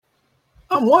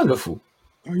I'm wonderful.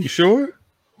 Are you sure?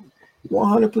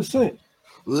 100%.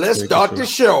 Let's start the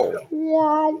show.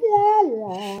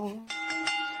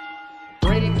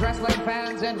 Greetings, wrestling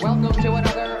fans, and welcome to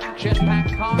another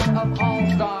action-packed card of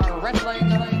All-Star Wrestling.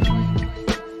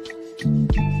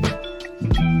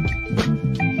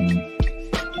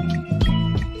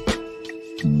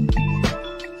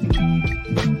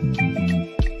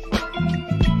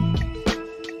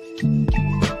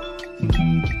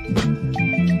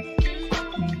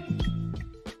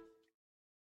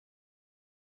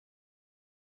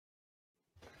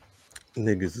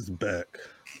 Niggas is back.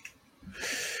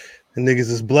 And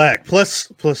niggas is black. Plus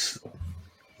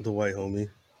the white homie.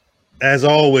 As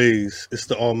always, it's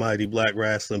the Almighty Black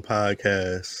Wrestling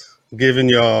Podcast. Giving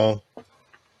y'all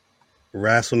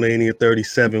WrestleMania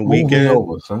 37 weekend.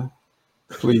 Over, son.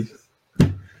 Please.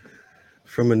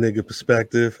 From a nigga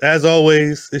perspective. As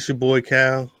always, it's your boy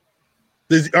Cal.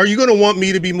 Are you gonna want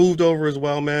me to be moved over as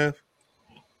well, man?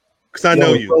 Because I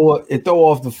know you. It throw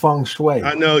off the feng shui.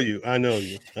 I know you.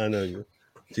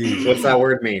 Jeez. What's that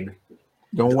word mean?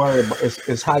 Don't worry about it.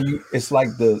 It's how you. It's like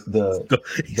the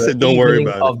he said, "Don't worry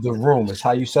about of the room. It's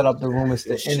how you set up the room. It's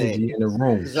the energy in the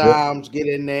room. Zom's get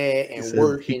in there and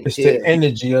work. It's the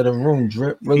energy of the room.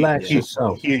 Drip, relax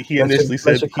yourself. He initially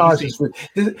said,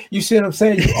 "You see what I'm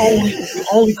saying? You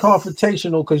only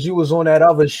confrontational because you was on that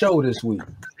other show this week.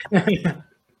 I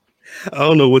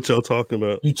don't know what y'all talking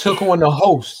about. You took on the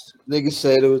host. Nigga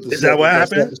said it was. Is that what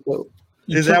happened?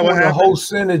 Is that what happened? The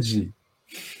host energy.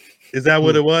 Is that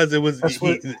what it was? It was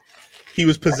he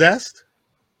was possessed.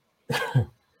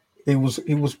 He was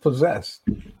possessed.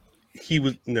 He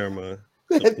was never mind.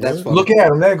 That's Look at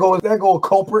him. There go a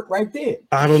culprit right there.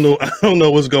 I don't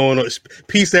know what's going on.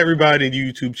 Peace to everybody in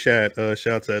the YouTube chat.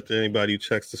 Shouts out to anybody who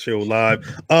checks the show live.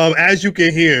 As you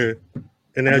can hear,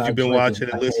 and as you've been watching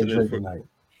and listening,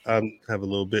 have a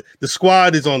little bit. The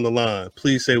squad is on the line.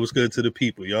 Please say what's good to the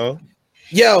people, y'all.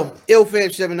 Yo,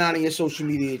 IlFab79 on your social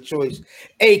media choice,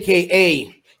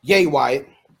 aka Yay Wyatt.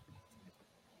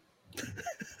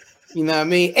 You know what I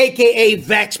mean? AKA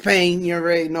Vax Pain. You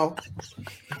already know.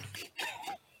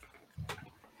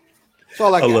 That's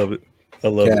all I love it. I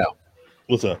love Cal. it.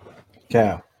 What's up?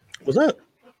 Cal. What's up?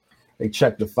 They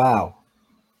checked the file.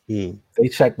 They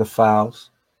checked the files.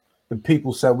 The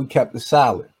people said we kept it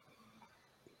solid.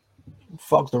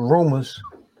 Fuck the rumors.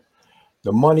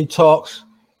 The money talks,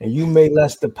 and you made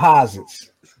less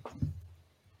deposits.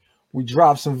 We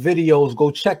dropped some videos.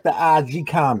 Go check the IG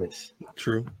comments.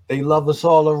 True. They love us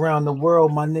all around the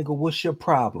world, my nigga. What's your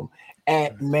problem?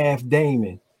 At Math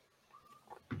Damon.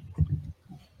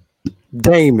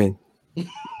 Damon.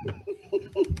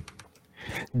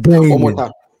 One more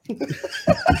time.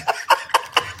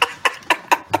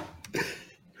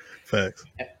 Facts.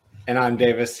 And I'm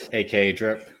Davis, aka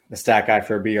Drip, the stat guy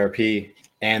for BRP,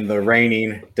 and the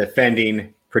reigning,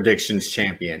 defending predictions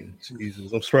champion.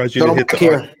 Jesus, I'm surprised you didn't hit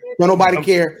the Don't nobody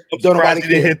care. Don't nobody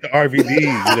care. Hit the RVD.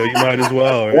 You might as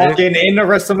well. Right? Walking in the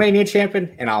WrestleMania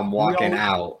champion, and I'm walking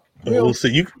out. We'll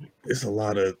see. There's a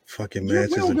lot of fucking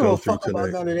matches to go through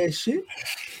tonight. None of that shit.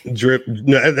 Drip.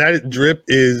 No, Drip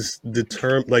is the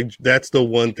term. Like that's the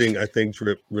one thing I think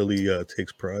Drip really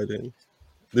takes pride in.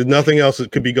 There's nothing else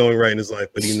that could be going right in his life,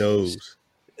 but he knows.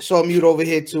 So I'm mute over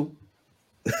here too.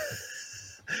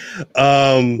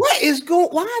 What is going?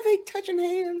 Why are they touching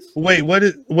hands?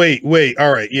 Wait.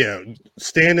 All right, yeah.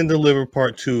 Stand and Deliver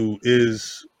Part 2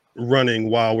 is running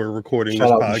while we're recording this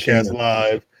podcast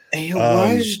live. Hey, yo,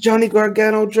 why is Johnny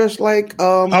Gargano dressed like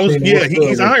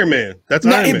he's Iron Man. That's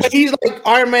Iron Man. But he's like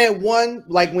Iron Man 1,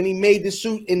 like when he made the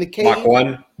suit in the cave. Mach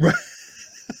 1. Right.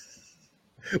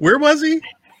 Where was he?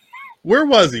 Where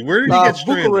did he get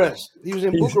stranded? Bucharest. He was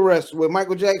in Bucharest where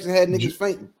Michael Jackson had niggas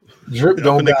fainting. Drip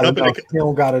don't got enough. He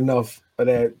don't got enough of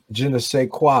that je ne sais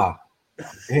quoi.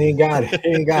 He ain't got it.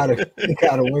 He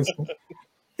got to whistle.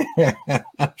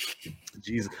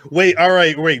 Jesus. Wait. All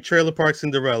right. Wait. Trailer Park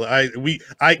Cinderella. We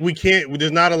can't.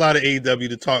 There's not a lot of AEW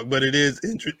to talk, but it is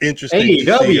interesting.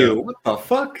 AEW. What the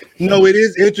fuck? No, it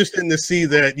is interesting to see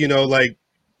that like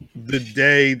the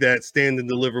day that Stand and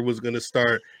Deliver was going to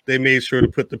start, they made sure to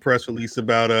put the press release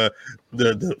about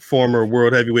the former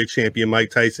world heavyweight champion Mike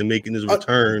Tyson making his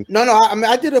return. No. I mean,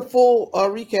 I did a full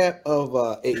recap of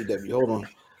AEW. Hold on.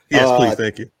 Yes, please.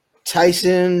 Thank you.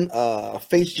 Tyson,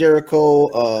 Face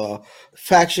Jericho,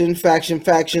 factions,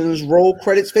 roll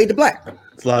credits, fade to black.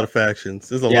 It's a lot of factions.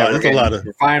 There's a lot. There's a lot of.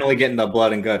 We're finally getting the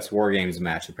blood and guts War Games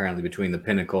match apparently between the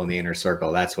Pinnacle and the Inner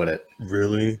Circle. That's what it.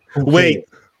 Really? Wait.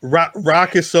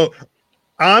 Rock is so.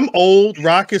 I'm old.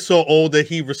 Rock is so old that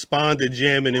he responded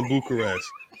jamming in Bucharest.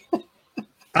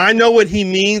 I know what he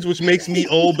means, which makes me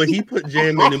old, but he put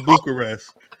jamming in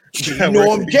Bucharest. You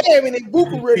know I'm jamming in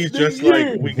Bucharest. He's just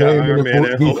like we got Iron Man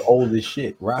at He's home. old as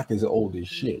shit. Rock is old as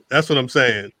shit. That's what I'm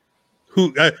saying.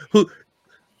 Who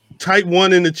type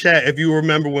 1 in the chat if you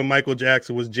remember when Michael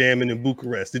Jackson was jamming in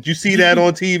Bucharest. Did you see that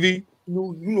on TV?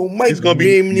 You know, Mike. It's gonna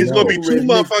be two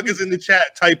motherfuckers in the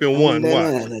chat typing one.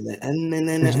 Watch.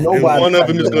 One of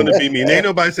them is gonna be me. And ain't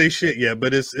nobody say shit yet,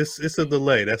 but it's a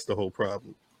delay. That's the whole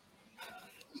problem.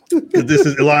 This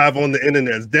is live on the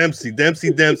internet. Dempsey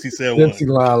said Dempsey one.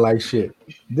 lying like shit.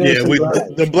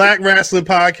 The Black Wrestling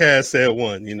Podcast said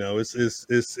one. You know, it is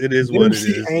Dempsey what it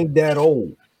is. Ain't that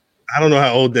old? I don't know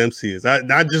how old Dempsey is.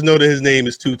 I just know that his name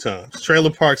is 2 times. Trailer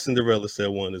Park Cinderella said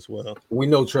one as well. We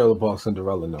know Trailer Park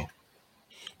Cinderella. No.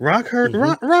 Rock said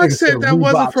that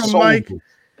wasn't from Mike.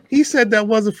 He said that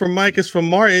wasn't from Mike. It's from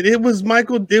Martin. It was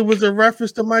Michael. It was a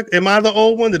reference to Mike. Am I the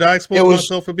old one? Did I expose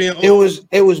myself for being old?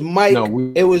 It was Mike.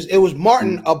 No, it was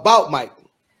Martin about Mike.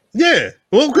 Yeah.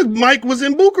 Well, because Mike was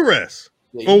in Bucharest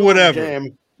or whatever.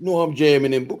 I'm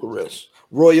jamming in Bucharest.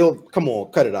 Royal, come on,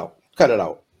 cut it out.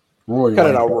 Royal, cut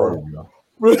it out, Royal.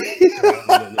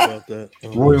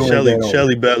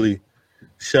 Shelly Belly,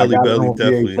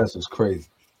 definitely. That's just crazy.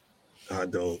 I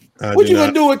don't. What you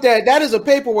gonna do with that? That is a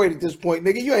paperweight at this point,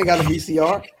 nigga. You ain't got a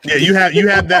VCR. Yeah, you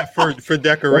have that for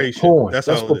decoration. That's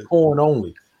for porn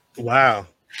only. Wow.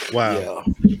 Wow.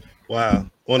 On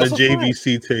that's a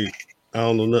JVC tape. I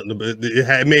don't know nothing about it.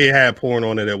 It may have had porn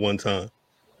on it at one time.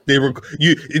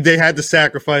 They had to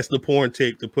sacrifice the porn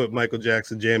tape to put Michael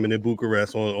Jackson jamming in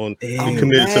Bucharest on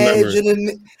committed to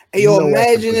memory.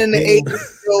 Imagine in the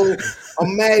 80s,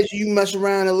 imagine you mess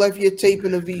around and left your tape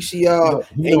in the VCR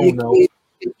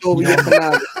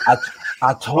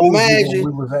I told you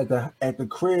when we was at the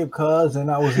crib, cuz,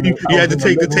 and I was in you had to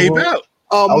take the tape out.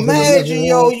 Imagine,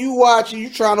 you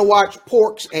trying to watch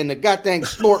Porks and the goddamn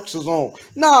Snorks is on.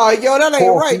 Nah, yo, that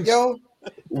ain't right, yo.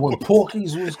 When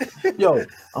Porky's was,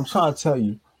 I'm trying to tell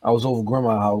you, I was over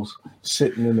grandma's house,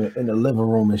 sitting in the living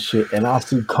room and shit, and I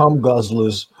see cum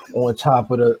guzzlers on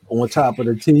top of the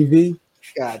TV.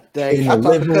 God dang! I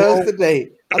talked to cuz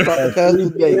today.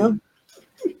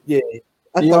 Yeah,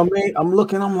 you know what I mean? I'm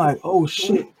looking. I'm like, oh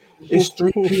shit! It's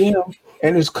 3 p.m.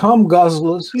 and it's cum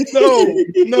guzzlers.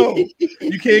 No,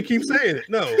 you can't keep saying it.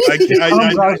 No,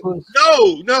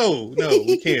 no,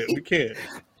 we can't.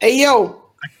 Hey, yo.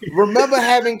 Remember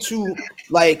having to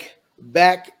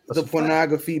back the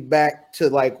pornography back to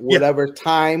whatever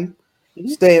time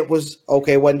stamp was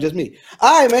okay. It wasn't just me.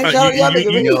 All right, man.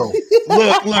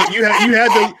 Look.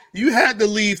 You had to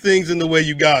leave things in the way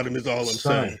you got them. Is all I'm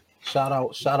saying. Shout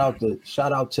out to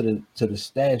the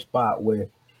stash spot where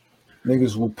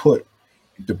niggas will put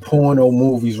the porno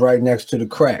movies right next to the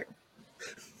crack.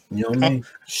 You know what I mean?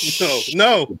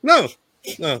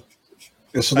 No.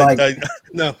 It's like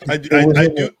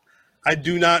I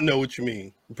do not know what you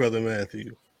mean, Brother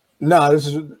Matthew. No, this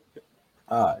is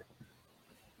all right.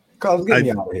 Cause get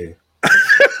me out of here.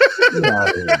 Get me out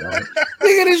of here, dog.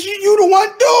 Nigga, this you the one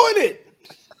doing it.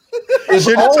 You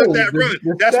should have took that run.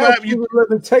 That's what you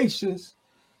limitations.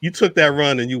 You took that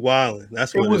run and you wilding.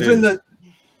 That's what it was in the.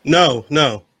 No.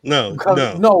 No,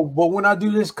 but when I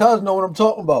do this, cuz know what I'm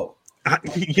talking about. I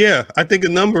think a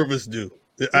number of us do.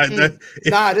 This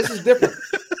is different.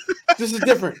 This is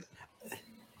different.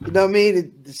 You know what I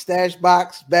mean? The stash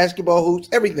box, basketball hoops,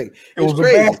 everything. It was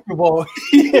crazy. A basketball.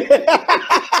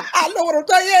 I know what I'm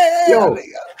talking. Yo,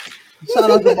 shout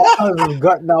out to my cousin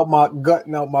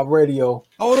gutting out my radio.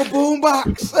 Oh, the boom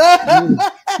box.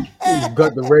 He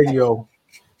gut the radio.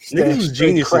 Niggas was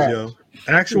geniuses, yo.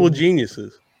 Actual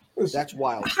geniuses. That's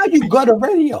wild. How you gut a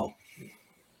radio?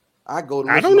 I go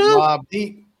to listen to Mobb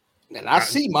Deep. And I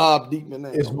see Mobb Deep in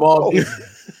there. It's Mobb Deep.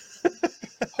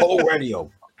 Whole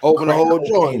radio. Open the whole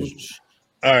joint.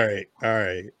 All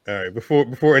right.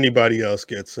 Before anybody else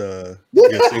gets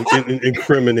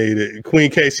incriminated,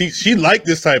 Queen K, she liked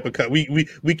this type of cut.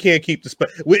 We can't keep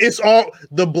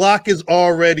the block is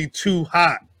already too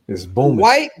hot. It's booming.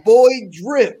 White boy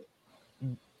drip.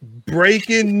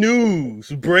 Breaking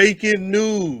news.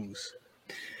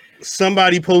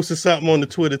 Somebody posted something on the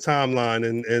Twitter timeline,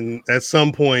 and at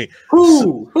some point,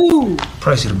 who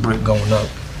price of the brick going up.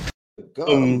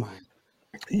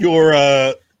 Your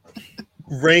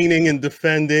reigning and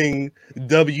defending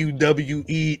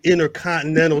WWE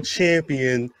Intercontinental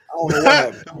Champion,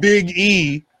 Big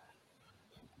E.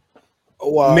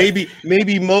 Wow. Maybe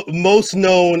most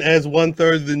known as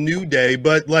 1/3 of the New Day,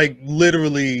 but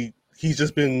literally, he's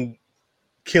just been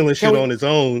killing shit on his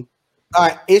own. All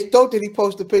right, it's dope that he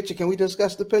posted the picture. Can we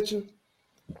discuss the picture?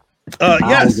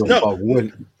 Yes. No.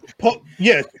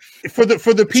 Yeah. For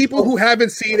the people who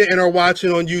haven't seen it and are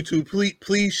watching on YouTube,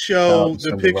 please show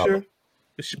the picture.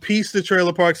 Peace to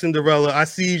Trailer Park Cinderella. I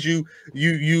see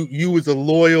you was a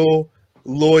loyal,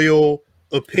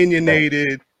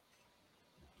 opinionated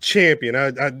champion.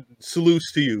 I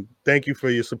salutes to you. Thank you for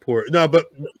your support. No, but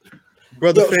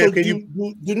brother fam, so do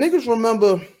niggas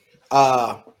remember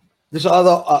this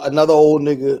another old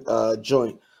nigga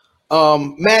joint?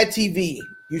 Mad TV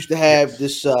used to have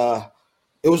this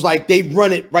it was like they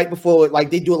run it right before,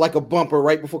 like they do it like a bumper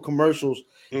right before commercials.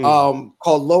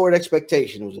 Called Lowered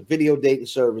Expectation. It was a video dating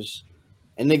service,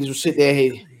 and niggas would sit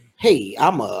there, hey,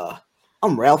 I'm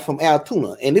Ralph from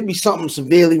Altoona, and it'd be something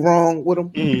severely wrong with him.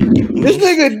 This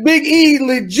nigga Big E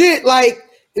legit like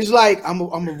it's like I'm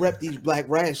gonna rep these black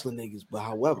wrestling niggas, but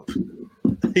however,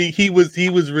 he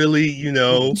was really, you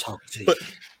know, but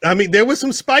I mean there was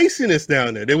some spiciness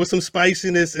down there. There was some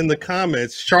spiciness in the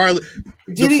comments. Charlie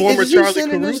Caruso.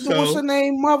 What's her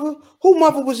name? Mother? Who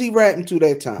mother was he rapping to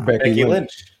that time? Becky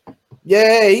Lynch.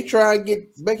 Yeah, he tried to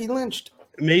get Becky lynched.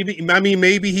 Maybe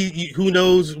he who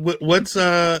knows what's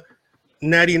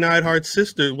Natty Neidhart's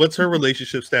sister, what's her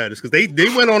relationship status? Because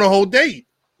they went on a whole date.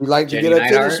 He like to get her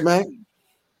titties smacked.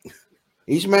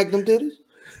 He smacked them titties.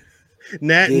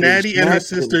 Natty and her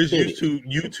sister's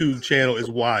YouTube channel is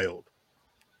wild.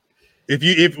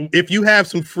 If you have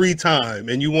some free time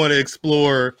and you want to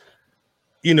explore,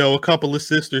 you know, a couple of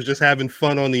sisters just having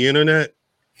fun on the internet,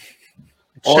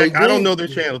 I don't know their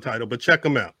channel title, but check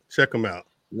them out.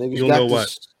 Niggas you'll know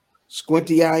what.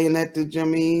 Squinty eye in that. I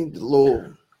mean, the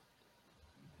little.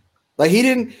 Like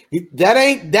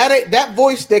that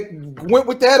voice that went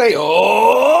with that ain't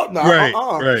right.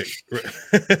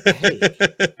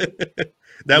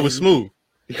 That was smooth.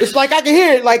 It's like I can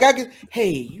hear it. Like I can. Hey,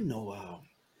 you know,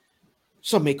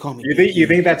 some may call me. You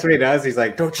think that's what he does? He's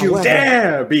like, don't you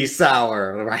dare be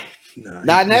sour, right?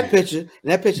 Not in that picture. In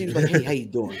that picture, he was like, hey, how you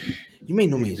doing? You may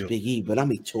know me as Big E, but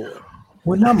I'm Ettore.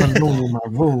 When I'm alone in my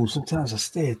room, sometimes I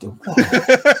stare at the wall.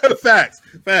 Facts.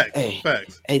 Hey,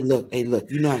 look.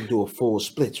 You know I can do a full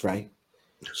splits, right?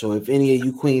 So if any of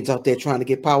you queens out there trying to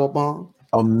get power bomb,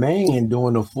 a man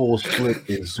doing a full split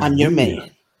is I'm your man.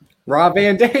 Rob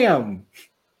Van Dam.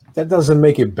 That doesn't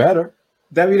make it better.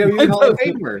 WWE Hall of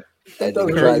Famer. That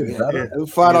doesn't make it better. We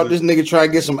find out this nigga try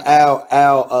to get some Al.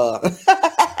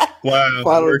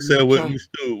 Wow. Said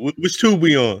which tube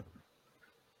we on?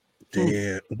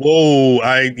 Damn. Whoa.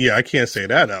 I can't say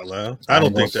that out loud. I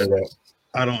don't think that.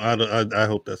 I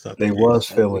hope that's not. They was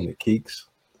feeling it, Keeks.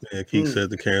 Yeah, Keeks said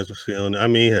the Karens was feeling it. I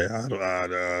mean, hey,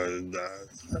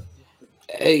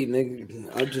 hey,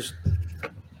 nigga, I just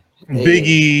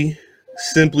Biggie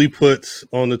simply puts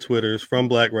on the Twitters from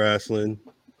Black Wrestling.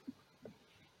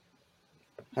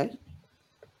 Hey.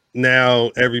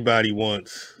 Now everybody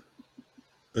wants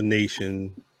a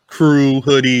nation crew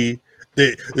hoodie.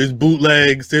 There's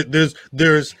bootlegs.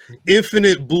 There's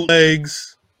infinite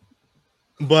bootlegs,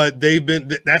 but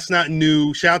that's not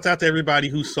new. Shouts out to everybody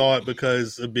who saw it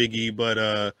because of Biggie.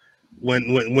 But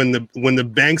when the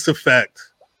Banks effect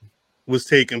was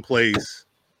taking place,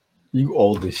 you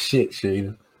old as shit,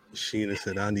 Sheena. Sheena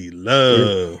said, "I need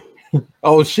love."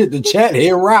 Oh shit! The chat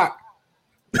here rock.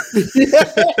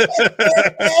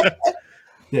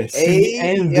 Yes.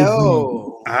 Hey,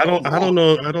 yo. I don't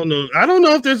know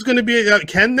if there's going to be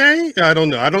can they? I don't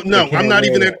know.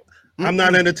 I'm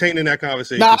not entertaining that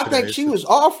conversation. No, I think she was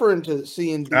offering to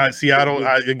see and I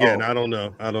don't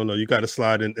know. You got to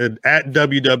slide in at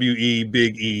WWE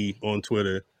Big E on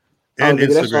Twitter and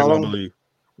Instagram, I believe.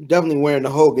 Definitely wearing the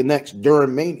Hogan X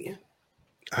during Mania.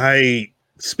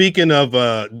 Speaking of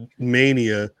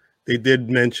Mania, they did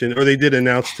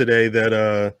announce today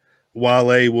that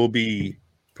Wale will be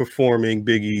performing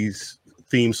Biggie's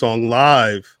theme song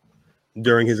live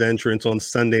during his entrance on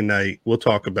Sunday night. We'll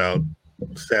talk about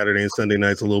Saturday and Sunday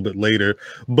nights a little bit later.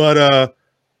 But I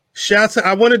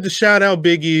wanted to shout out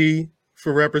Biggie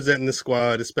for representing the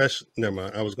squad, especially. Never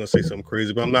mind. I was going to say something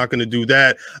crazy, but I'm not going to do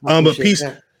that. But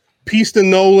peace to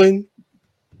Nolan.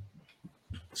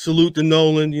 Salute to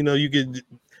Nolan. You know, you get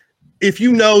if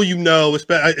you know.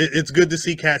 It's good to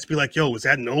see cats be like, "Yo, is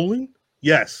that Nolan?"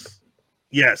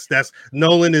 Yes, that's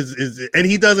Nolan is, and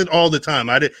he does it all the time.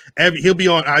 He'll be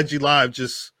on IG Live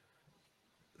just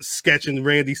sketching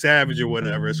Randy Savage or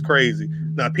whatever. It's crazy.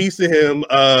 Now, peace to him.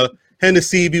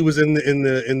 Hennessy was in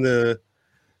the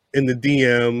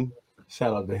DM.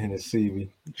 Shout out to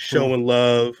Hennessy showing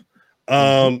love.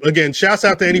 Again, shouts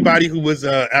out to anybody who was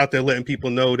out there letting people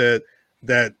know that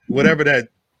whatever that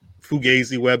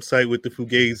Fugazi website with the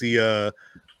Fugazi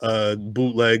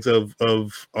bootlegs of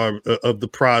the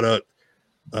product.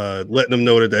 Letting them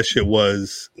know that shit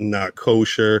was not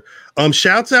kosher.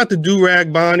 Shouts out to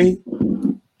Durag Bonnie,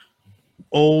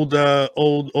 old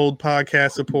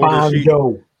podcast supporter.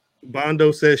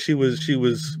 Bondo said she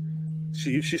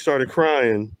started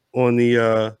crying on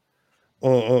the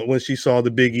when she saw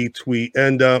the Big E tweet.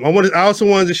 And I also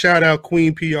wanted to shout out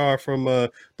Queen PR from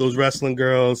those wrestling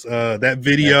girls. That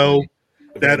video,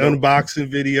 that unboxing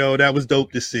video, that was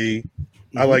dope to see.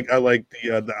 Mm-hmm. I like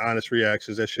the honest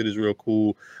reactions. That shit is real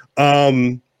cool.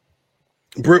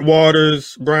 Britt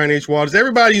Waters, Brian H. Waters,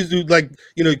 everybody who's like,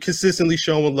 consistently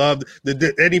showing love.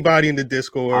 Anybody in the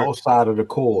Discord outside of the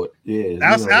court, yeah.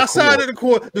 Outside of the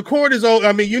court, the court is old.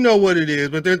 I mean, you know what it is,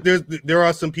 but there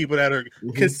are some people that are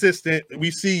consistent.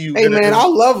 We see you. Hey man, our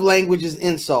love language is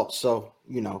insults, so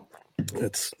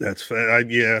that's fair.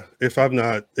 Yeah, if I've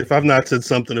not said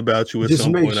something about you at just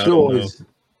some point, I don't know.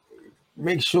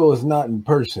 Make sure it's not in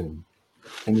person,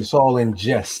 and it's all in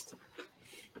jest.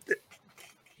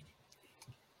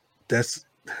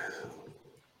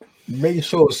 Make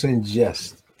sure it's in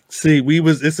jest. See,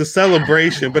 it's a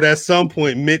celebration, but at some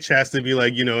point Mitch has to be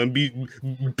like,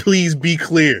 please be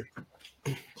clear.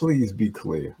 Please be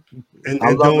clear. And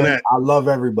I love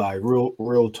everybody,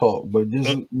 real talk, but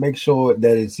just make sure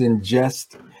that it's in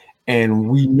jest, and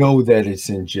we know that it's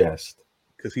in jest.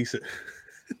 Because he said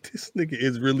this nigga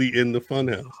is really in the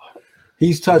funhouse.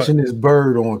 He's touching his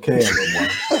bird on camera.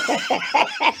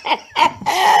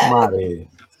 Come out of here.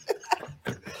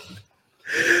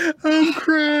 I'm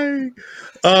crying.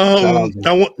 I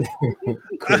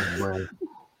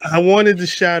wanted to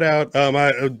shout out.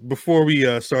 Before we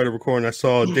started recording, I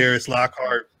saw Darius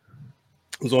Lockhart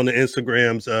was on the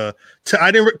Instagrams.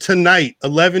 Tonight,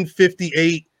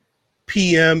 11:58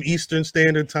 p.m. Eastern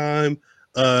Standard Time.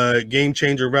 Game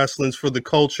Changer Wrestling's for the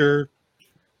Culture.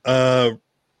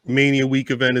 Mania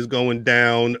Week event is going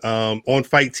down on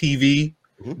Fight TV.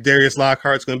 Mm-hmm. Darius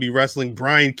Lockhart's going to be wrestling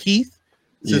Brian Keith.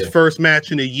 It's his first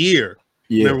match in a year.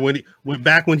 Yeah. Remember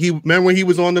when he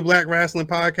was on the Black Wrestling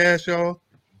Podcast, y'all?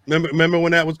 Remember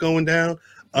when that was going down?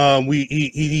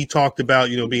 He talked about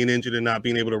being injured and not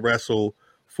being able to wrestle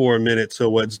for a minute.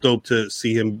 So it's dope to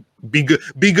see him be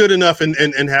good enough and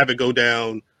have it go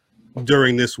down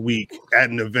during this week at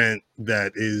an event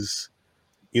that is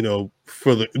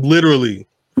literally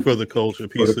for the culture.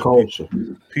 Piece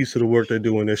of the work they're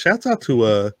doing there. Shouts out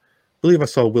to I believe I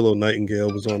saw Willow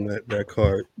Nightingale was on that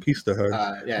card. Peace to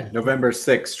her. November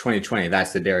 6, 2020.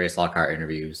 That's the Darius Lockhart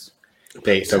interviews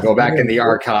date. So go back in the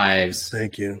archives.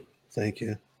 Thank you. Check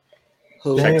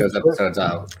those episodes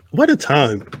out. What a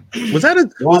time! Was that a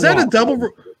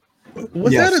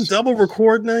double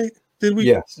record night? Did we?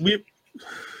 Yes.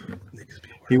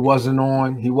 He wasn't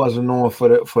on for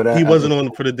that. He wasn't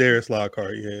on for the Darius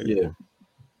Lockhart. Yeah.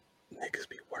 Niggas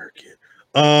be working.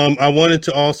 I wanted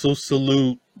to also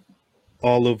salute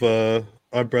all of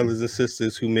our brothers and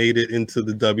sisters who made it into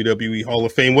the WWE Hall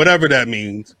of Fame, whatever that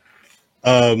means.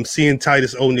 Seeing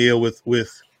Titus O'Neil with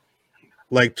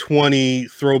like 20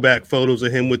 throwback photos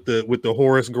of him with the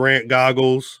Horace Grant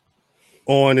goggles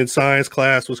on in science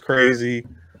class was crazy.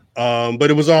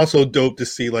 But it was also dope to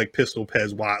see like Pistol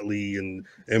Pez Watley and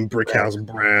Brickhouse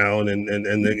Brown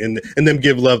and them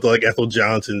give love to like Ethel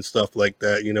Johnson and stuff like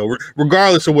that.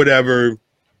 Regardless of whatever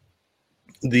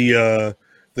the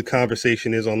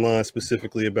conversation is online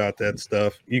specifically about that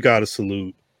stuff, you got to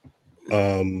salute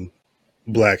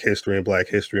Black history and Black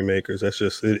history makers. That's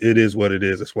just it is what it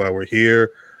is. That's why we're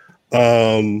here.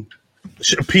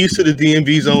 Peace to the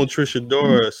DMV's own Trisha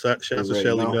Dora. Shouts to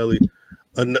Shelly Belly.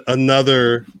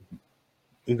 Another,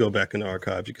 you can go back in the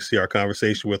archives. You can see our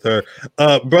conversation with her.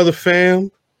 Brother Fam.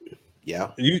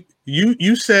 Yeah.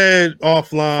 You said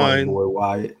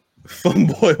offline.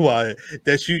 Funboy Wyatt,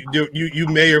 that you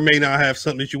may or may not have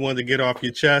something that you wanted to get off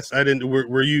your chest. I didn't.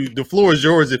 Were you? The floor is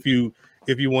yours if you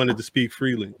wanted to speak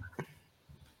freely.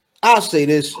 I'll say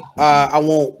this. I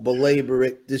won't belabor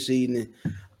it this evening.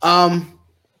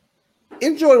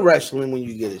 Enjoy wrestling when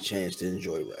you get a chance to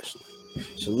enjoy wrestling.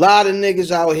 There's a lot of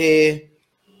niggas out here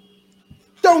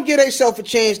don't get themselves a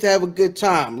chance to have a good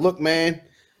time. Look, man,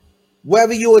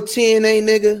 whether you're a TNA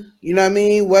nigga, you know what I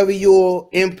mean? Whether you're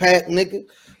Impact nigga,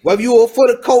 whether you're for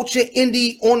the culture,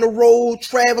 indie, on the road,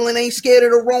 traveling, ain't scared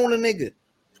of the Rona nigga.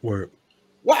 Word.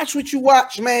 Watch what you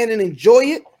watch, man, and enjoy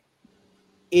it.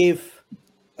 If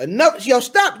enough,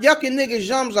 stop yucking niggas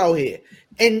yums out here.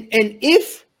 And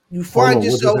if you find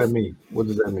yourself, what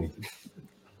does that mean?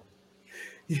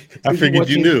 I figured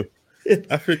you knew.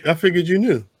 I figured you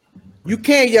knew. You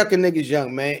can't yuck a nigga's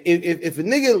young, man. If a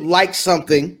nigga likes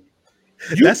something,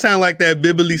 that sound like that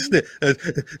bibbly snip.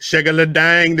 Shagala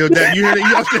dang. You hear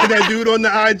that dude on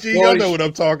the IG? Y'all know what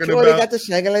I'm talking about. They got the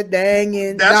shagala dang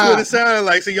in. That's what it sounded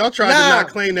like. So y'all tried to not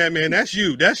claim that, man. That's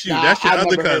you. That's your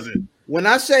other cousin. When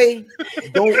I say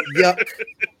don't yuck,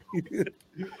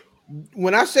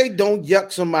 when I say don't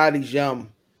yuck somebody's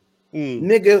yum,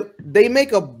 nigga, they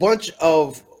make a bunch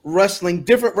of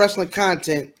different wrestling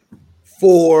content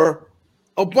for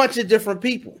a bunch of different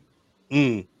people.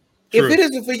 If it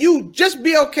isn't for you, just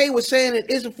be okay with saying it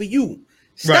isn't for you.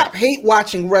 Stop hate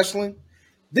watching wrestling.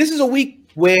 This is a week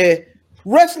where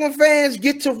wrestling fans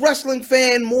get to wrestling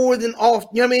fan more than off.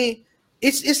 You know what I mean?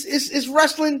 It's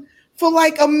wrestling for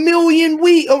like a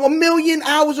million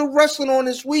hours of wrestling on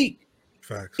this week.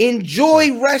 Facts.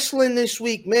 Enjoy wrestling this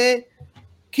week, man.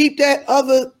 Keep that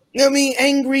other, you know what I mean,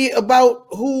 angry about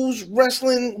who's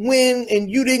wrestling win and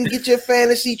you didn't get your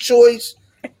fantasy choice.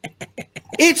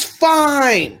 It's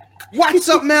fine. Watch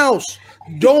something else.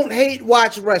 Don't hate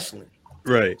watch wrestling.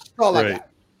 Right. That's all I got.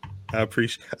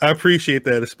 I appreciate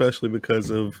that, especially because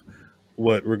of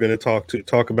what we're going to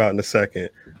talk about in a second.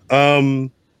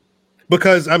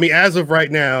 Because I mean, as of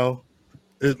right now,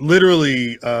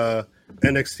 literally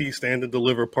NXT Stand and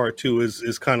Deliver Part 2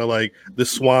 is kind of like the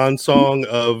swan song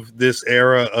of this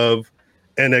era of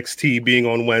NXT being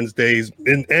on Wednesdays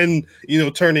and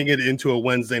turning it into a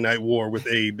Wednesday night war with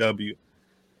AEW.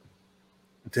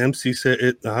 Dempsey said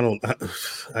it.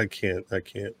 I can't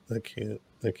It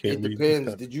read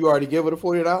depends. Did you already give her the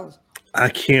 $40? I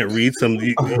can't read some.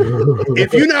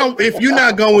 If you're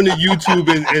not going to YouTube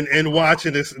and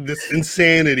watching this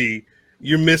insanity,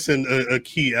 you're missing a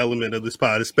key element of this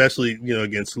pod, especially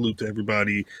again, salute to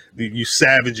everybody, you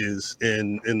savages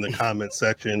in the comment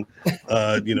section,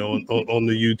 on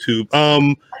the YouTube.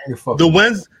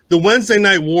 The Wednesday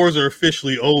night wars are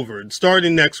officially over.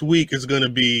 Starting next week is going to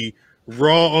be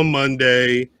Raw on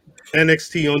Monday,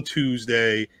 NXT on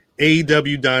Tuesday,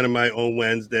 AEW Dynamite on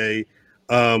Wednesday,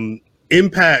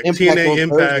 Impact TNA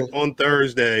Impact on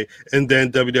Thursday, and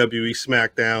then WWE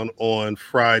SmackDown on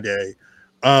Friday.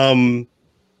 NXT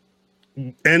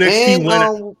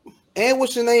and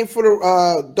what's the name for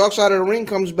the Dark Side of the Ring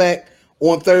comes back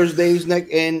on Thursdays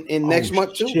next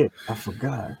month too. Shit, I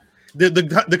forgot.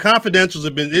 The confidentials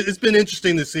have been. It's been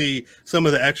interesting to see some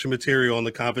of the extra material on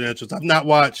the confidentials. I've not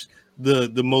watched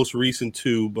the most recent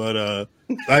two, but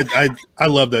I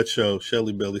love that show.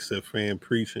 Shelly Belly said, "Fran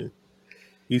preaching."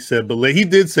 He said, he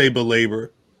did say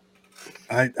belabor.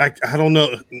 I don't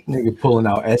know. Nigga pulling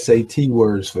out SAT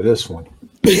words for this one.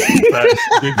 Big facts.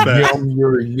 Yum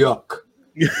your yuck.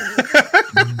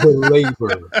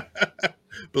 Belabor.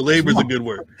 Belabor's a good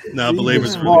word. Nah,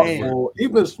 belabor's really good. He's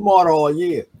been smart all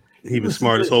year. He been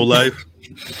smart his whole life.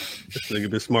 This nigga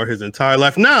been smart his entire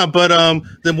life. Nah, but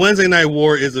the Wednesday night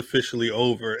war is officially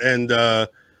over. And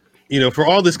for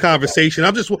all this conversation,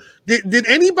 I'm just did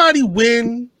anybody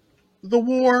win the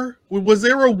war? Was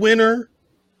there a winner?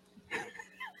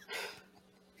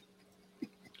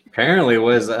 Apparently, it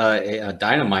was a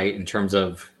Dynamite in terms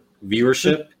of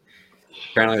viewership.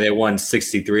 Apparently, they won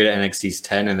 63 to NXT's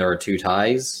 10, and there were 2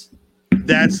 ties.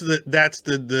 That's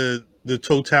the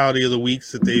totality of the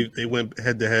weeks that they went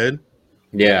head to head.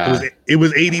 Yeah, it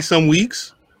was 80 some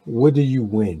weeks. What did you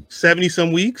win? 70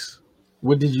 some weeks.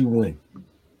 What did you win?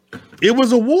 It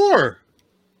was a war.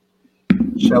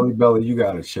 Shelly Belly, you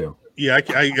gotta chill. Yeah,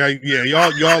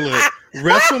 y'all are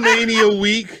WrestleMania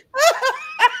week.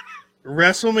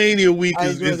 WrestleMania week I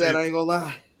ain't gonna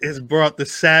lie. It's brought the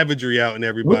savagery out in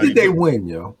everybody. What did they win,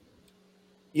 yo?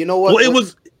 You know what? Well, it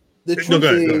was the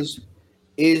truth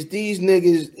is these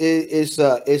niggas is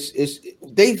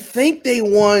they think they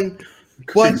won,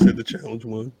 but said the challenge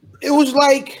won. It was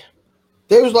like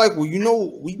they was like, well,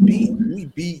 we beat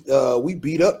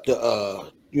up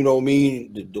the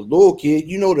the little kid,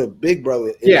 the big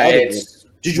brother. Yeah,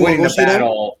 did you want to go see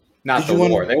battle? Not the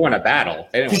war. They won a battle.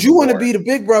 Did you want to be the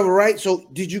big brother, right? So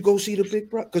did you go see the big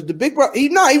brother? Because the big brother,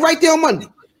 he right there on Monday,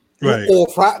 right? Or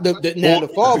Friday. The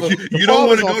father. You don't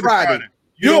want to go to Friday.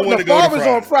 You don't want to go to Friday. The father's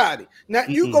on Friday. Now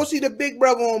you go see the big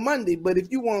brother on Monday, but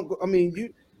if you want to,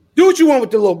 you do what you want with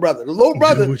the little brother. The little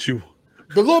brother. The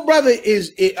little brother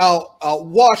is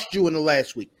washed you in the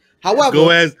last week.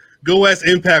 However, Go ask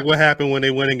Impact what happened when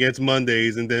they went against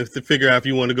Mondays, and then to figure out if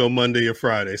you want to go Monday or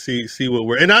Friday. See what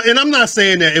we're and I'm not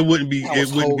saying that it wouldn't be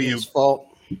his fault.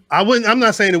 I'm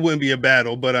not saying it wouldn't be a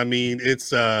battle, but I mean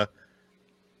it's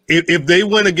if they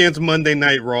went against Monday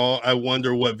Night Raw, I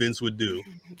wonder what Vince would do.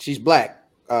 She's black.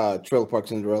 Trailer Park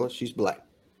Cinderella. She's black.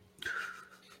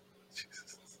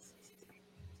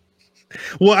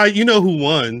 Well, you know who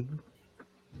won.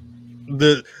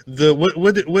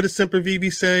 What did Semper Vivi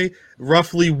say?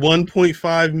 Roughly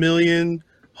 1.5 million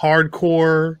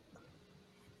hardcore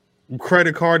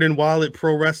credit card and wallet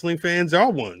pro wrestling fans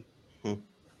all won.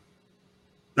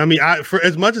 I mean, for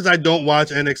as much as I don't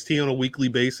watch NXT on a weekly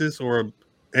basis or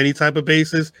any type of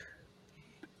basis,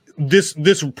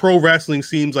 this pro wrestling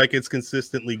seems like it's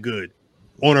consistently good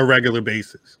on a regular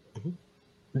basis.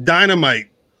 Dynamite,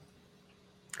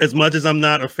 as much as I'm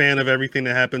not a fan of everything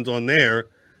that happens on there,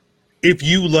 if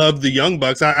you love the Young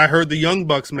Bucks, I heard the Young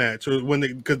Bucks match or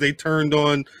because they turned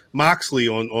on Moxley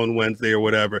on Wednesday or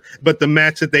whatever. But the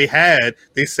match that they had,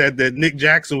 they said that Nick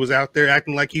Jackson was out there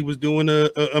acting like he was doing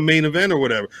a main event or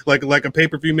whatever, like a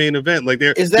pay-per-view main event. Like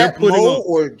is that Mo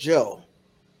or Joe?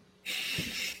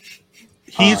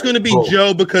 He's going to be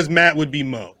Joe because Matt would be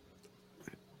Mo.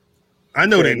 I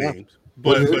know their names,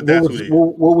 but that's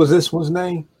what was this one's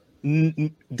name?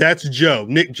 That's Joe,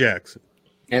 Nick Jackson.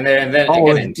 And then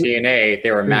again in TNA,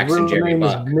 they were Max and Jeremy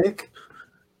Buck.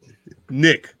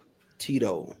 Nick.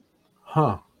 Tito.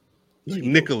 Huh.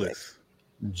 Nicholas.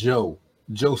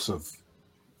 Joseph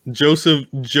Buck.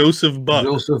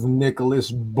 Joseph Nicholas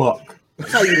Buck.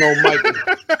 That's how you know Mike.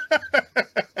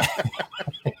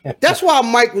 That's why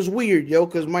Mike was weird, yo,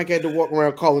 because Mike had to walk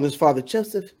around calling his father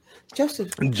Joseph.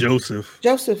 Joseph.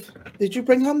 Did you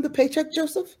bring home the paycheck,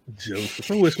 Joseph?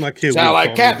 Joseph. I wish my kid sound would like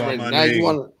call Catherine. me by my Now name. you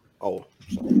want to? Oh.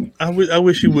 I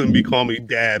wish you wouldn't be calling me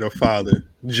dad or father,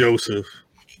 Joseph.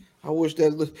 I wish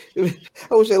that little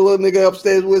nigga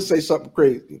upstairs would say something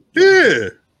crazy. Yeah.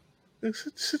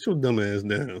 Sit your dumb ass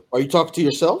down. Are you talking to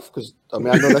yourself? Because I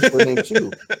know that's your name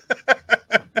too.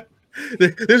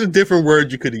 There's a different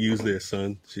word you could have used there,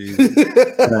 son.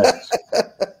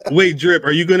 Wait, Drip,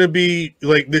 are you going to be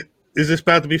like? Is this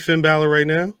about to be Finn Balor right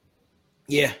now?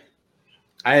 Yeah.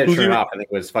 I had to turn it off. I think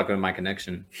it was fucking with my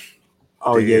connection.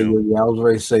 Oh, damn. Yeah. I was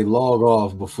ready to say log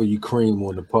off before you cream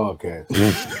on the podcast.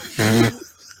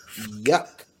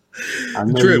 Yuck. I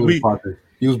know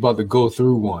you was about to go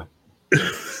through one.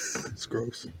 That's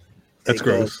gross. That's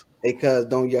gross. Hey, cuz,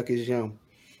 don't yuck his yum.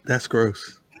 That's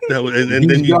gross. That was, and He's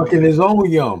then yucking his own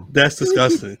yum. That's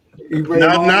disgusting.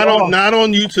 not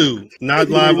on YouTube. Not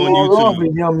live on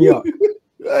YouTube. Yum yuck.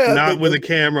 Not with a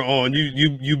camera on.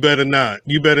 You better not.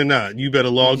 You better not. You better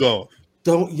log off.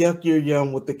 Don't yuck your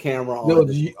yum with the camera on. No,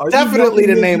 definitely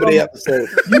the name of the episode.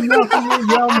 You yucking your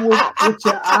yum with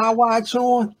your eye watch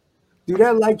on? Do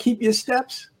that like keep your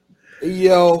steps?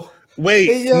 Yo.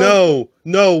 Wait,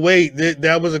 no, wait.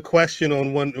 That was a question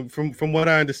on one. From what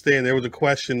I understand, there was a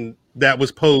question that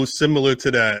was posed similar to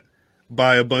that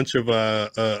by a bunch of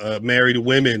married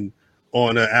women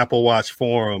on an Apple Watch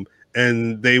forum,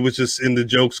 and they was just in the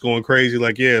jokes going crazy.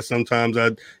 Like, yeah, sometimes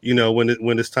when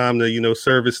it's time to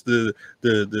service the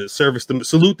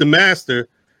salute the master,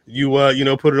 you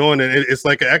put it on, and it's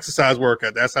like an exercise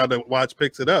workout. That's how the watch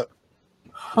picks it up.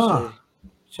 Huh.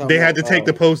 They had to take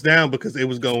the post down because it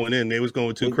was going in. They was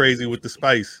going too crazy with the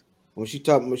spice. When she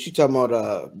talking about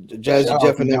Jazzy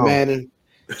Jeff and that man, and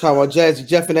talking about Jazzy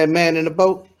Jeff and that man in the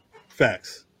boat.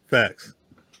 Facts.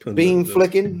 Beam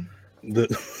flicking. The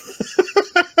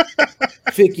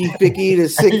Ficky, the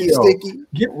sticky.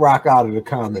 Get Rock out of the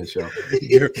comments, yo.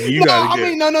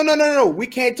 No. We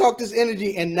can't talk this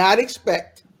energy and not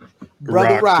expect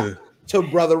Brother Rock to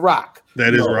Brother Rock.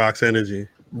 That is Rock's energy.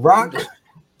 Rock.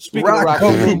 Speaking of Rock,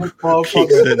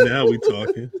 said, now we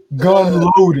talking. Gun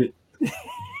loaded.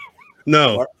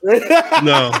 No.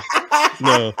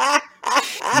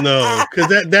 Because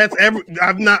that's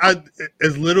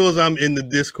as little as I'm in the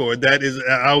Discord. That is,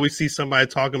 I always see somebody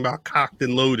talking about cocked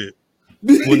and loaded.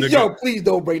 Yo, please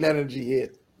don't bring that energy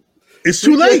in. It's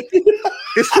too late.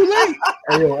 It's too late.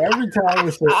 Hey, yo, every time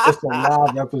it's a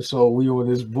live episode, we on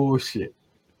this bullshit.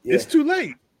 Yeah. It's too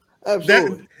late.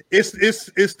 Absolutely.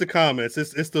 It's the comments.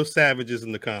 It's those savages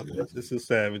in the comments. It's the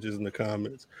savages in the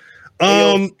comments.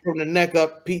 From the neck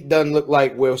up, Pete doesn't look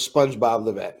like where SpongeBob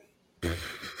live at.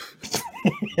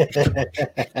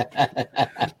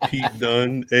 Pete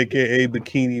Dunne, aka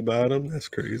Bikini Bottom. That's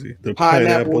crazy. The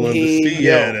pineapple on the sea.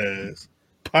 Yeah, that is.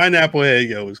 Pineapple Head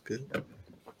Yo is good.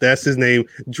 That's his name.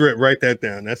 Drip, write that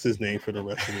down. That's his name for the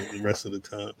rest of the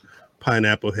time.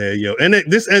 Pineapple Head Yo. And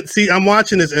I'm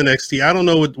watching this NXT. I don't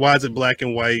know why is it black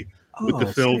and white with the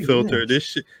film filter.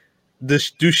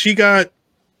 Do she got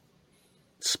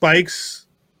spikes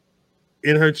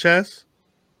in her chest?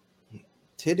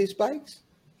 Titty spikes?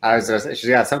 I was gonna say she's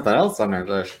got something else on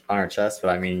her chest, but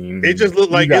I mean, it just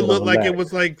looked like it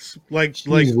was like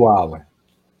She's wilding.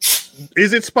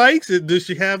 Is it spikes? Does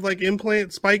she have like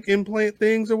spike implant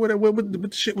things or whatever? What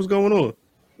the shit was going on?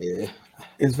 Yeah.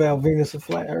 Is Val Venus a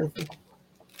flat earther?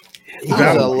 He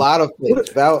does a lot of things.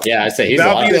 I say he's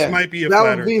Val Venus might be a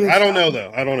flat earther. I don't know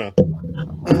though. I don't know.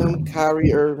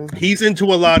 Kyrie Irving. He's into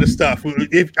a lot of stuff.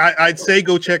 If I'd say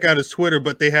go check out his Twitter,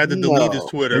 but they had to delete his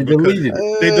Twitter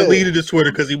they deleted his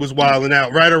Twitter because he was wilding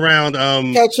out right around.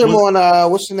 Catch him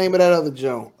on what's the name of that other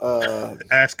joint?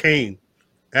 Ask Kane.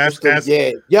 Ask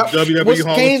Yep. WWE What's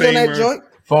Hall Kane's of on that Famer. joint?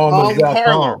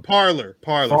 Farmers.com. Parlor.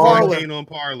 Parlor. Kane on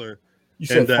Parlor. You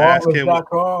said ask him.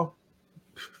 farmers.com?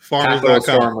 Capitals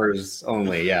Farmers.com. farmers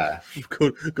only, yeah.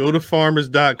 Go to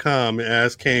farmers.com and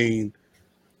ask Kane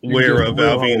where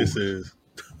Val Venus is.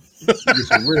 Get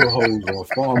some real hoes on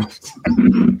farmers.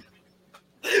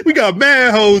 We got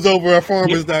mad hoes over at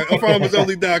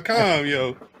farmersonly.com,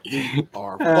 yo.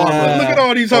 Look at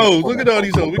all these hoes. We got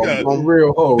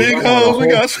real hoes. Big hoes. We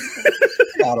got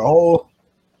a whole.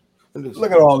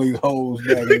 Look at all these hoes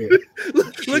back here.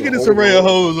 Look at this array of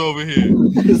hoes over here.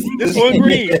 This one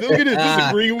green. Look at this. This is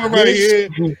a green one right here.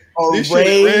 This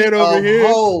shit red over here.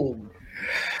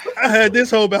 I had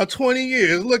this hoe about 20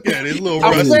 years. Look at it. It's a little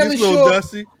rusty. It's a little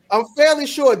dusty. I'm fairly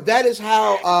sure that is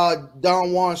how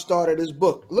Don Juan started his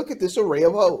book. Look at this array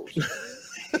of hoes.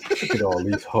 Look at all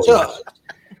these hoes.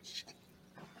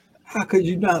 How could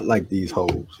you not like these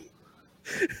hoes?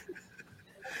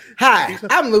 Hi,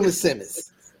 I'm Luma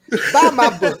Simmons. Buy my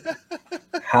book.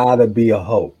 How to Be a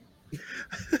Hoe.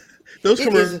 Those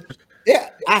commercials.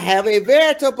 I have a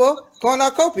veritable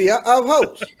cornucopia of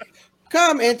hoes.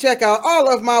 Come and check out all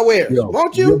of my wares,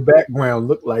 won't you? Your background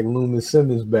looked like Luma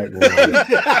Simmons' background.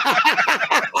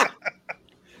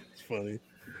 It's funny.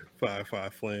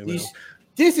 5 flame.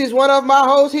 This is one of my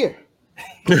hoes here.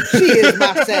 She is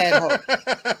my sad hoe.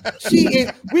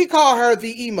 We call her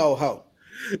the emo hoe.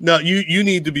 No, you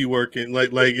need to be working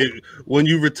when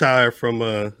you retire from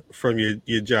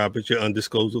your job at your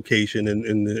undisclosed location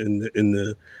in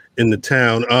the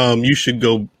town. You should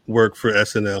go work for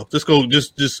SNL.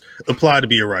 Just apply to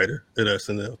be a writer at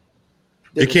SNL.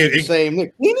 Same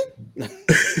Nick. You're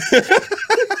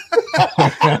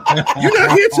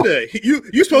not here today.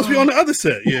 You're supposed to be on the other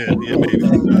set. Yeah, maybe.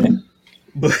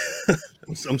 But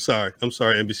I'm sorry,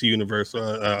 NBC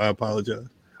Universal. I apologize.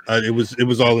 It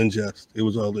was all in jest.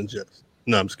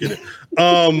 No, I'm just kidding.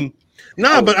 But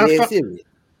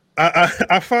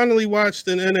I finally watched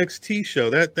an NXT show.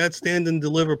 That Stand and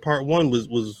Deliver Part 1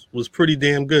 was pretty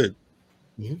damn good.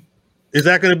 Mm-hmm. Is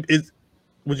that gonna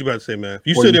what you about to say, man?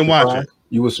 You still didn't watch it.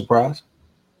 You were surprised?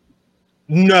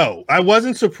 No, I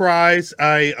wasn't surprised.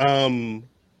 It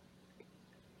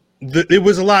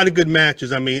was a lot of good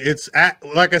matches. I mean,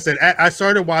 like I said, I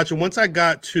started watching once I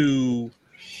got to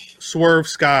Swerve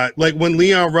Scott, like when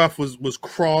Leon Ruff was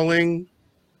crawling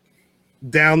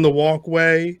down the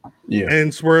walkway,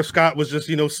 and Swerve Scott was just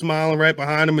smiling right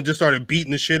behind him and just started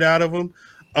beating the shit out of him.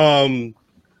 From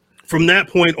that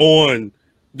point on,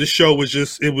 the show was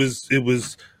just it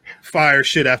was fire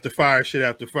shit after fire shit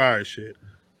after fire shit.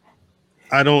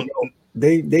 I don't.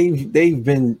 They've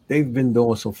been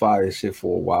doing some fire shit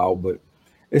for a while, but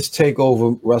it's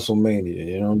TakeOver WrestleMania.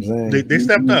 You know what I'm saying? They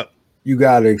stepped up. You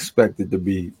gotta expect it to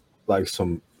be like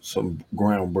some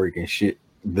groundbreaking shit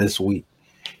this week.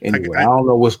 Anyway, I don't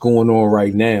know what's going on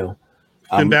right now.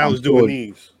 Finn Balor's doing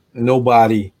these.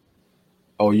 Nobody.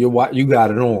 Oh, you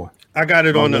got it on. I got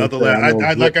it on the other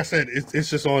lap. Like I said, it's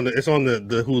just on the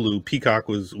Hulu. Peacock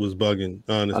was bugging.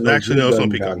 Actually, no, it's on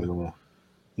Peacock.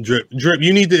 Drip.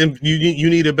 You need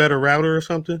a better router or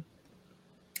something.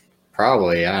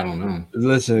 Probably, I don't know.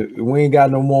 Listen, we ain't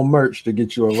got no more merch to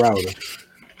get you a router.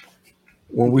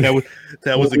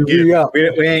 That was a gift.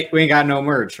 We ain't got no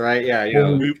merch, right? Yeah,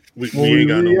 we ain't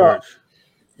got no merch.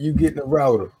 You get the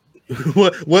router.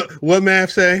 What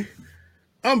Mav say?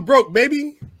 I'm broke,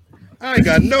 baby. I ain't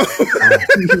got no.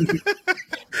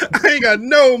 I ain't got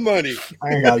no money.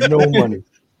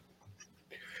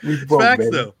 We broke, facts,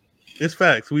 baby. Though. It's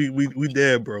facts. We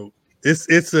dead broke. It's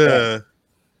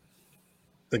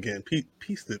again,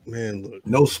 piece that man. Look,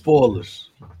 no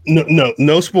spoilers.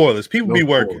 No spoilers. People be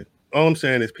working. Spoilers. All I'm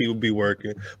saying is people be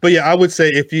working. But yeah, I would say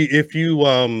if you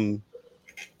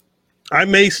I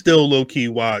may still low key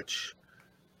watch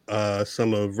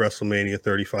some of WrestleMania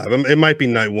 35. It might be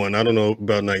night 1. I don't know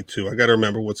about night 2. I got to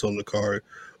remember what's on the card.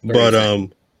 But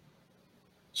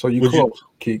so you close,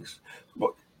 Keeks.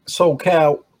 So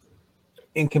Cal,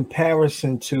 in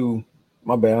comparison to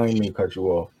my bad, I didn't mean to cut you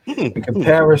off. In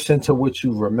comparison to what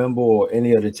you remember or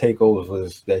any of the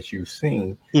takeovers that you've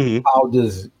seen, how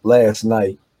does last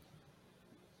night?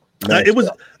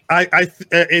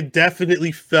 It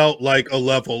definitely felt like a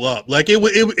level up. Like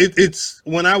it's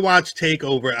when I watch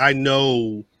Takeover, I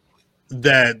know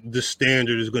that the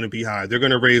standard is going to be high. They're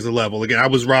going to raise the level. Again, I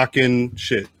was rocking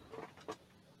shit.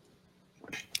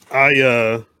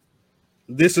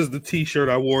 This is the t-shirt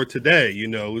I wore today,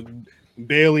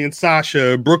 Bailey and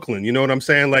Sasha, Brooklyn. You know what I'm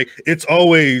saying? Like it's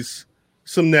always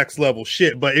some next level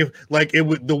shit. But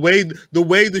the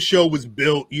way the show was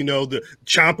built, the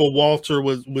Ciampa Walter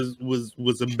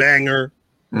was a banger.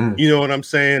 You know what I'm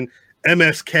saying?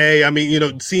 MSK. I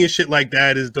mean, seeing shit like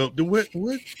that is dope. What?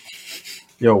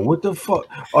 Yo, what the fuck?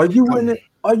 Are you in it?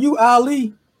 Are you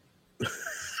Ali?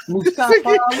 Mustafa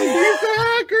Ali?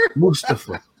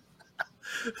 Mustafa.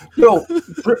 Yo,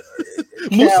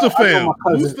 Mustafa.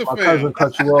 My cousin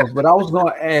cut you off, but I was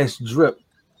gonna ask Drip,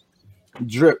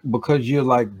 because you're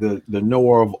like the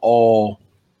knower of all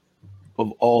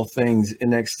things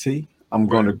NXT. I'm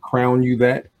gonna crown you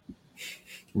that.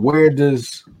 Where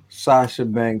does Sasha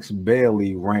Banks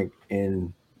Bailey rank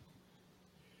in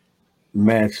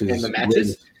matches? In the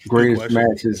matches? Greatest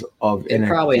matches of it NXT?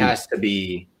 Probably has to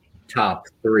be top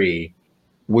 3.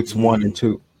 What's 1 and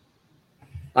 2?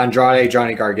 Andrade,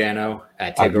 Johnny Gargano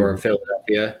at TakeOver in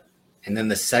Philadelphia, and then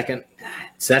the second.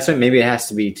 So that's what maybe it has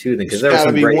to be 2 then, because there was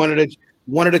some be great. one of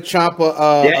the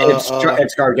Ciampa.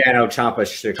 It's Gargano Ciampa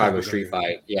Chicago Street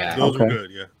Fight. Yeah, those were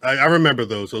good. Yeah, I remember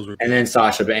those. Those were good. And then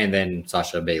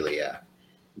Sasha Bailey. Yeah.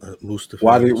 Mustafa.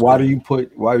 Why do you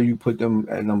put them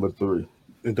at number 3?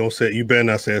 And don't say, you better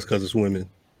not say it's because it's women,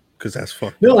 because that's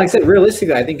fucked. No, like I said,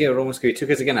 realistically, I think it would almost be 2,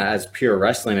 because again, as pure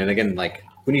wrestling, and again, like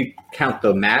when you count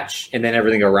the match and then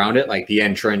everything around it, like the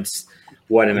entrance,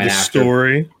 what a minute after.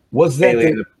 Story. Was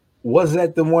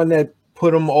that the one that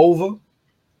put them over?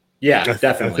 Yeah,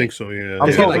 definitely. I think so. Yeah.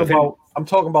 I'm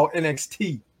talking about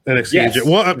NXT. NXT. Yes.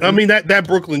 Well, I mean that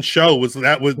Brooklyn show was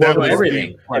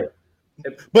everything. Right.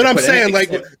 But I'm saying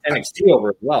NXT over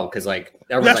as well, because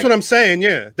that's what I'm saying.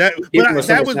 Yeah, that was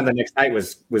the next night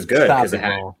was good because it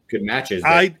had good matches.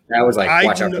 That was like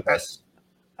watch out for this.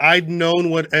 I'd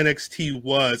known what NXT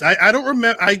was. I don't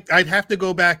remember. I'd have to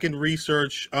go back and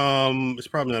research. It's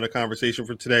probably not a conversation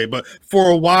for today, but for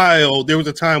a while there was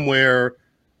a time where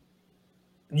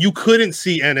you couldn't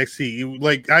see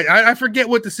NXT. I forget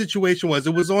what the situation was.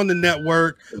 It was on the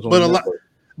network,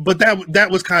 but that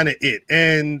was kind of it.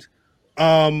 And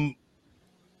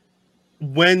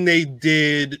when they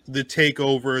did the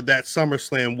takeover that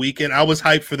SummerSlam weekend, I was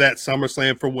hyped for that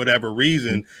SummerSlam for whatever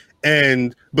reason.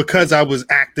 And because I was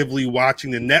actively watching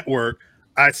the network,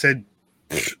 I said,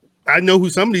 I know who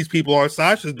some of these people are.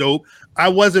 Sasha's dope. I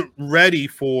wasn't ready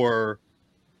for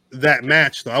that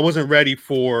match, though. I wasn't ready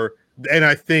for, and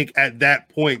I think at that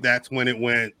point, that's when it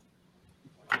went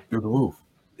through the roof.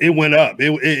 It went up.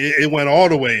 It went all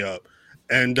the way up.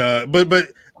 And but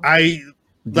I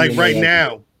like right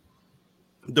now,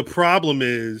 the problem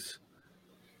is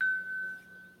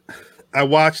I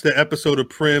watched the episode of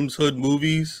Prim's Hood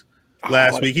Movies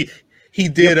last week. He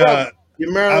did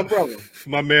your Maryland brother.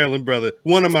 My Maryland brother.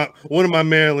 One of my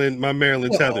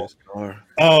Maryland tethers.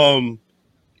 I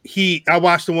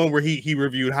watched the one where he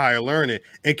reviewed Higher Learning.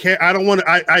 And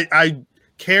Karrion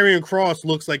Kross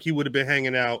looks like he would have been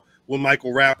hanging out with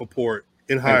Michael Rappaport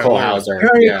in Higher Learning.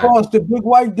 Karrion Kross, the big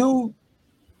white dude.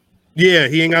 Yeah,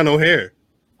 he ain't got no hair.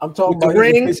 I'm talking about the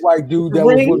big white dude that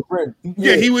was with Brent.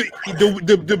 Yeah, he was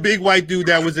the big white dude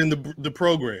that was in the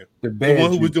program. The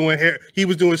one who was doing hair. He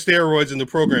was doing steroids in the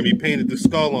program. He painted the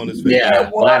skull on his face.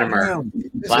 Yeah, Latimer.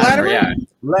 Yeah.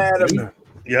 Latimer.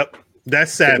 Yep,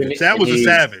 that's Savage. That was a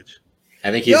Savage.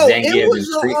 I think he's Zangief in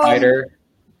Street Fighter.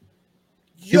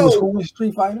 He was who in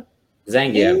Street Fighter?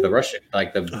 Zangief, the Russian,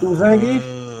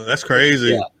 Zangief. That's crazy.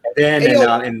 Yeah. And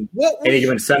then in any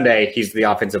given Sunday, he's the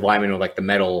offensive lineman with the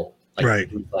metal.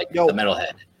 The metal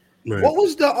head. Right. What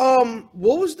was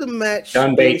the match?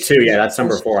 Dunbait 2, yeah, that's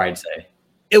number 4, I'd say.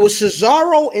 It was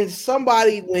Cesaro and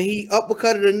somebody when he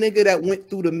uppercutted a nigga that went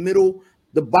through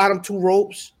the bottom 2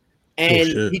 ropes, and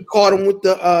he caught him with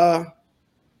the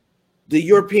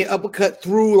European uppercut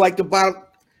through the bottom.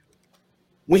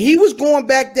 When he was going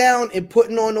back down and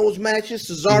putting on those matches,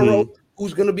 Cesaro,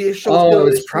 who's going to be a show. Oh,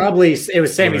 it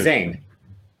was Sami Zayn.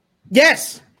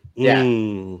 Yes. Yeah.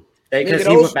 Because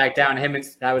he went back down.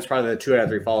 That was probably the 2 out of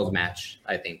 3 falls match,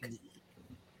 I think.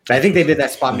 But I think they did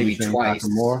that spot maybe twice.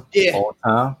 Yeah. All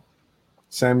time.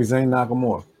 Sami Zayn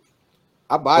Nakamura.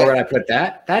 Where would I put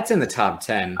that? That's in the top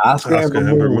 10. Oscar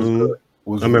Ember Moon.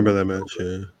 I remember that match.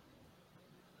 Yeah.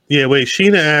 Yeah. Wait.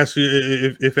 Sheena asked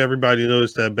if everybody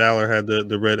noticed that Balor had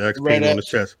the red X paint on his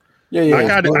chest. Yeah. I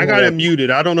got it muted.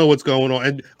 I don't know what's going on.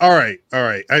 And all right.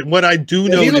 What I do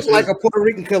know, he looks like a Puerto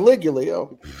Rican Caligula,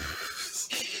 yo.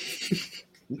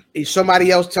 If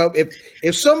somebody else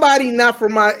if somebody not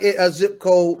from my zip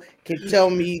code can tell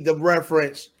me the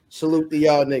reference, salute to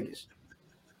y'all niggas.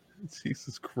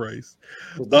 Jesus Christ.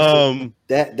 That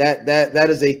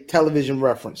is a television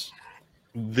reference.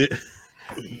 That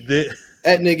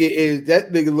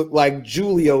nigga look like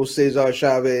Julio Cesar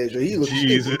Chavez. He looks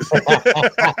Jesus.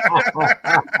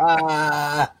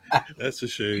 That's a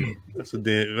shame. That's a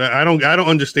damn. I don't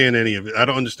understand any of it. I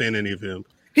don't understand any of him.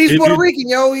 He's Puerto Rican,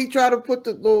 yo. He tried to put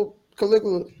the little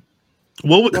Caligula.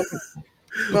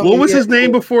 What was his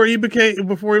name before he went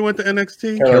to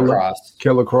NXT?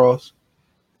 Killer Cross.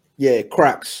 Yeah,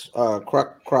 Crocs.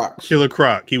 Crocs. Killer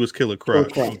Croc. He was Killer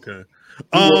Croc. Okay.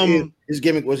 His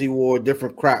gimmick was he wore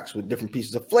different Crocs with different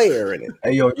pieces of flair in it.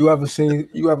 Hey yo, you ever seen a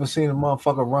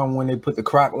motherfucker run when they put the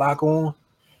Croc lock on?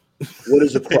 What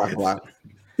is a Croc lock?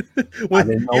 You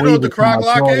know what the Croc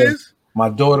lock is? My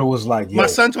daughter was like, yo. My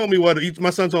son told me about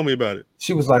it.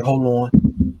 She was like, hold on.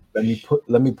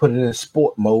 Let me put it in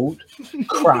sport mode.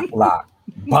 Croc lock.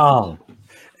 Bang.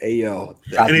 Hey yo.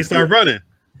 And they start running.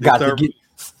 Them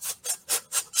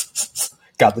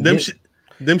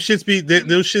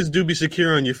shits do be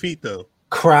secure on your feet though.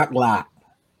 Croc lock.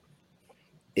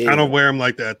 I don't wear them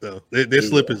like that though. They're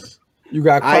slippers. You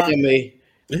got Croc?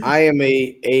 I am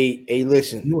a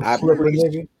listen. You a slipper,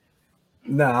 nigga?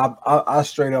 Nah, I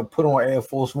straight up put on Air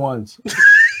Force Ones.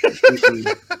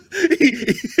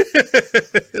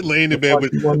 Laying in bed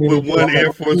with one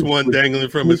Air Force One dangling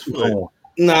from his foot.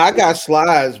 Nah, I got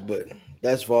slides, but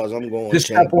that's as far as I'm going. Just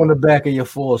step on the back of your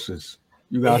forces.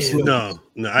 You got no.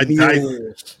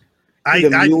 The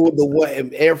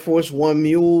Air Force One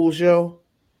mules, yo.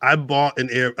 I bought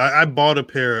a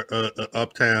pair of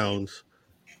Uptowns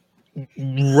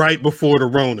right before the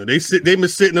Rona. They've been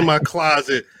sitting in my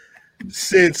closet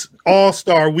since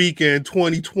All-Star Weekend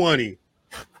 2020.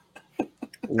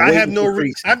 I've got no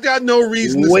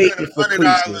reason to spend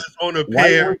 $100 on a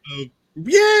pair of.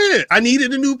 Yeah, I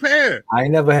needed a new pair. I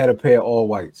ain't never had a pair of all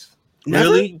whites.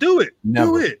 Really? Do it.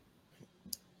 Never.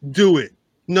 Do it.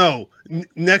 No.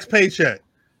 Next paycheck.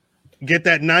 Get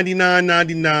that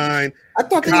 $99.99. I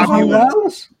thought they were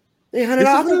 $100. They $100.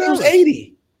 I thought it was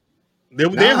 $80. They're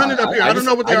 $100 up here. I don't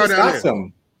know what they are down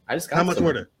there. I just got How much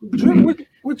were they? Drip,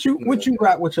 what you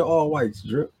got with your all whites,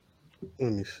 Drip?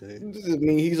 Let me see. I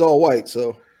mean, he's all white,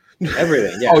 so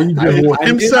everything. Yeah. Oh, you just wore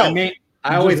himself.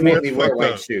 I always mainly wear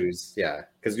white shoes. Yeah,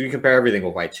 because you compare everything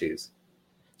with white shoes.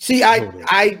 See, I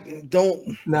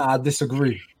don't. Nah, I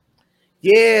disagree.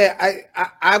 Yeah,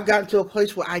 I've gotten to a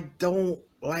place where I don't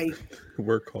like.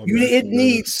 Work hard. It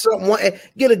needs something.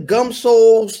 Get a gum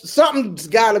sole. Something's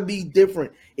got to be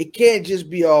different. It can't just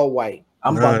be all white.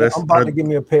 I'm about to give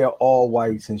me a pair of all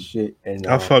whites and shit. And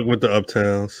I fuck with the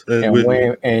Uptowns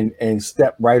and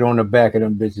step right on the back of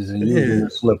them bitches and use the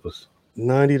slippers.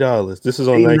 $90. This is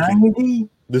on Nike. 90?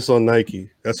 This is on Nike.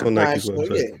 That's on Nike's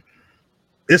website.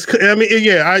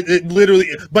 Yeah. It literally,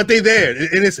 but they there, and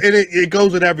it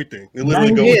goes with everything. It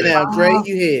literally goes with now, Dre,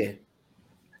 you here?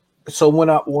 So when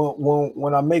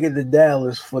I make it to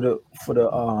Dallas for the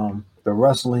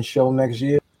wrestling show next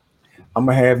year, I'm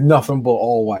gonna have nothing but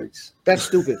all whites. That's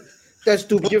stupid. Your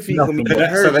feet gonna be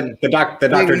hurt. So the Dr.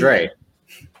 Dre.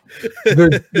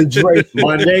 The Dre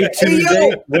Monday,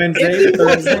 Tuesday, Wednesday,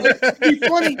 Thursday. It'd be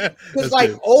funny because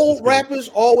old rappers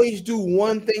always do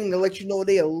one thing to let you know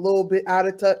they're a little bit out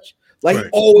of touch. He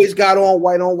always got on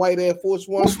white Air Force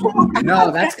One. No,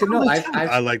 that's good. No,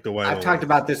 I like the white. I've talked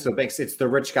about this. So it's the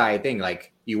rich guy thing.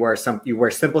 Like you wear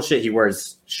simple shit. He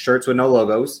wears shirts with no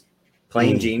logos,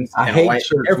 plain jeans, and white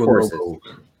Air Forces.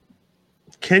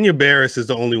 Kenya Barris is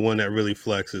the only one that really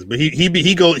flexes, but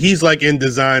he's like in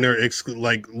designer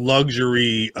like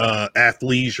luxury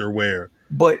athleisure wear.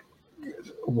 But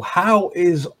how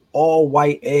is all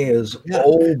white Airs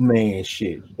old man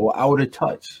shit or out of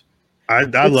touch? I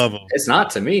love them. It's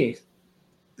not to me.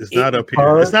 It's not up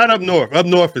here. It's not up north. Up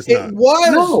north, it's not. It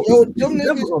was. No, it's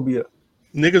never gonna be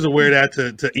niggas will wear that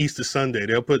to Easter Sunday.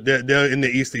 They'll in the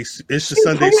Easter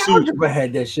Sunday suit. I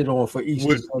had that shit on for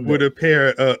Easter Sunday with a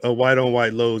pair of white on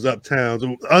white lows, Uptowns,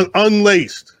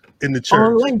 unlaced in the church.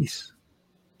 Unlaced.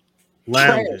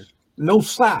 Lounging. No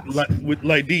socks.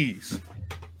 Like these.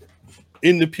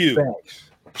 In the pew.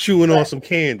 Facts. Chewing on some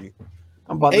candy.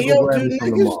 I'm about to go grab me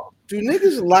from the mall. Do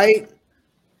niggas like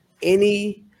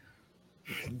any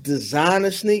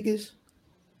designer sneakers?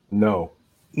 No.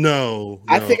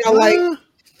 I think I like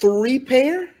 3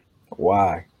 pair.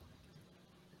 Why?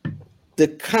 The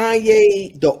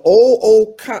Kanye, the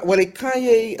old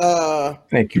Kanye.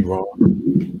 Thank you,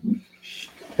 Ron.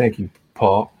 Thank you,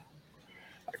 Paul.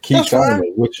 I keep trying to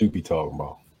know what you be talking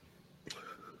about.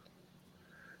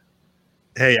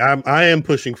 Hey, I am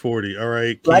pushing 40. All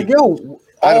right, like yo,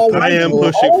 I am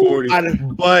pushing 40.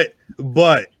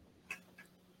 But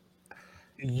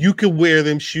you can wear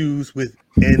them shoes with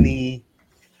anything.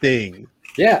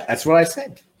 Yeah, that's what I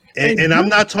said. And I'm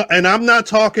not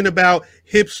talking about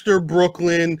hipster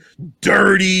Brooklyn,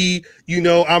 dirty.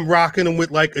 I'm rocking them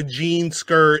with like a jean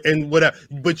skirt and whatever.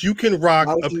 But you can rock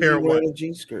a pair of white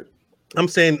jean skirt. I'm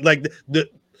saying like the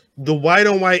white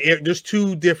on white. There's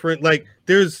two different. Like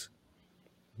there's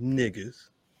niggas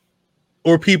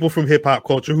or people from hip hop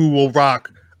culture who will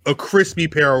rock a crispy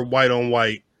pair of white on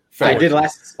white. I did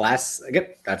last.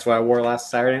 That's what I wore last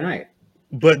Saturday night.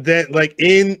 But that, like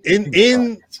in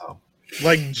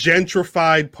like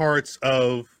gentrified parts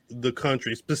of the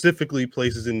country, specifically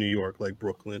places in New York, like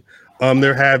Brooklyn,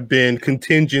 there have been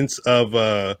contingents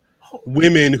of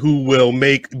women who will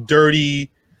make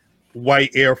dirty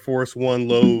white Air Force One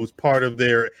lows part of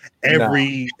their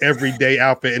everyday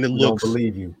outfit, and it looks. Don't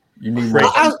believe you. You need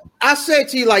I said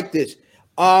to you like this.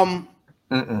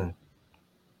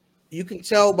 You can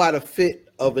tell by the fit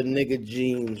of a nigga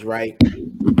jeans, right?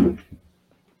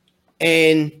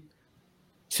 And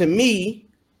to me,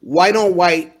 white on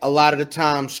white a lot of the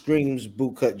time screams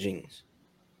bootcut jeans.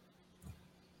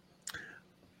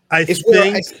 I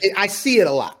see it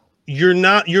a lot. You're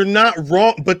not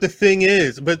wrong, but the thing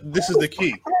is, this is the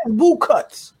key.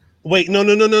 Bootcuts. Wait, no,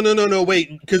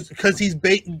 wait, because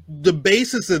the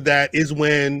basis of that is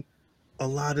when a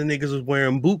lot of niggas was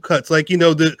wearing boot cuts, like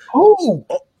niggas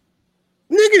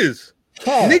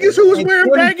who was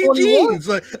wearing baggy jeans.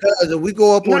 Like we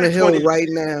go up on the hill right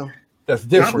now. That's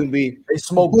different. They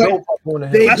smoke dope up on the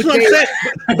hill. That's what I'm saying.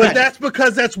 But that's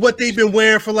because that's what they've been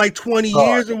wearing for like 20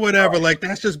 years or whatever. Like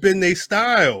that's just been their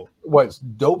style. What's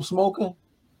dope smoking?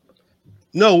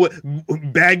 No,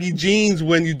 baggy jeans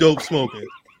when you dope smoking.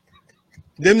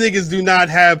 Them niggas do not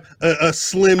have a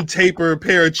slim taper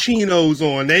pair of chinos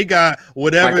on. They got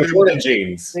whatever. Jordan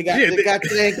jeans. They got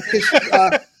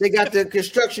the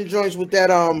construction joints with that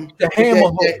the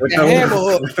hammer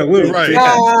hook. Right.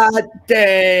 God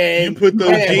damn. You put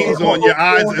those jeans on, your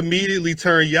eyes immediately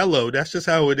turn yellow. That's just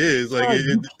how it is. Like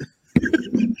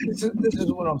this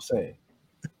is what I'm saying.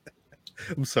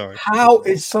 I'm sorry. How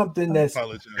is something that's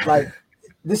like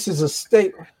this is a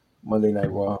staple? Monday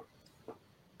Night Raw.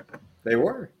 They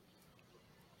were.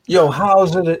 Yo, how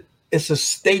is it? It's a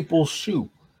staple shoe.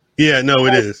 Yeah, no,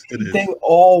 it is. It is.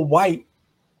 All white.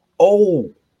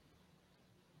 Oh,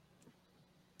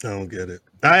 I don't get it.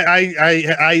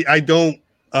 I don't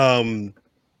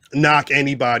knock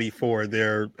anybody for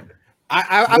their.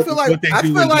 I feel like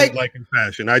in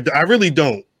fashion. I really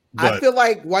don't. But. I feel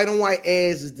like white on white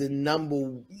Airs is the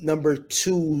number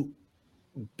 2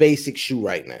 basic shoe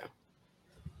right now.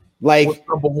 Like what's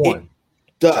number 1?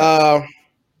 The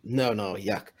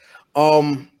yuck.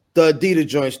 The Adidas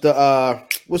joints,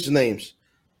 what's the names?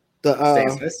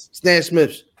 The Stan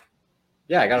Smiths.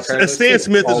 Yeah, I got a pair of those Stan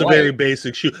Smith is a very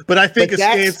basic shoe, but I think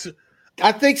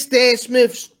I think Stan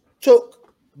Smith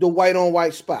took the white on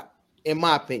white spot, in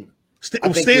my opinion.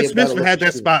 Stan Smith had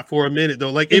that spot for a minute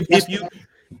though. Like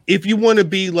if you want to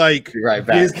be like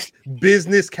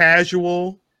business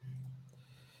casual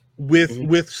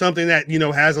with something that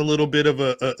has a little bit of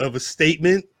a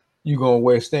statement, you gonna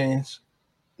wear Stans?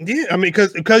 Yeah, I mean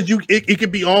because it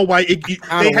could be all white.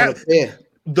 They have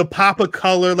the pop of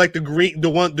color, like the green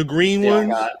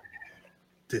ones.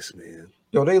 This man,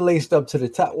 yo, they laced up to the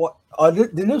top. What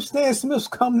did them Stan Smiths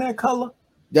come that color?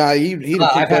 Yeah,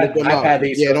 I've had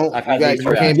these. Yeah, don't. You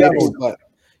can't be a boot butt.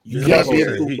 You can't be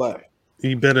a boot butt.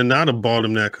 You better not have bought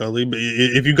them that color.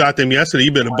 If you got them yesterday,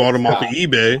 you better bought them off of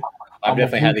eBay. I've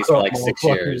definitely had these for like 6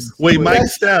 years. Wait, Mike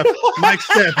Steph,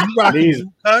 you rock these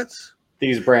cuts?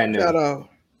 These brand new.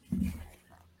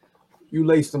 You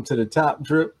laced them to the top,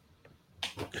 drip.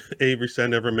 Avery said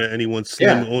never met anyone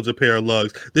slim who owns a pair of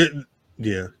lugs.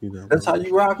 That's how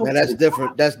you rock them. Man, that's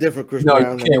different. That's different, Chris. No,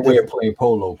 Brown. you can't wear plain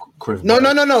polo, Chris.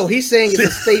 No. He's saying it's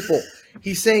a staple.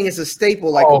 He's saying it's a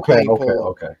staple, like a plain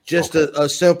polo. Just a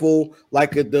simple,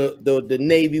 like the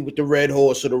navy with the red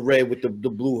horse or the red with the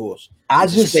blue horse. I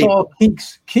just saw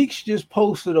Keeks just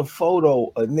posted a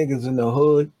photo of niggas in the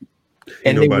hood,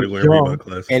 and nobody wearing Reebok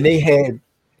classics. And they had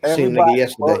everybody.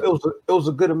 Yesterday. It was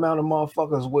a good amount of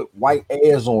motherfuckers with white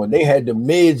Airs on. They had the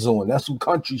mids on. That's some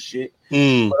country shit. But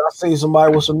I seen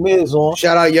somebody with some mids on.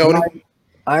 Shout out Yoni.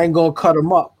 I ain't gonna cut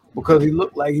him up because he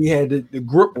looked like he had the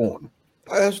grip on him.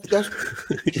 It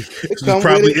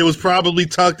was probably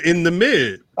tucked in the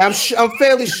mid. I'm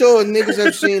fairly sure niggas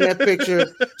have seen that picture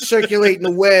circulating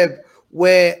the web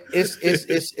where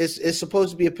it's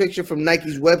supposed to be a picture from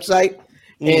Nike's website,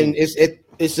 and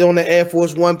it's on the Air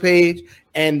Force One page,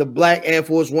 and the black Air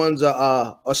Force Ones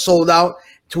are sold out.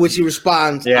 To which he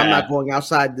responds, "I'm not going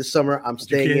outside this summer. I'm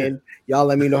staying in. Y'all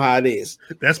let me know how it is."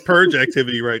 That's purge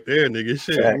activity right there, nigga.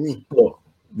 Shit. Look,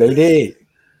 they did.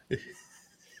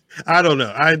 I don't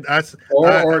know.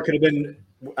 Or it could have been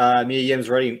Mia Yim's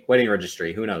wedding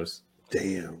registry. Who knows?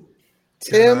 Damn.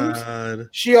 Tim's. God.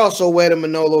 She also wear the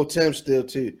Manolo Tim still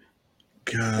too.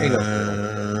 God.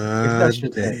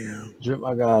 Damn. Drip,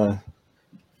 I gotta.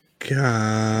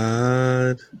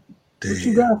 God. Damn. What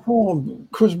you got for him,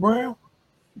 Chris Brown?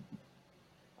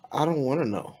 I don't want to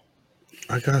know.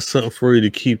 I got something for you to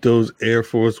keep those Air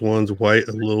Force Ones white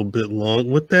a little bit long.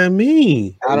 What that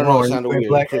mean? I don't know. It sounded weird.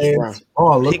 Black ads?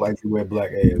 Oh, look like you wear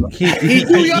black ads. He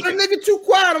do, yo. The nigga too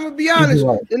quiet. I'm gonna be honest.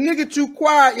 The nigga too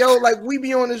quiet, yo. Like we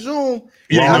be on the Zoom.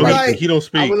 Yeah, no, like, he don't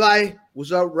speak. I was like,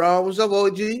 "What's up, Ron? What's up,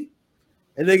 OG?"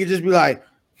 And nigga just be like,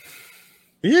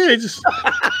 "Yeah, just."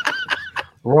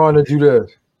 Ron to do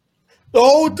this the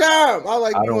whole time. I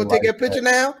was like, "You want to take that picture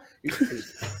now?"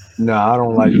 Nah, I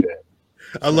don't like that.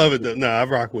 I love it though. Nah, I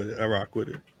rock with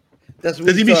it. That's what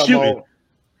does he be shooting? About.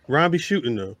 Ron be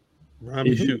shooting though. Ron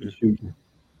be shooting.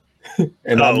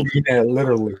 And I mean that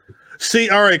literally. See,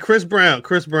 all right, Chris Brown.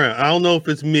 I don't know if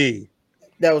it's me.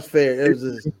 That was fair. It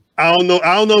was. I don't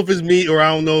know if it's me or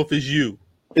I don't know if it's you.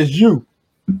 It's you.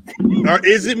 Or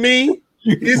is it me?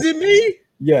 Is it me?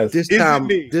 Yes. This time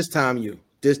you.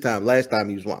 This time. Last time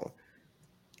you was wilding.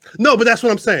 No, but that's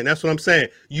what I'm saying.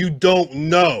 You don't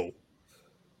know.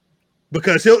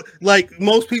 Because he'll like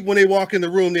most people when they walk in the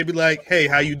room, they be like, "Hey,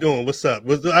 how you doing? What's up?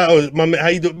 My man, how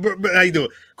you doing? How you doing?"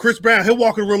 Chris Brown, he'll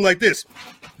walk in the room like this,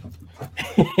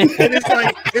 and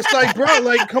it's like, bro,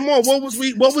 like, come on, what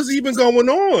was even going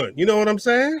on? You know what I'm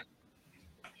saying?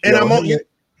 And I'm on, you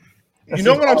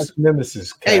know what I'm saying?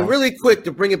 Nemesis. Hey, really quick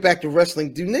to bring it back to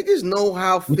wrestling. Do niggas know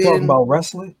how Finn? We talking about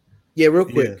wrestling? Yeah, real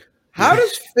quick. Yeah. How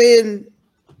does Finn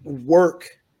work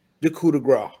the coup de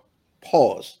grace?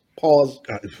 Pause.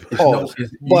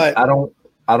 But I don't.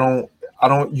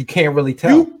 You can't really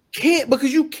tell. You can't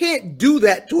because you can't do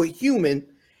that to a human,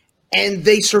 and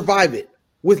they survive it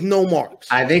with no marks.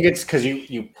 I think it's because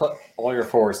you put all your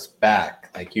force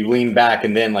back, like you lean back,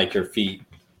 and then like your feet.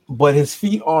 But his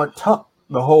feet aren't tucked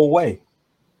the whole way.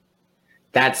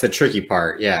 That's the tricky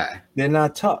part. Yeah, they're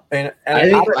not tucked. And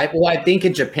I think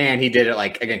in Japan he did it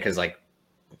like again because like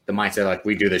the mindset like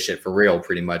we do this shit for real.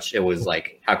 Pretty much, it was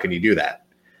like, how can you do that?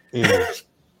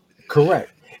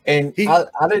 Correct. And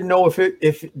I didn't know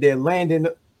if they're landing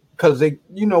because they,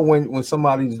 you know, when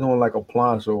somebody's doing like a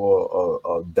planche or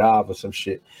a dive or some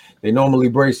shit, they normally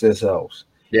brace themselves.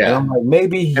 Yeah. And I'm like,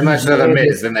 maybe unless they're the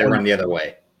mids, then they run the other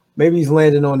way. Maybe he's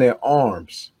landing on their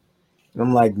arms. And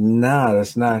I'm like, nah,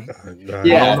 that's not.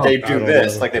 Yeah, they do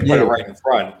this like they put it right in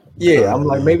front. Yeah, I'm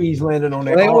like, maybe he's landing on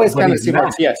their arms. They always kind of seem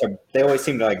like they always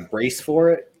seem to like brace for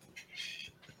it.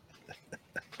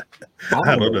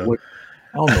 I don't know what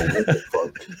the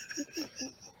fuck.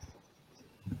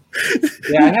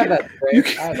 Yeah, I have that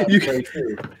spray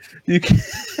too.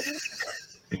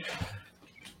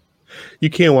 You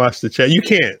can't watch the chat. You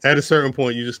can't. At a certain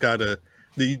point, you just gotta.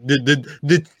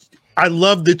 I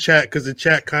love the chat because the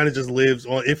chat kind of just lives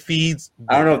on. It feeds.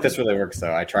 I don't know if this really works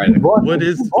though. I tried it. What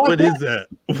is that?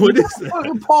 What is that?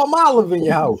 Fucking Paul Olive in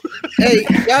your house. Hey,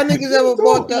 y'all niggas ever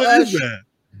bought the? What is that?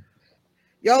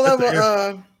 Y'all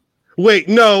ever? Wait.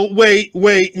 Who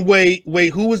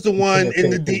was the one in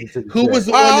the Who was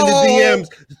the one in the DMs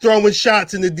throwing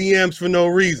shots in the DMs for no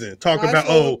reason? Talk about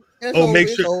make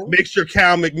sure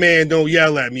Cal McMahon don't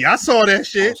yell at me. I saw that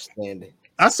shit.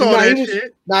 I saw that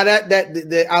shit. Now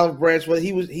that Olive Branch was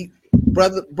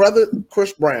brother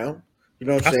Chris Brown. You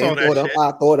know what I'm saying?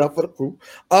 I throw it up for the crew.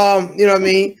 You know what I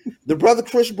mean? The brother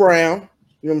Chris Brown.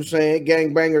 You know what I'm saying?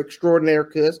 Gangbanger extraordinaire,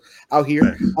 cuz out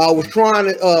here. I was trying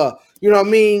to you know what I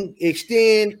mean,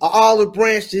 extend an olive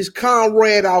branch to his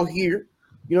comrade out here.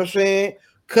 You know what I'm saying?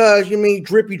 Cuz you mean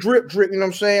drippy drip, you know what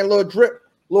I'm saying? Little drip,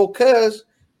 little cuz.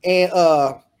 And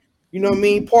you know what I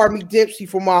mean? Pardon me, Dempsey,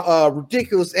 for my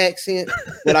ridiculous accent.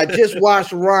 But I just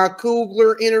watched a Ron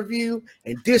Coogler interview,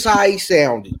 and this how he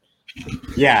sounded.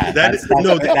 Yeah, that's Bay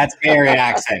Area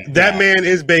accent. That man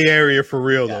is Bay Area for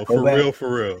real, though.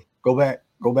 For real. Go back.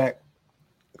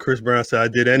 Chris Brown said, "I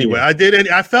did anyway. Yeah. I did.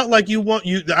 I felt like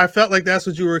I felt like that's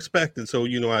what you were expecting. So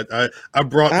you know, I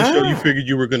brought the show you figured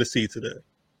you were going to see today.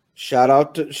 Shout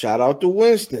out to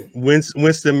Winston.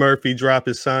 Winston Murphy dropped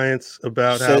his science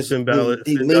about how Finn Balor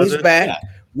he leans back,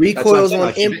 recoils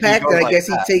on impact, and I guess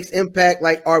he takes impact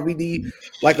like RVD,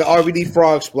 like an RVD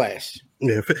frog splash.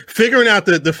 Yeah, figuring out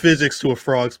the physics to a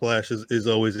frog splash is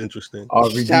always interesting.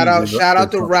 Shout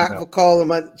out to Rock for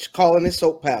calling it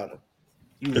soap powder.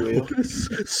 You real?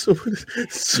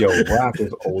 Yo, Rock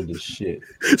is old as shit.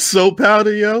 Soap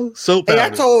powder, yo. Soap powder. Hey, I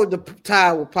told the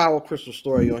Tile with Power Crystal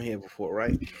story on here before,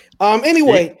 right?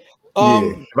 Anyway,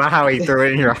 about how he threw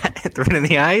it in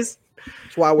the eyes.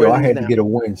 That's why I had to get a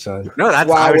win, son. No, that's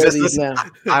why I was just listening.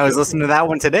 I was listening to that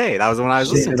one today. That was when I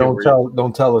was listening.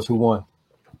 Don't tell us who won.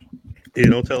 Yeah,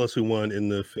 don't tell us who won in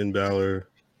the Finn Balor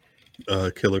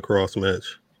Killer Cross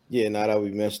match. Yeah, that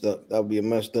would be messed up. That would be a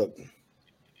messed up.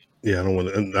 Yeah, I don't want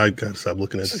to. I gotta stop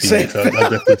looking at the TV. I'll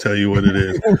definitely tell you what it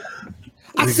is.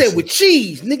 I said with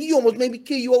cheese, nigga. You almost made me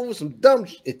kill you over some dumb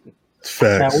shit.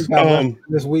 Facts.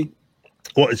 This week.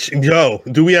 Well, yo,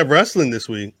 do we have wrestling this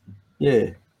week?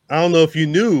 Yeah. I don't know if you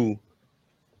knew,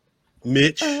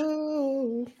 Mitch.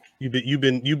 Oh. You've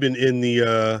been in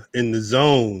the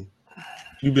zone.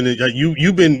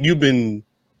 You've been.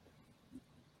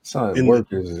 Son,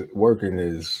 working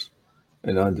is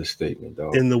an understatement,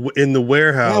 though. In the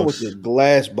warehouse. Now with the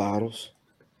glass bottles.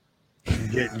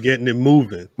 Getting it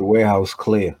moving. The warehouse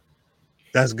clear.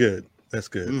 That's good. I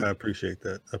appreciate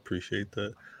that.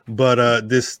 But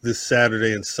this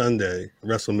Saturday and Sunday,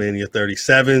 WrestleMania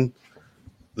 37.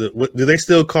 Do they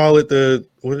still call it the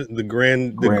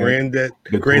granddaddy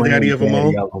of them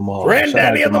all?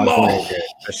 Granddaddy of them all.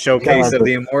 The showcase of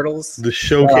the Immortals. The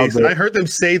showcase. I heard them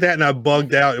say that and I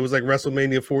bugged out. It was like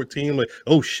WrestleMania 14. I'm like,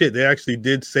 oh shit, they actually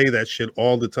did say that shit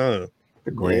all the time.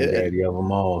 The granddaddy of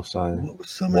them all, son.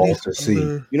 Walter C.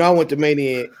 You know, I went to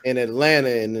Mania in Atlanta,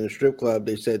 and in the strip club,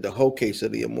 they said the whole case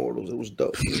of the Immortals. It was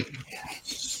dope.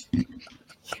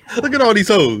 Look at all these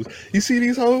hoes. You see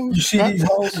these hoes? I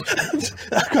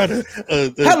got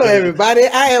hello, everybody.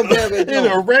 I am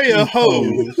an array of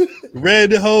hoes.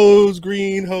 Red hoes,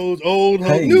 green hoes, old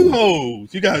hoes, new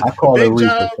hoes. You got I call it Big Reefer,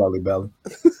 Job. Charlie Belly.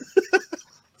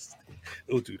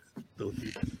 Don't do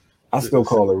that. I still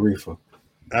call it Reefer.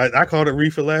 I called it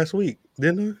Reefer last week,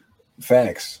 didn't I?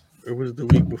 Facts. It was the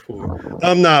week before.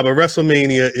 But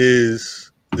WrestleMania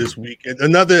is this weekend.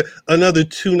 Another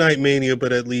 2-night Mania,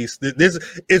 but at least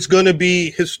it's going to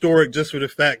be historic just for the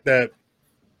fact that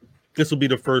this will be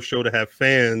the first show to have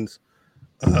fans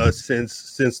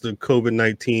since the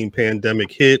COVID-19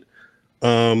 pandemic hit.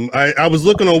 I was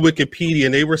looking on Wikipedia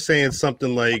and they were saying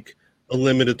something like a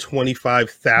limit of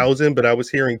 25,000, but I was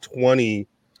hearing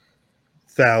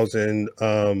 20,000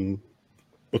 a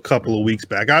couple of weeks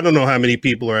back. I don't know how many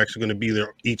people are actually going to be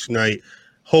there each night.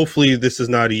 Hopefully this is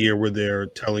not a year where they're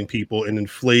telling people an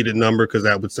inflated number, because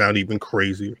that would sound even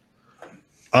crazier.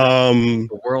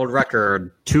 The world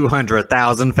record,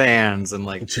 200,000 fans, and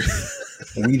like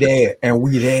we there.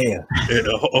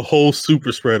 A whole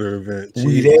super spreader event.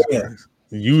 We there.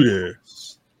 You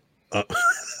there.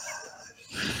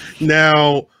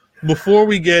 Now, before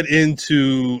we get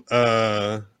into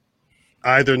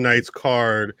either night's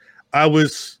card, I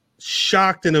was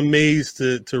shocked and amazed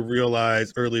to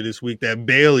realize earlier this week that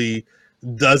Bayley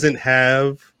doesn't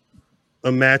have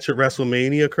a match at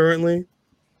WrestleMania currently.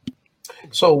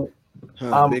 So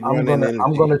I'm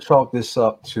gonna chalk this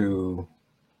up to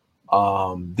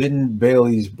didn't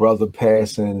Bayley's brother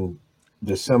pass in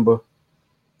December?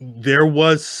 There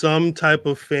was some type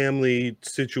of family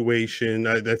situation.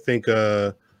 I think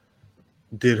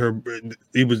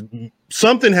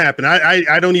something happened.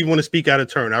 I don't even want to speak out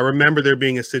of turn. I remember there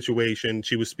being a situation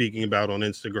she was speaking about on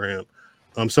Instagram.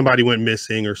 Somebody went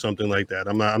missing or something like that.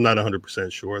 I'm not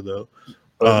 100% sure though.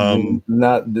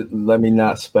 Let me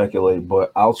not speculate,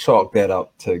 but I'll chalk that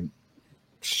up to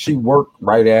she worked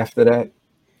right after that.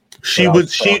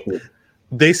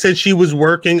 They said she was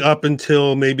working up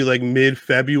until maybe like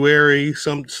mid-February,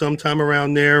 sometime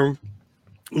around there.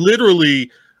 Literally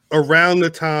around the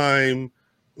time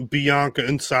Bianca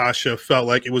and Sasha felt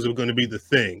like it was going to be the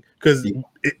thing, because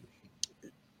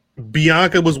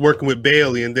Bianca was working with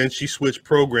Bayley and then she switched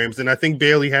programs, and I think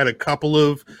Bayley had a couple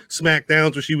of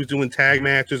SmackDowns where she was doing tag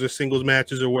matches or singles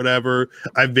matches or whatever.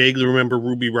 I vaguely remember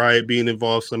Ruby Riott being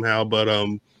involved somehow, but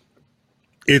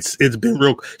it's been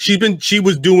real. She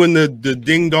was doing the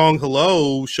Ding Dong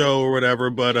Hello show or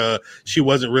whatever, but she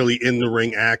wasn't really in the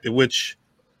ring active, which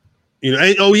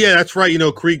oh yeah, that's right.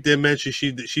 Creek did mention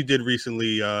she did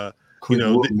recently.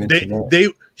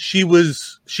 She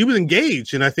was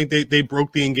engaged, and I think they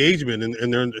broke the engagement,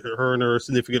 and her and her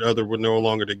significant other were no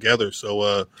longer together.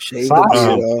 So she broke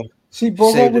up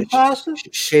with Sasha.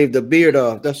 Shaved the beard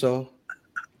off. That's all.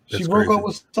 She broke up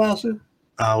with Sasha.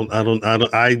 I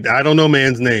don't know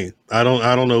man's name. I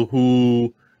don't know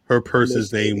who her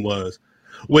person's name was.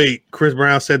 Wait, Chris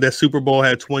Brown said that Super Bowl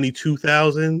had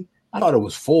 22,000. I thought it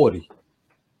was 40.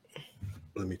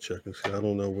 Let me check and see. I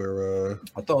don't know where.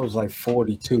 I thought it was like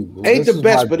 42. Ain't the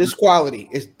best, but it's quality.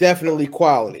 It's definitely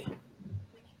quality.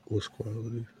 What's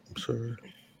quality? I'm sorry.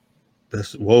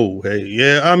 That's whoa. Hey,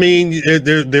 yeah. I mean,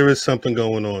 there is something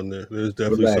going on there. There's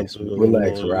definitely something going on.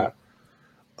 Relax, Rock.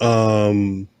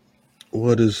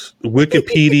 What is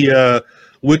Wikipedia?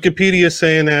 Wikipedia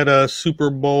saying that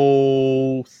Super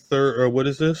Bowl or what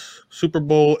is this? Super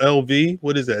Bowl LV?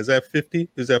 What is that? Is that 50?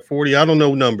 Is that 40? I don't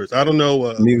know numbers. I don't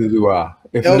know. Neither do I.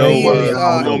 If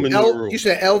You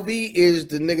said LV is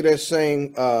the nigga that's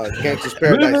saying Gangsta's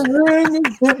Paradise. Living in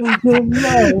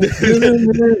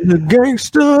the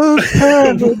Gangsta's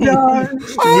Paradise.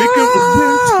 We could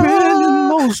been spending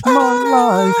most of my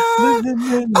life living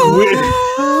in the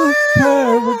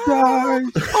Gangsta's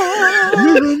Paradise.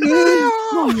 Living in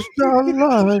most of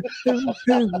my life in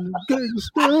the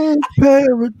Gangsta's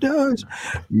Paradise.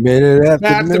 Minute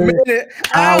after minute,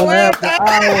 hour after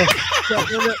hour,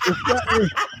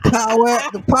 power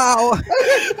after power.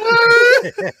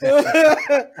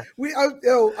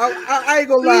 I ain't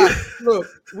gonna lie. Look,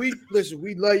 we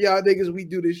love y'all niggas. We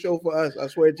do this show for us. I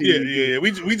swear to you. Yeah.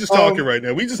 We just talking right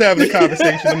now. We just having a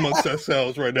conversation amongst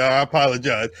ourselves right now. I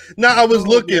apologize. Now I was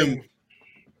looking. Man.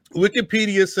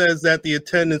 Wikipedia says that the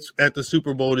attendance at the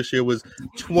Super Bowl this year was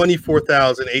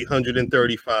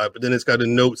 24,835, but then it's got a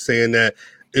note saying that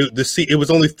it was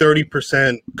only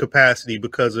 30% capacity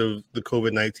because of the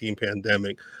COVID-19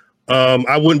 pandemic.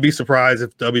 I wouldn't be surprised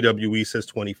if WWE says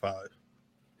 25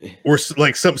 or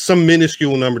like some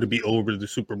minuscule number to be over the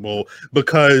Super Bowl,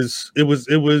 because it was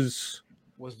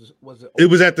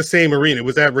at the same arena. It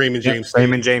was at Raymond James Stadium.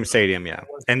 Raymond James Stadium, yeah.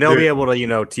 And they'll be able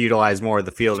to, to utilize more of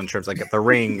the field in terms like if the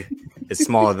ring is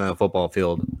smaller than the football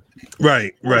field.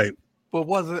 Right. But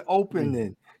was it open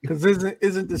then? Because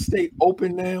isn't the state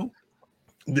open now?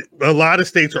 A lot of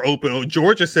states are open.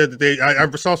 Georgia said that I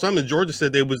saw something in Georgia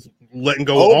said they was letting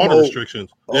go of all the restrictions.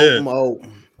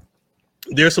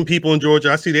 There's some people in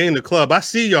Georgia. I see they in the club. I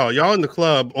see y'all in the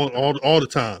club all the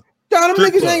time. Them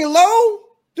niggas ain't low.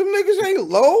 Them niggas ain't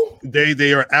low.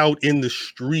 They are out in the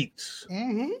streets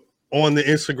on the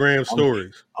Instagram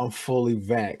stories. I'm fully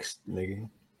vaxxed, nigga.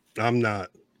 I'm not.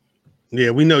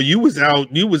 Yeah, we know you was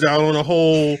out. You was out on a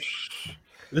whole.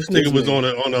 This nigga was on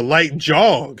a light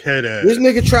jog. Head ass. This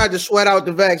nigga tried to sweat out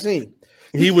the vaccine.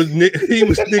 He was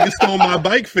nigga stole my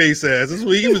bike face ass. That's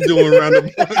what he was doing around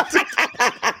the block.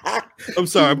 I'm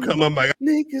sorry, I'm coming on my.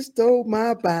 Nigga stole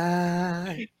my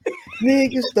bike.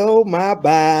 Nigga stole my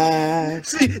bike.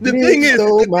 See, the thing is,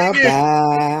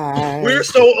 we're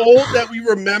so old that we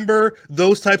remember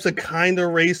those types of kind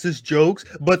of racist jokes,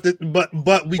 but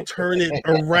we turn it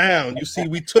around. You see,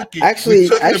 we took the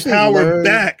power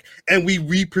back and we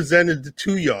represented it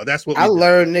to y'all. That's what I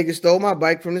learned. Nigga stole my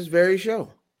bike from this very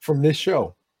show. From this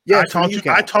show, yeah. I taught you.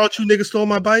 Nigga stole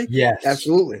my bike. Yes,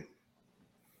 absolutely.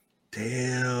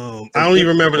 Damn, I don't even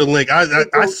remember the link.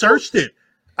 I searched it.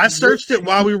 I searched it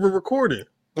while we were recording.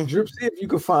 Drip, see if you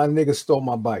can find nigga stole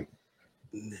my bike.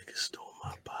 Nigga stole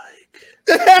my bike.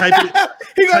 Type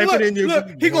it in your.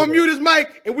 Look, he gonna mute his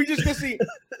mic, and we just gonna see.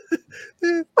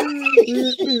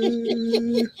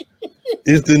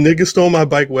 Is the nigga stole my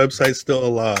bike website still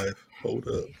alive? Hold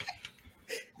up.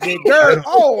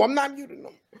 I'm not muting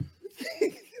them.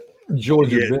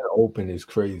 Georgia been open is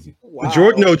crazy. Wow.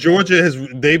 Georgia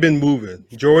they've been moving.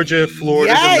 Georgia,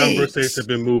 Florida, the number of states have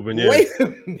been moving. Yeah, wait a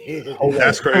minute.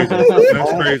 That's crazy.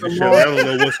 That's crazy shit. I don't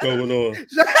know what's going on.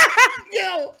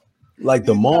 Yo, like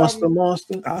the monster.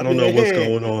 I don't know what's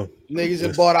going on. Niggas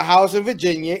have bought a house in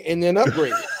Virginia and then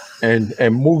upgraded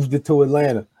and moved it to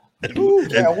Atlanta.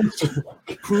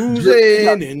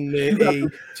 Cruising in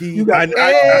the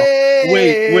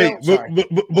wait.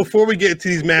 Before we get to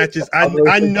these matches,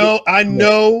 I know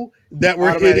that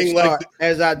we're hitting like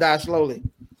as I die slowly.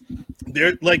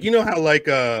 They're like, you know how like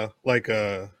a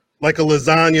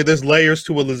lasagna. There's layers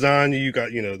to a lasagna. You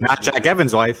got not Jack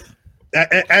Evans' wife.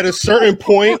 At a certain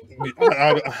point,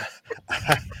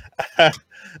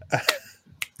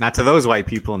 not to those white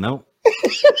people, no.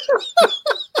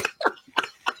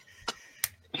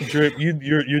 Drip,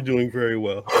 you're doing very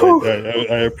well.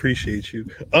 I appreciate you.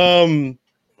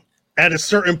 At a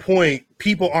certain point,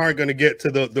 people aren't going to get to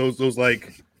those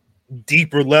like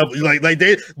deeper levels. Like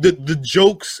the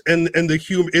jokes and the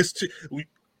humor is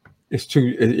it's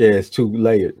too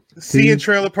layered. Seeing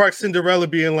Trailer Park Cinderella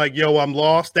being like, "Yo, I'm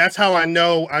lost." That's how I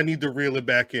know I need to reel it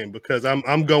back in, because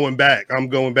I'm going back. I'm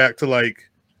going back to like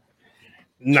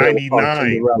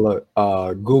 99.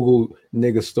 Google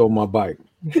nigga stole my bike.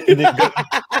 Nigga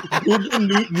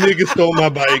stole my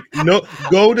bike. No,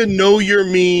 go to Know Your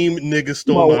Meme. Nigga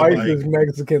stole my bike. My wife is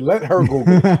Mexican. Let her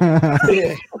Google.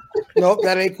 Yeah. Nope,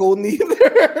 that ain't cool neither.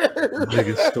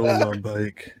 Nigga stole my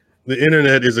bike. The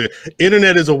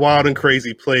internet is a wild and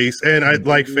crazy place, and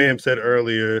like Fam said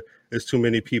earlier, there's too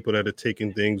many people that are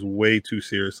taking things way too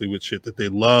seriously with shit that they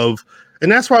love,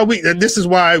 and that's why this is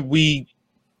why we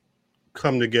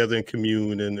come together and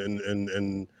commune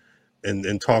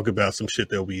and talk about some shit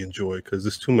that we enjoy, because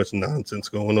there's too much nonsense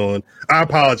going on. I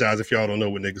apologize if y'all don't know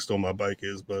what nigga stole my bike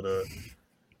is, but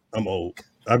I'm old.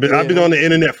 I've been on the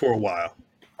internet for a while.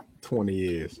 20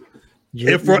 years.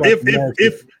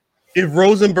 If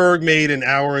Rosenberg made an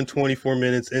hour and 24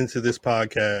 minutes into this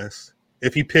podcast,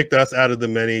 if he picked us out of the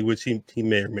many, which he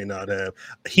may or may not have,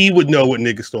 he would know what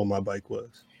Nigga Stole My Bike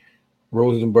was.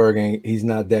 Rosenberg he's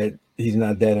not that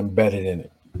embedded in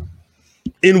it.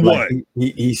 In like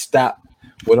what? He stopped.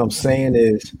 What I'm saying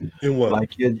is, in what?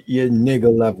 Like your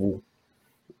nigga level.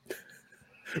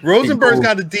 Rosenberg's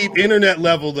got a deep internet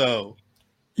level though.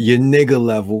 Your nigga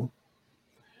level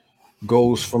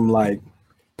goes from like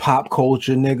pop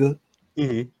culture nigga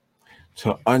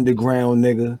to underground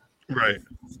nigga, right?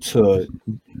 To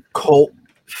cult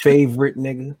favorite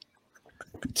nigga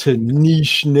to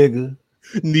niche nigga.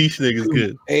 Niche nigga's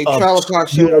good. Hey, Charles Clark,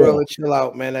 chill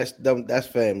out, man. That's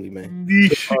family, man.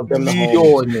 Niche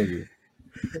nigga.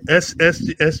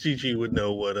 SGG would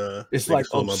know what it's like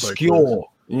obscure.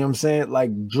 You know what I'm saying?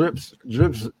 Like drip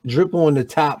on the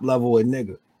top level of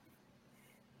nigga.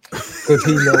 Because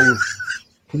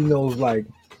he knows like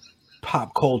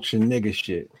pop culture nigga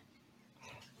shit.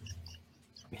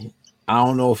 I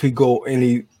don't know if he go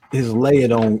his layer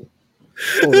don't.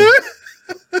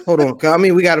 Hold on. I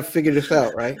mean, we got to figure this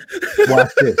out, right?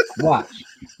 Watch this. Watch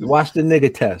the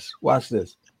nigga test. Watch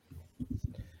this.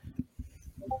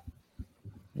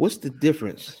 What's the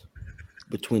difference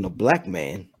between a black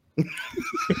man?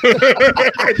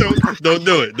 don't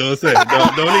do it. Don't say it.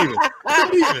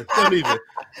 Don't even.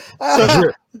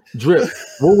 So, drip.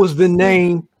 What was the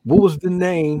name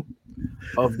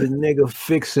of the nigga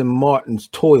fixing Martin's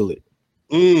toilet?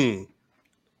 Damn.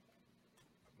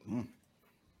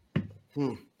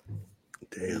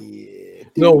 Yeah.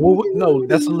 No,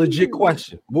 that's a legit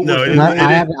question.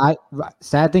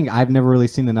 Sad thing, I've never really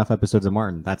seen enough episodes of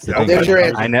Martin. That's the thing. There's your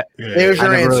answer. There's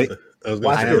your answer.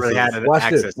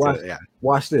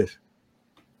 Watch this.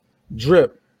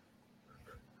 Drip.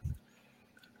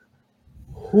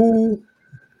 Who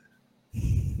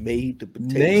made the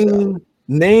potato?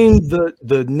 Name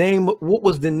the name. What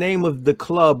was the name of the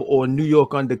club or New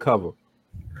York Undercover?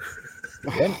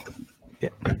 Yeah.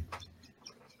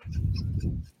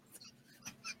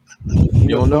 You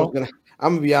don't know?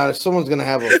 I'm gonna be honest. Someone's gonna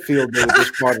have a field day with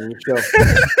this part of the show.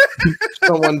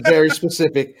 Someone very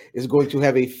specific is going to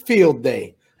have a field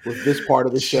day with this part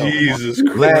of the show. Jesus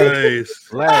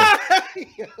Christ!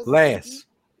 Last,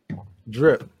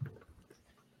 drip.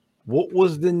 What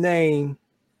was the name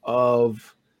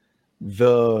of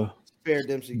the? Fair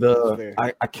Dempsey.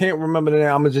 I can't remember the name.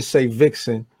 I'm gonna just say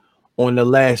Vixen on The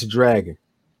Last Dragon.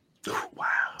 Wow.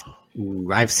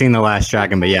 Ooh, I've seen The Last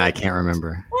Dragon, but yeah, I can't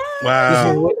remember.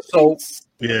 Wow. So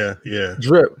yeah.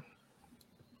 Drip.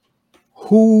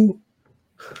 Who?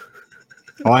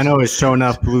 Oh, I know it's showing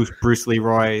up. Bruce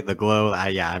Leroy, The Glow.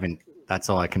 I haven't. That's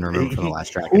all I can remember from The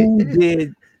Last Dragon. Who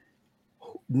did?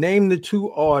 Name the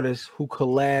two artists who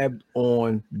collabed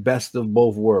on Best of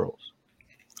Both Worlds.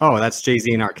 Oh, that's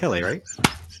Jay-Z and R. Kelly, right?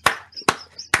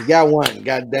 He got one.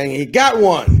 God dang it, he got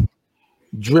one.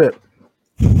 Drip.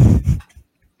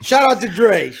 Shout out to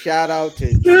Dre.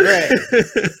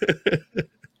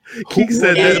 Keek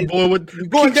said that boy. We're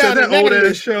going down that old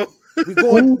ass show. We're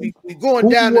going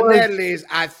down to Natalie's.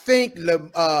 I think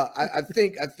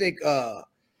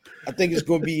it's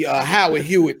going to be Howard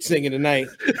Hewitt singing tonight,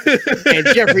 and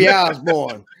Jeffrey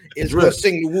Osborne is going to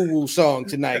sing the woo woo song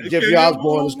tonight. Jeffrey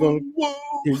Osborne is going to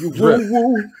hear you woo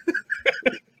woo.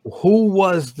 Who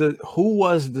was the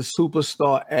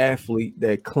superstar athlete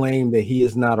that claimed that he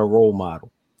is not a role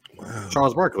model? Wow.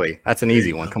 Charles Barkley. That's an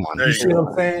easy one. Come on. You see what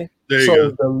I'm saying?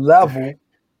 So the level.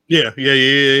 Yeah.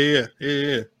 There's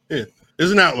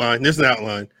an outline.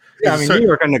 Yeah, I mean, New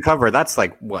York Undercover. That's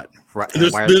like what? Right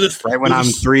when I'm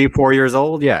 3-4 years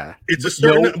old. Yeah. It's a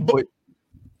certain. But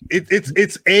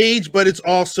it's age, but it's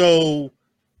also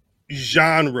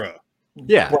genre.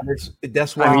 Yeah,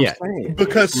 that's what I'm saying.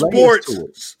 Because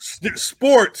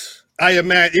sports. I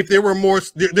imagine if there were more,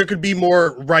 there could be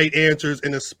more right answers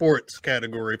in a sports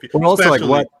category. Well, also,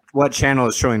 like what channel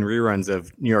is showing reruns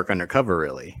of New York Undercover?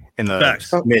 Really, in the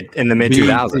mid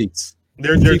 2000s.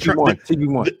 They're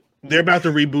TV1. They're about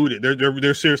to reboot it.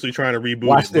 They're seriously trying to reboot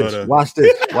it. Watch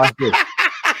this.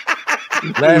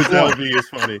 Last one. LV is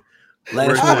funny.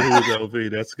 Last one. Who's LV?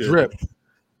 That's good. Drip.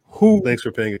 Thanks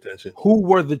for paying attention. Who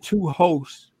were the two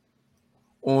hosts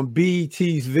on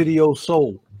BET's Video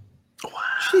Soul? Wow.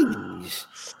 Jeez.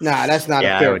 Nah, that's not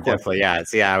a fair question.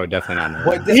 I would definitely not know.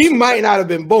 But he might not have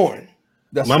been born.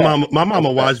 My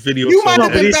mama watched Video You Soul. might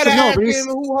have been better at him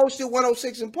who hosted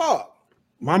 106 in Park.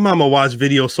 My mama watched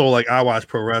Video Soul like I watched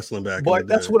pro wrestling back in the day. But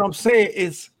that's what I'm saying.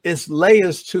 It's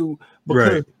layers to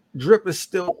because Drip is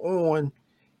still on.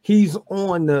 He's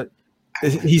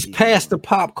past the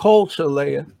pop culture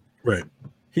layer. Right.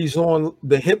 He's on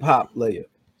the hip hop layer.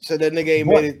 So that nigga ain't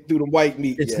made it through the white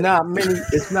meat. It's yet. not many.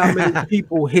 It's not many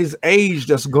people his age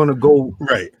that's gonna go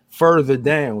further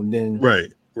down than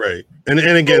right. And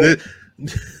again,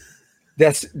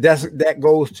 that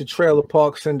goes to Trailer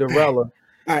Park Cinderella.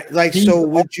 All right, like so.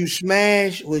 Would you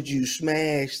smash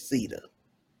Cedar?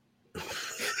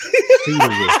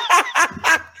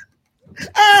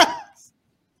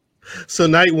 So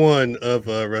night one of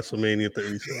WrestleMania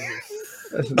 37.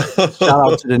 Shout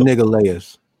out to the nigga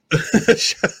layers.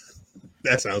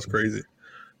 That sounds crazy.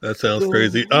 No sell.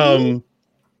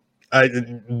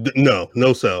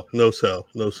 No,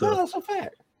 that's a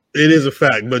fact. It is a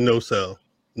fact, but no sell.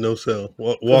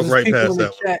 Walk right past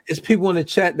that one. It's people in the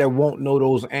chat that won't know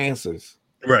those answers.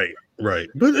 Right.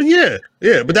 But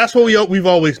but that's what we've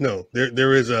always known.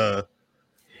 There is a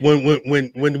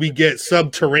when we get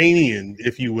subterranean,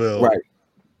 if you will. Right.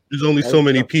 There's only so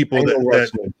many people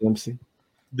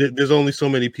there's only so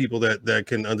many people that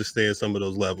can understand some of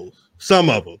those levels. Some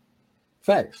of them.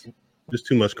 Facts. There's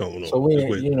too much going on.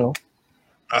 So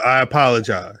I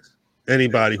apologize.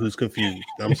 Anybody who's confused.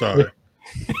 I'm sorry.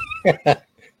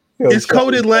 It's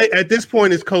coded at this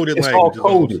point. It's coded language. All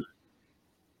coded.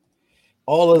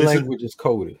 All the language is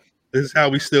coded. This is how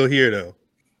we still hear though.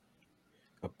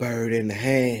 A bird in the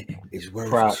hand is worth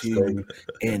Props, two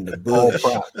in the bush.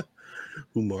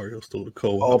 Who Mario stole the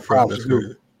coal? All props.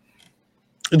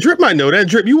 Drip might know that.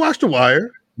 Drip, you watched The Wire?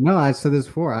 No, I said this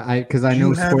before. Because I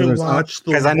know spoilers.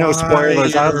 Because I know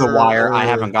spoilers out of The Wire. I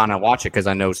haven't gone and watched it because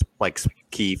I know like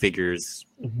key figures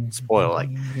spoil. Like,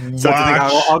 so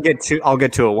I'll get to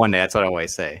it one day. That's what I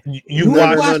always say. You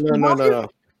watched?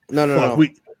 No.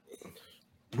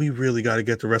 We really got to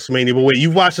get to WrestleMania. But wait,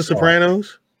 you watched The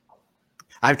Sopranos?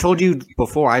 I've told you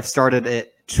before. I've started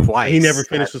it twice. He never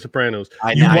finished The Sopranos.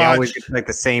 I always get to like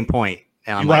the same point,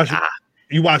 and I'm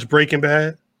You watched Breaking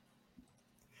Bad?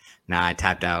 Nah, I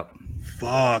tapped out.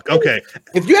 Fuck. Okay.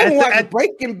 If you haven't watched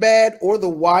Breaking Bad or The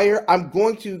Wire, I'm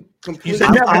going to completely.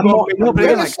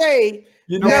 Say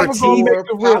you know,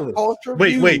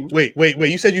 wait.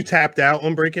 You said you tapped out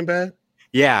on Breaking Bad?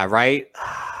 Yeah. Right.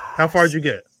 How far did you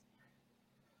get?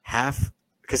 Half.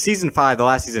 Because season 5, the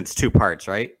last season's 2 parts,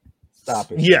 right?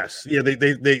 Stop it. Yes. Yeah.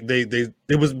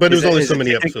 It was only so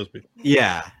many episodes.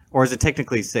 Yeah. Or is it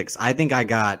technically 6? I think I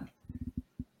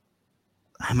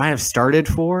might have started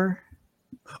 4.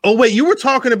 Oh wait, you were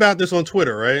talking about this on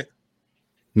Twitter, right?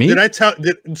 Me? Did I tell?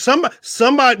 Did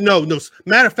somebody? No.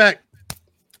 Matter of fact,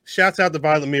 shouts out to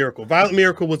Violent Miracle. Violent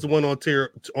Miracle was the one on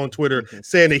Twitter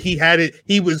saying that he had it.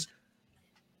 He was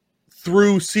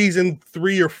through season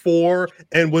 3 or 4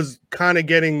 and was kind of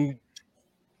getting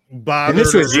bothered. And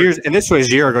this was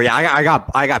a year ago. Yeah,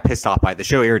 I got pissed off by it. The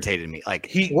show irritated me. Like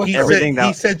he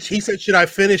said, should I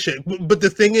finish it? But the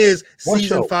thing is,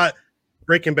 season 5.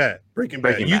 Breaking Bad.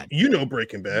 You know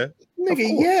Breaking Bad.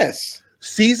 Nigga, yes.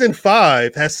 Season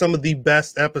 5 has some of the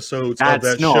best episodes of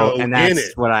that show and that's in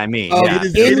it. What I mean. Oh, yeah.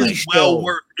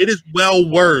 it is well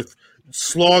worth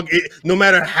slog it, no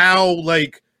matter how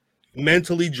like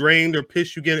mentally drained or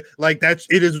pissed you get. Like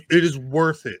it is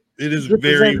worth it. It is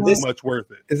very much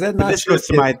worth it. Is that not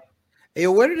Hey,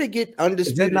 where did they get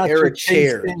Undisputed Era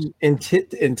chairs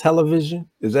in television?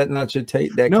 Is that not your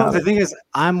take? The thing is,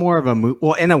 I'm more of a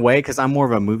in a way, because I'm more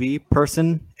of a movie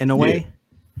person in a way.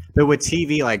 But with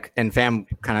TV, like, and fam,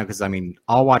 kind of, because I mean,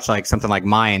 I'll watch like something like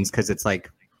Mayans because it's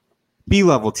like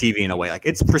B-level TV in a way. Like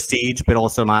it's prestige, but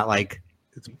also not like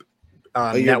it's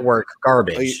network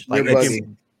garbage.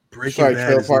 Breaking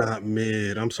Bad is not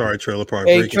mid. I'm sorry, Trailer Park.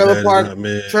 Hey, Breaking Bad is not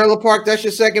mid. Trailer Park, that's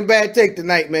your second bad take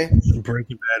tonight, man.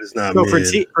 Breaking Bad is not mid.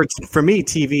 For me,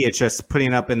 TV, it's just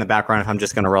putting it up in the background if I'm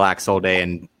just going to relax all day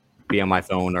and be on my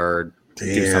phone or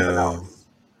do something else.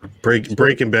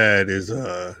 Breaking Bad is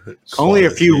only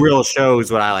a few real shows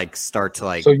would I like start to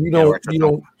like. So you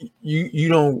don't.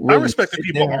 Really I respect that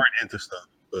people aren't into stuff.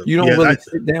 You don't really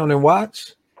sit down and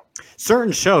watch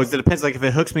certain shows. It depends. Like if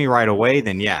it hooks me right away,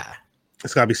 then yeah.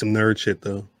 It's gotta be some nerd shit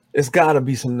though. It's gotta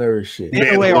be some nerd shit. In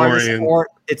a way, or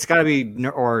it's gotta be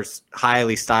or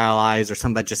highly stylized or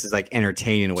something that just is like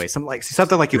entertaining in a way.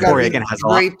 Something like Euphoria again has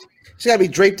it's gotta be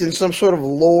draped in some sort of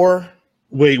lore.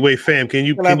 Wait, fam, can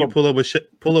you pull up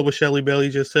what Shelly Belly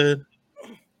just said?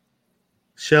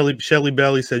 Shelly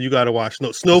Belly said you gotta watch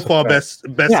Snowfall best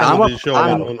television show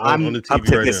on the TV up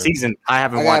to right this now. season. I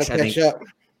haven't watched. I think.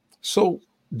 So.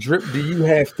 Drip, do you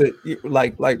have to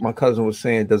like my cousin was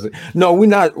saying? Does it? No, we're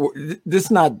not. This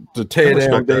is not to tear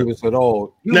down Davis at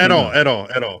all. At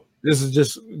all. This is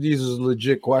just these are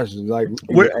legit questions. Like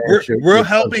we're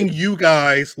helping you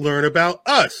guys learn about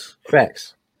us.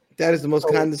 Facts. That is the most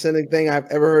condescending thing I've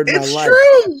ever heard in my life.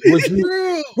 It's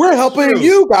true. We're helping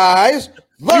you guys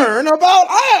learn about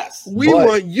us. We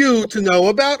want you to know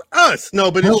about us. No,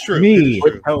 but it's true. Me. It is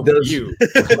true. Help Does you.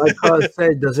 like I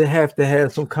said, does it have to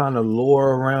have some kind of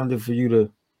lore around it for you to?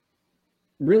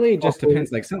 Really, it just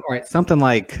depends. Like something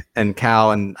like and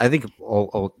Cal and I think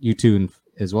you two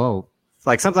as well.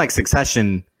 Like something like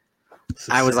Succession.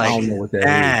 I was like, I don't know what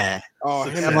that is. Oh,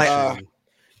 Succession. him,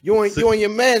 you and your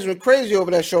man's went crazy over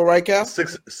that show, right, Cal?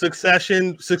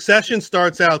 Succession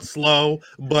starts out slow,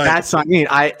 but that's what I mean.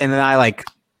 I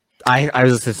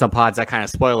was listening to some pods that kind of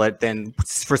spoil it. Then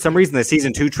for some reason, the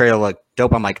season 2 trailer looked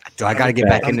dope. I'm like, do I got to get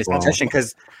back in this Succession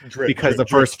because the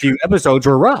first few episodes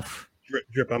were rough.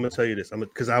 Drip, I'm gonna tell you this.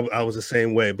 Because I was the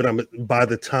same way. But by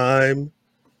the time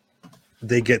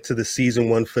they get to the season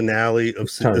 1 finale of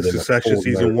Succession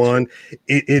season 1,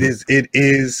 it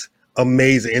is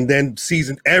amazing. And then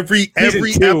every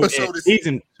episode is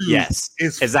season 2. Yes,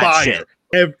 is that fire. shit.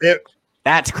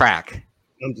 That's crack.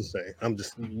 I'm just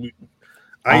saying.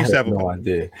 I used to have no a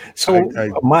idea. So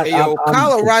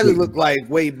Kyle O'Reilly looked like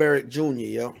Wade Barrett Jr.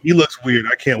 Yo, he looks weird.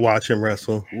 I can't watch him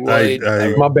wrestle. my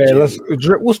bad. Let's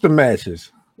Drip. What's the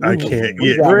matches? I can't.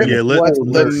 What's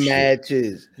the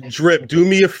matches? Drip, do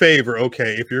me a favor,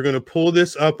 okay? If you're gonna pull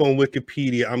this up on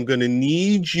Wikipedia, I'm gonna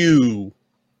need you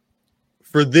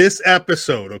for this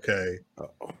episode, okay?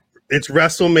 It's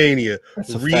WrestleMania.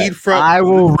 I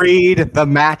will read the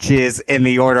matches in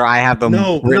the order I have them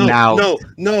written out.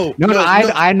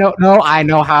 I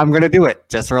know how I'm gonna do it.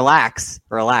 Just relax.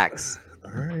 All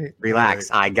right.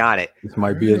 Relax. I got it. This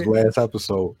might be his last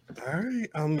episode. All right.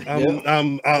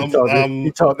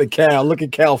 He talked to Cal. Look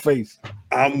at Cal's face.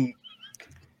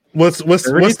 What's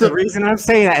the reason I'm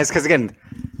saying that is because again,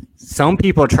 some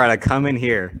people try to come in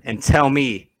here and tell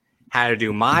me how to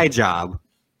do my job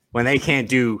when they can't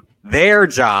do their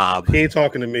job. He ain't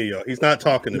talking to me, y'all. He's not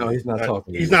talking to me. No, he's not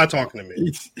talking to He's me. not talking to me.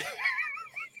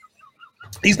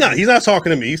 He's not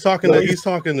talking to me. He's talking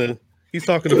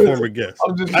to former guests.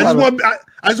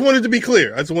 I just wanted to be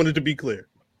clear.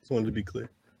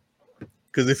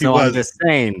 Because if he was, I'm just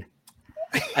saying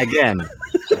again.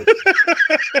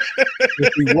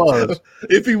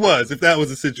 if that was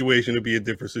a situation, it'd be a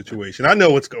different situation. I know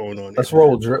what's going on. Let's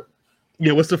roll, Drip.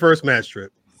 Yeah, what's the first match,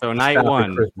 Drip? So night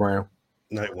 1. Chris Brown.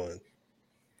 Night 1.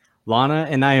 Lana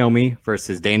and Naomi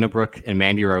versus Dana Brooke and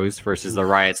Mandy Rose versus the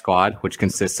Riot Squad, which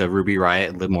consists of Ruby Riott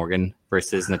and Liv Morgan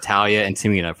versus Natalya and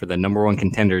Tamina for the number 1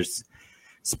 contenders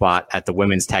spot at the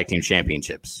Women's Tag Team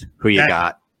Championships. Who you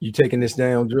got? You taking this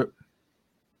down, Drip?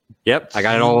 Yep, I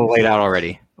got it all laid out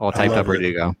already. All typed up,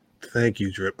 ready to go. Thank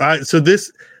you, Drip. So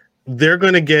they're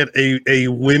going to get a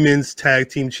Women's Tag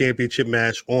Team Championship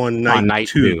match on night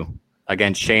 2.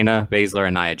 Against Shayna Baszler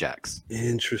and Nia Jax.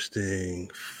 Interesting.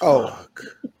 Fuck.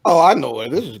 Oh, I know where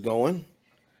this is going.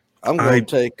 I'm going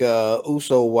to take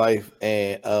Uso wife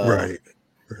and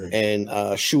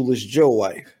and Shoeless Joe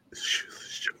wife.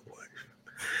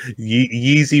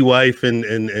 Yeezy wife and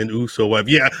Uso wife.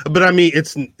 Yeah, but I mean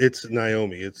it's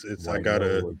Naomi. It's I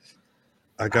gotta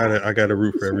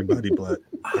root for everybody black.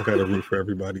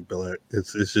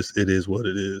 It's just it is what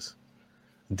it is.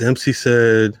 Dempsey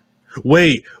said.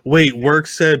 Wait. Work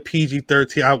said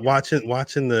PG-13. I'm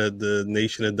watching the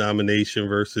Nation of Domination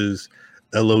versus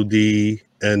LOD,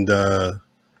 and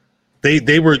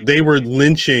they were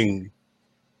lynching.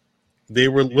 They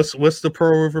were what's the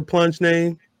Pearl River Plunge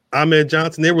name? Ahmed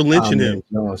Johnson. They were lynching him.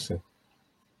 Johnson.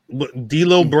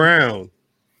 D'Lo Brown.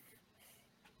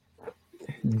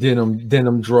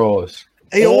 Denim draws.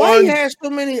 Hey, why he has so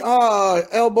many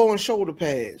elbow and shoulder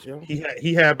pads? Yo?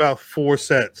 He had about 4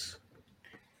 sets.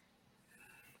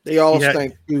 They all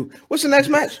stink too. What's the next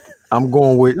match? I'm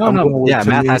going with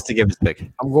Matt has to give his pick.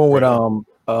 I'm going with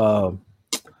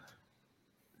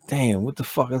damn, what the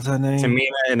fuck is her name? Tamina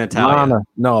and Natalya.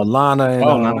 Lana and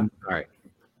Lana. All right.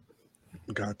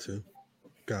 Got to.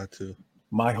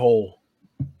 My hole.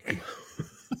 And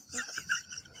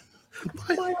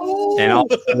I'll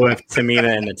go with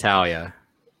Tamina and Natalya.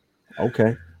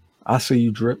 Okay. I see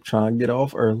you, Drip, trying to get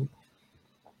off early.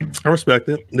 I respect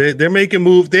it. They're making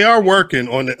moves. They are working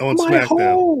on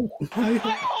SmackDown. All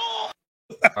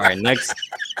right, next.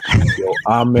 Yo,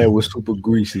 Ahmed was super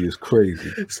greasy. It's crazy.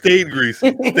 Stayed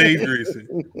greasy.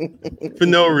 For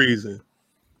no reason.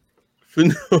 For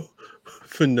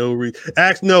no reason.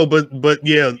 But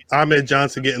yeah, Ahmed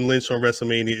Johnson getting lynched on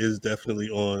WrestleMania is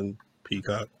definitely on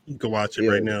Peacock. You can watch it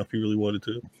right now if you really wanted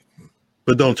to.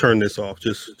 But don't turn this off.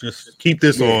 Just keep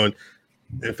this on.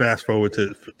 And fast forward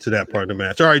to that part of the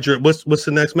match. All right, Drip, what's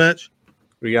the next match?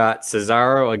 We got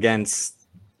Cesaro against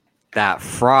that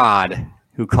fraud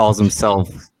who calls himself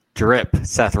Drip,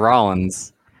 Seth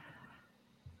Rollins.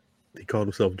 He called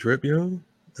himself Drip, yo?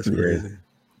 That's crazy.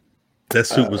 That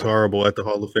suit was horrible at the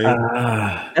Hall of Fame.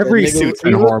 Every suit's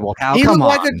been horrible. Cal, he come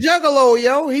looked on. like a juggalo,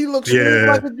 yo. He looks smooth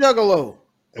like a juggalo.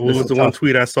 What was the one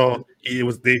tweet I saw? It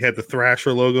was they had the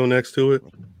Thrasher logo next to it.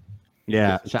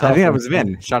 Yeah, I think that was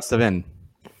Vin. Shots to Vin.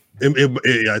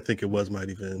 I think it was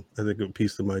Mighty Vin. I think it was a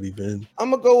piece of Mighty Vin.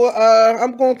 I'm gonna go.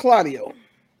 I'm going Claudio.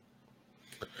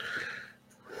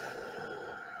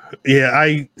 Yeah,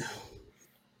 I'm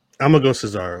gonna go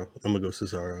Cesaro.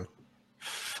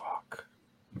 Fuck.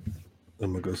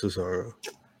 I'm gonna go Cesaro.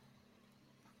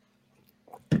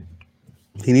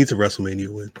 He needs a WrestleMania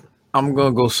win. I'm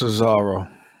gonna go Cesaro.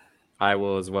 I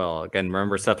will as well. Again,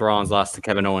 remember Seth Rollins lost to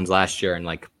Kevin Owens last year in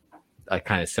like a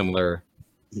kind of similar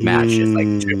match. It's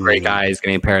like two great guys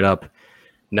getting paired up,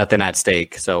 nothing at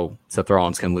stake. So Seth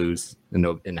Rollins can lose and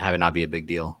have it not be a big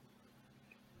deal.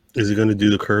 Is he going to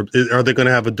do the curb? Are they going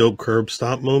to have a dope curb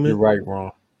stomp moment? You're right,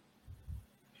 Ron.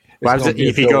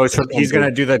 If he goes, he's going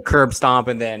to do the curb stomp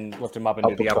and then lift him up and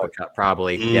do the uppercut.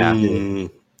 Probably, yeah. All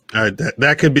right,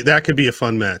 that could be a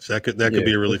fun match. That could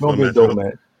be a really fun match.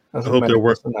 I hope they're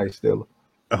working.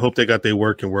 I hope they got their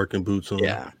working boots on.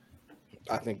 Yeah,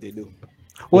 I think they do.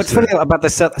 What's funny about the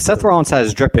Seth Rollins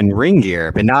has dripping ring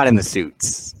gear, but not in the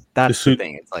suits. That's the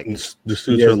thing. It's like the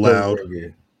suits are loud.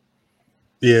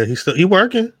 Yeah, he's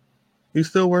working. He's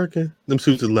still working. Them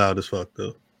suits are loud as fuck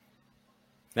though.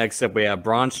 Next up, we have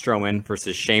Braun Strowman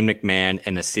versus Shane McMahon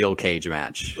in a steel cage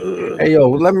match. Hey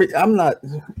yo, I'm not.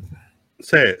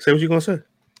 Say it. Say what you gonna say.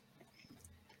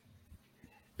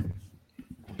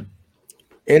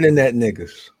 Internet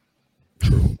niggas.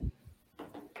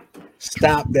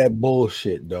 Stop that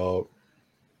bullshit, dog.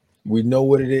 We know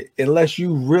what it is. Unless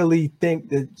you really think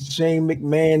that Shane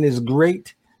McMahon is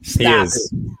great, stop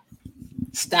it.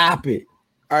 Stop it.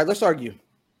 All right, let's argue.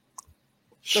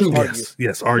 Shoot.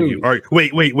 Yes, argue.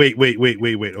 Wait. Okay.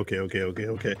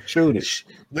 Shoot it.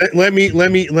 Let me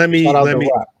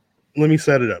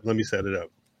set it up.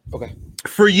 Okay.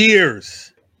 For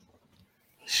years,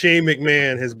 Shane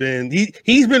McMahon has been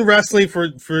he's been wrestling for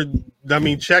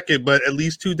check it, but at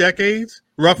least 2 decades,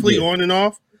 roughly on and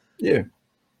off. Yeah.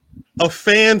 A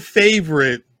fan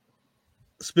favorite,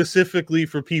 specifically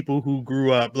for people who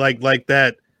grew up like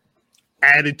that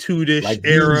attitude-ish like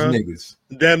era. Niggas.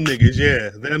 Them niggas.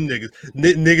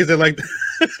 Niggas that like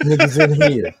niggas in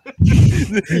here.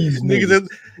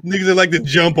 Niggas that like to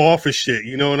jump off of shit.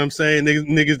 You know what I'm saying?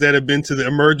 Niggas that have been to the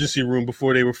emergency room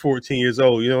before they were 14 years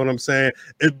old. You know what I'm saying?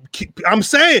 I'm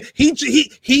saying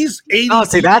he's 80. Oh,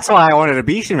 see, that's why I wanted to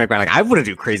be Shane McMahon. Like, I wouldn't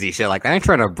do crazy shit like that. I ain't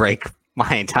trying to break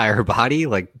my entire body.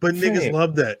 Like, but niggas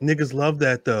love that. Niggas love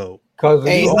that though.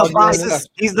 Hey,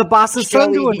 he's the boss's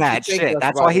son doing that shit.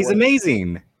 That's why he's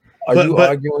amazing. Are you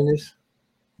arguing this?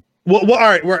 Well, all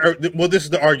right. Well, this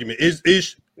is the argument. Is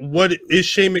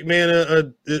Shane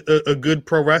McMahon a good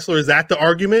pro wrestler? Is that the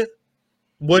argument?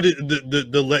 What is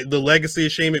the legacy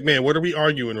of Shane McMahon? What are we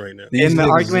arguing right now? In the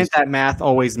argument that math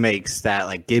always makes, that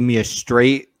like give me a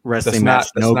straight wrestling match,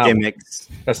 no gimmicks.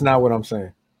 That's not what I'm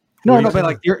saying. No, but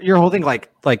like you're holding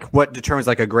like what determines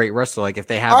like a great wrestler. Like if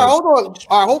they have. All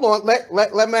right, hold on.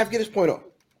 Let Matt get his point off.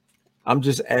 I'm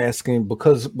just asking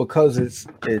because it's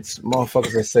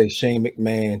motherfuckers that say Shane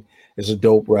McMahon is a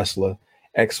dope wrestler.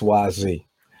 XYZ.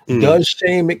 Does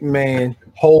Shane McMahon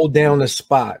hold down a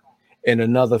spot in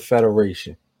another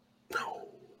federation? No.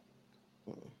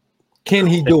 Can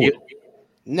he do it?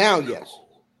 Now, yes.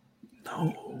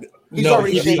 No. He's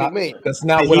already Shane McMahon. That's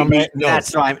not what I'm at. No.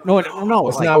 That's right. No.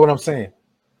 That's not what I'm saying.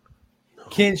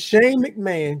 Can Shane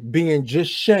McMahon, being just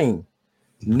Shane,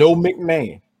 no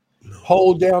McMahon,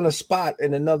 hold down a spot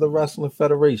in another wrestling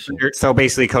federation? So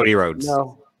basically, Cody Rhodes.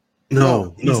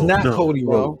 No, he's not Cody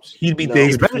Rhodes. He'd be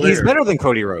David Flair. He's better than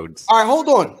Cody Rhodes. All right, hold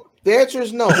on. The answer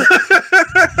is no.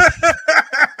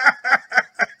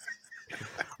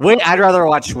 I'd rather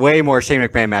watch way more Shane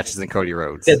McMahon matches than Cody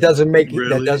Rhodes. That doesn't make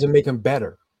him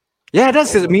better. Yeah, it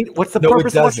does. Because what's the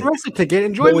purpose of watching wrestling? To get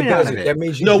enjoyment out of it. That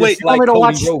means you want me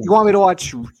to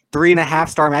watch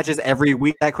 3.5-star matches every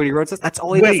week that Cody Rhodes does? That's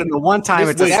all he does. And the one time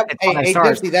it's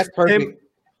stars. That's perfect.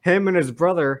 Him and his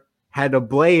brother had a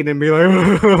blade and be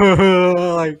like,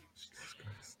 like,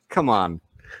 come on.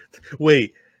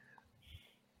 Wait.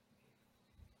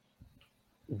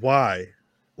 Why?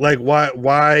 Like,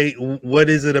 why? What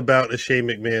is it about a Shane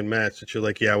McMahon match that you're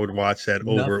like, yeah, I would watch that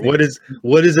over? Nothing.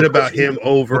 What is it about him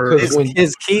over?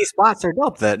 His key spots are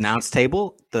dope. The announce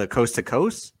table, the coast to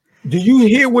coast. Do you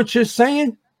hear what you're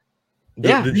saying?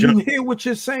 Yeah, do you hear what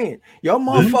you're saying? Y'all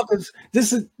motherfuckers,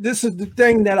 this is the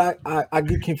thing that I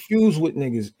get confused with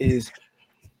niggas is,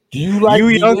 do you like you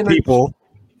young people?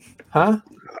 Huh?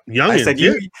 Young. I said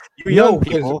you young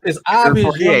people. It's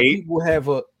obvious young people have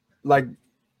a like.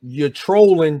 You're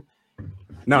trolling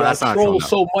No, that's not troll true, no.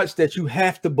 so much that you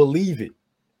have to believe it.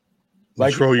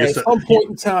 Like at some point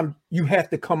in time, you have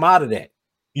to come out of that.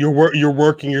 You're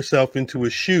working yourself into a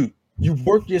shoot. You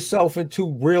work yourself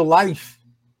into real life.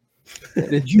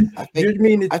 I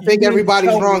think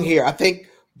everybody's wrong here. I think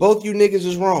both you niggas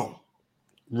is wrong.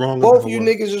 Both you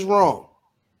niggas is wrong.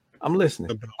 I'm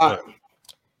listening.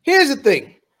 Here's the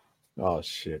thing. Oh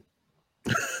shit.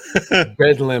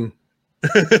 Bedlam.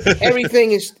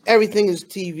 Everything is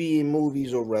TV and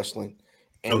movies or wrestling,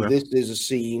 and this is a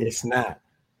scene. It's not.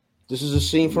 This is a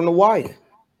scene from The Wire.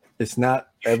 It's not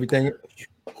everything.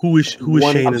 Who is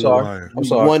Shane in The Wire?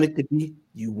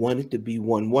 You want it to be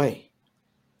one way,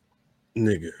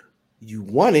 nigga. You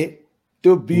want it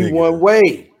to be one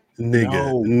way.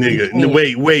 Nigga. No,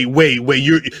 wait.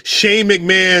 You're Shane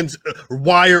McMahon's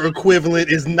Wire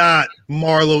equivalent is not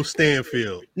Marlo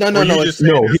Stanfield. No.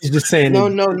 He's just saying. No.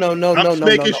 I'm just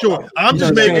making sure. I'm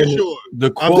just making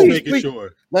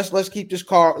sure. Let's keep this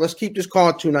car. Let's keep this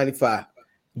car 295.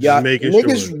 Yeah,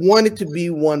 niggas want it to be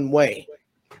one way.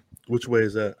 Which way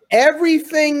is that?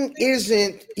 Everything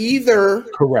isn't either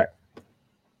correct.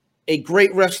 A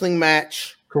great wrestling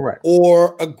match, correct,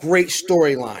 or a great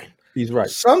storyline. He's right.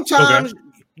 Sometimes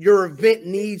your event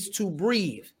needs to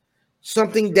breathe.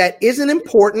 Something that isn't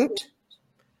important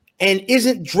and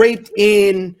isn't draped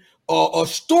in a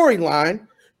storyline.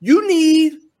 You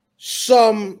need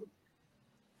some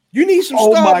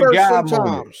starburst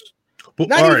sometimes. But,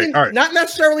 not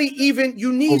necessarily even.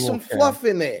 You need some fluff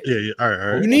in there. Yeah. All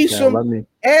right. You need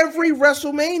every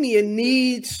WrestleMania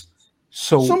needs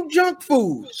some junk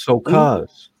food. So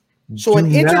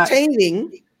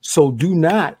entertaining. So do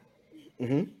not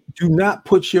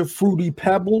put your Fruity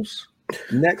Pebbles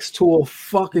next to a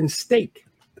fucking steak.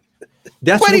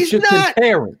 That's what you're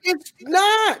comparing. It's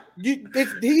not.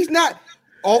 He's not.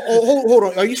 Hold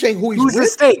on. Are you saying who's the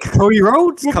steak? Cody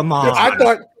Rhodes? Come on.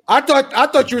 I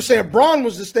thought you were saying Braun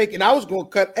was the steak, and I was going to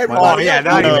cut everybody.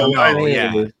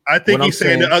 I think he's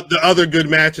saying the other good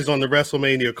matches on the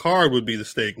WrestleMania card would be the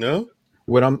steak. No.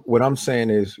 What I'm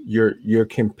saying is you're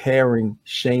comparing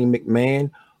Shane McMahon,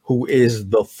 who is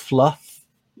the fluff,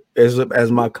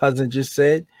 as my cousin just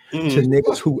said, to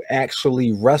niggas who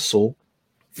actually wrestle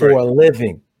for a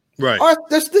living. Right. All right,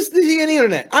 this is the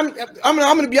internet. I'm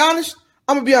gonna be honest.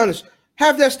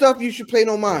 Have that stuff. You should play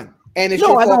no mind. And it's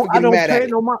your fault for getting mad at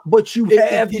it. But it's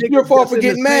your fault for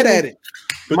getting mad at it.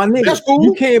 My nigga, cool.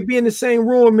 You can't be in the same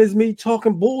room as me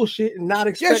talking bullshit and not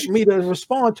expect me to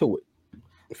respond to it.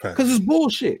 Because it's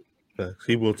bullshit.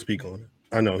 He will speak on it.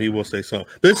 I know he will say something.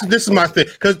 This is my thing,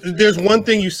 because there's one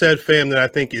thing you said, fam, that I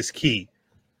think is key.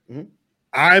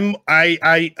 Mm-hmm.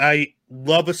 I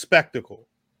love a spectacle,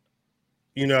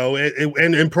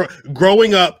 and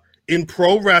growing up in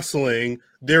pro wrestling,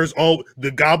 there's all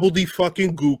the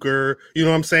gobbledygooker, gooker, you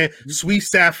know what I'm saying? Mm-hmm. Sweet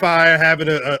Sapphire having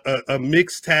a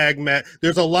mixed tag match.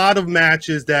 There's a lot of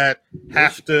matches that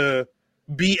have to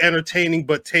be entertaining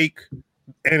but take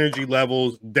energy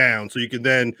levels down, so you can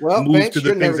then move to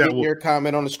the things that will. Your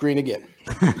comment on the screen again.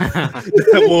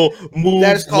 That will move.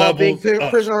 That's called being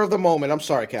prisoner of the moment. I'm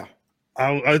sorry, Cal.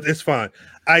 It's fine.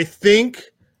 I think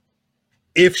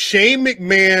if Shane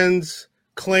McMahon's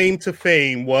claim to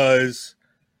fame was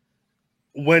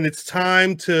when it's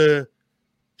time to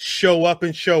show up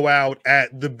and show out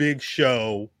at the big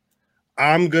show,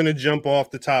 I'm gonna jump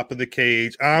off the top of the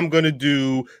cage. I'm gonna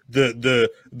do the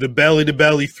belly to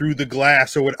belly through the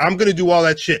glass, or what. I'm gonna do all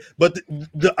that shit. But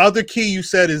the other key you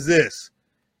said is this: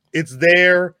 it's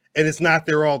there and it's not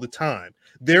there all the time.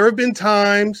 There have been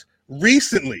times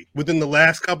recently, within the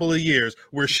last couple of years,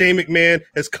 where Shane McMahon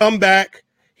has come back.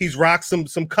 He's rocked some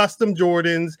custom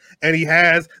Jordans, and he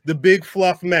has the big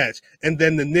fluff match. And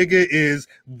then the nigga is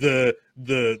the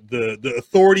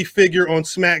authority figure on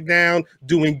SmackDown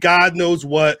doing God knows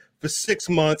what for 6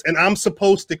 months. And I'm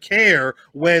supposed to care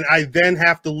when I then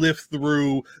have to live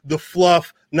through the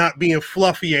fluff not being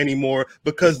fluffy anymore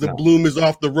because the bloom is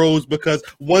off the rose, because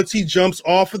once he jumps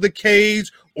off of the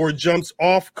cage or jumps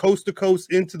off coast to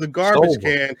coast into the garbage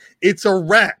can, it's a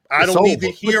wrap. I don't need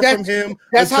to hear from him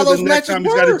until the next time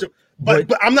he's got to jump. But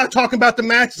I'm not talking about the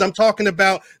matches. I'm talking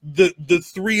about the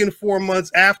 3 and 4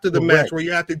 months after the match where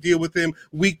you have to deal with him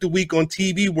week to week on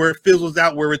TV, where it fizzles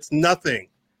out, where it's nothing.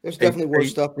 There's definitely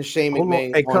worse stuff than Shane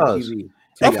McMahon on TV.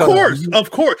 Of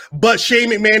course. But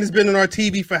Shane McMahon has been on our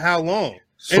TV for how long?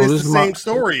 So and it's the same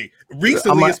story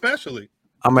recently, especially.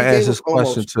 I'm gonna ask this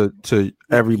question to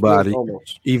everybody,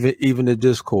 even the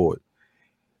Discord.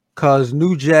 Cause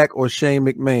New Jack or Shane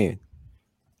McMahon,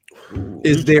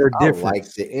 is there a difference? I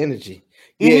like the energy.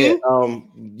 Yeah,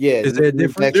 Is there a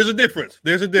difference? There's a difference.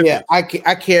 Yeah, I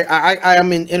care. I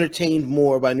am entertained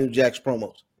more by New Jack's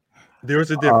promos.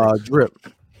 There's a difference. Drip.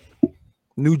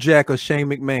 New Jack or Shane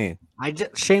McMahon?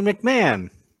 Shane McMahon.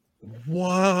 What?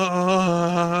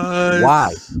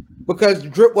 Why? Because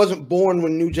Drip wasn't born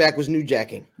when New Jack was New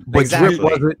Jacking. But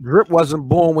Exactly. Drip wasn't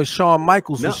born when Shawn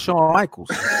Michaels was Shawn Michaels.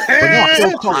 But no,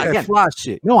 still caught that fly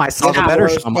shit. No, I saw the better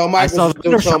Shawn Shawn. I Michaels saw was the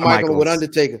still better Shawn Shawn Michaels with Michaels.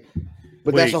 Undertaker.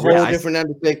 But Wait, that's a whole different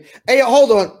Undertaker. Hey,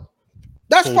 hold on.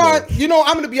 That's fine. You know,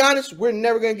 I'm going to be honest. We're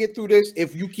never going to get through this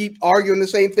if you keep arguing the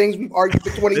same things we've argued for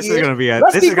 20 This years. is going to be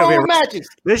Let's keep going with matches.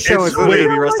 This show is literally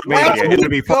going to be WrestleMania. It'll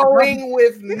be going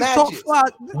with matches.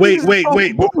 Wait.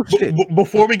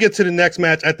 Before we get to the next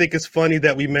match, I think it's funny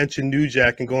that we mentioned New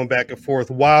Jack and going back and forth.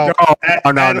 Wow.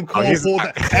 Adam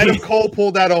Cole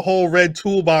pulled out a whole red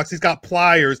toolbox. He's got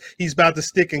pliers. He's about to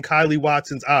stick in Kylie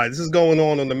Watson's eye. This is going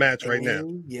on the match right now.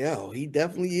 Yeah, he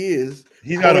definitely is.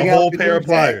 He's got a whole pair of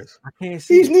pliers. I can't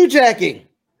see. He's New Jacking.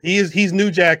 He's New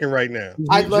Jacking right now.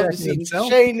 I'd love to see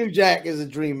Shane New Jack is a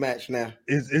dream match now.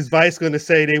 Is Vice going to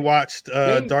say they watched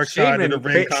Dark Side of the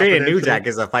Ring? Shane and New Jack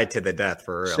is a fight to the death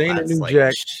for real. Shane and New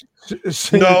Jack.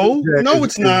 No,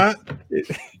 it's not.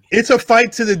 It's a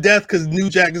fight to the death because New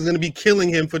Jack is going to be killing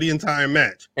him for the entire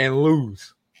match and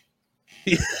lose.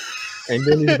 And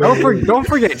then don't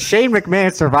forget, Shane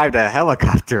McMahon survived a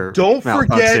helicopter. Don't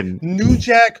forget, New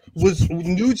Jack was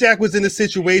in a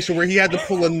situation where he had to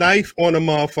pull a knife on a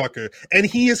motherfucker, and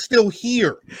he is still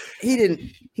here. He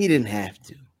didn't have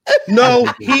to. No,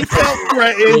 he felt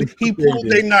threatened. He pulled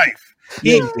a knife.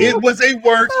 It was a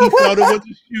work. He thought it was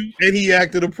a shoot, and he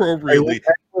acted appropriately.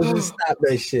 Stop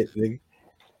that shit, nigga.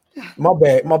 My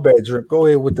bad, Drip. Go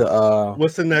ahead with the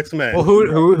What's the next match? Well,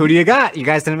 who do you got? You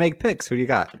guys didn't make picks. Who do you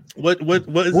got? What is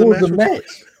the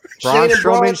match? Braun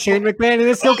Strowman, Shane McMahon, and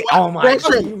it's okay. Oh my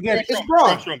god, it's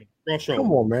Braun.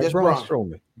 Come on, man. Braun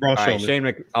Strowman.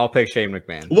 Right, I'll pick Shane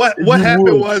McMahon. What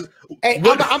happened was I'm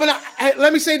gonna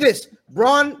let me say this.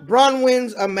 Braun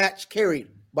wins a match carried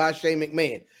by Shane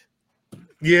McMahon.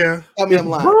 Yeah. Tell me I'm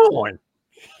lying.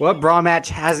 What Braun match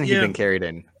hasn't he been carried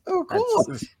in? Of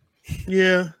course.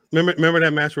 Yeah. Remember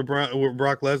that match with Brock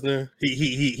Lesnar?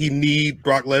 He kneed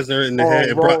Brock Lesnar in the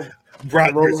head.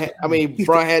 Braun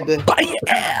had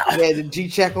the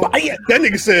G-check on. That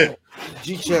nigga said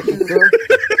G-check.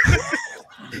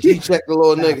 G-check the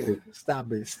little nigga.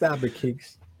 Stop it,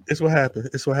 Keeks. It's what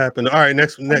happened. All right,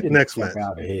 next match.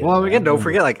 Well, again, don't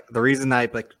forget, like, the reason I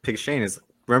picked Shane is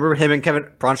remember him and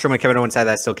Braun Strowman and Kevin Owens had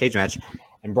that steel cage match,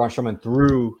 and Braun Strowman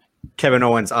threw Kevin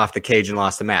Owens off the cage and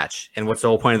lost the match. And what's the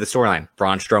whole point of the storyline?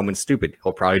 Braun Strowman's stupid.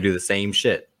 He'll probably do the same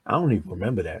shit. I don't even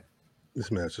remember that.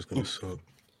 This match is gonna suck.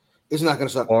 It's not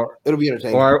gonna suck. It'll be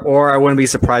entertaining. Or I wouldn't be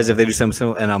surprised if they do something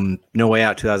similar. And No Way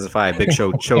Out 2005, Big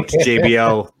Show choked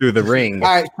JBL through the ring. All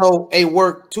right, so a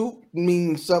work two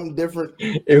means something different.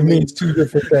 It means two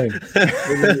different things. I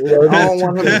don't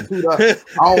want him to toot up.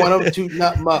 I don't want him to toot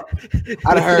nothing up.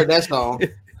 I'd have heard that song.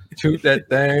 Toot that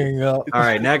thing up. All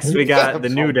right, next we got the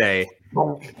New Day.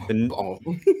 The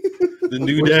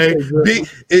New Day.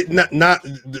 Not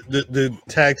the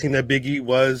tag team that Big E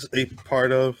was a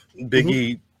part of. Big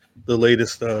E, the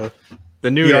latest. The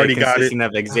New Day consisting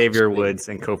of Xavier Woods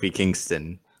and Kofi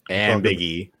Kingston and Big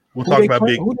E. We'll talk about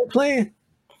Big E. Who they playing?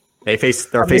 They're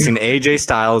facing AJ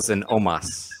Styles and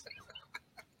Omos.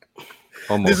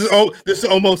 This is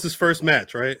almost his first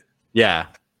match, right? Yeah.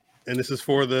 And this is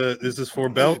for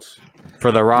belts?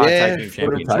 For the Raw Tag Team Championship.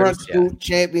 For the front scoop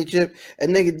championship.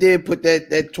 And nigga did put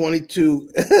that 22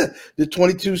 the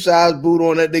 22 size boot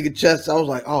on that nigga chest. I was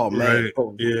like, oh man. Right.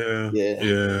 Oh,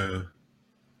 Yeah.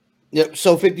 Yep.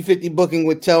 So 50-50 booking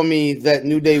would tell me that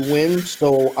New Day wins.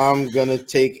 So I'm gonna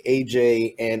take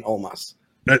AJ and Omos.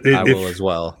 I will as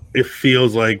well. It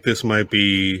feels like this might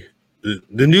be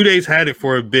the New Day's had it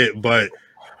for a bit, but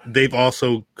they've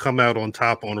also come out on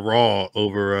top on Raw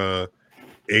over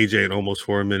AJ in almost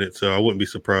for a minute, so I wouldn't be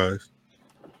surprised.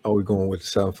 Are we going with the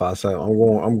 757?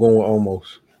 I'm going with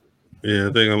almost. Yeah,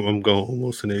 I think I'm going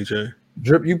almost an AJ.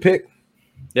 Drip, you pick?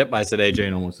 Yep, I said AJ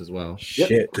and almost as well.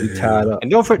 Shit, we tied up.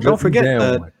 And don't forget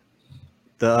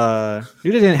the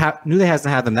New Day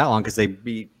hasn't had them that long because they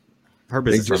beat her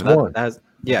business. They just won. That's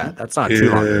not too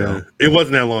long ago. It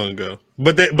wasn't that long ago,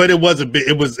 but it was a bit.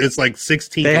 It's like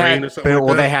 16 reign or something.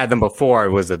 They had them before. It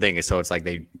was the thing, so it's like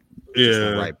they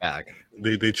went right back.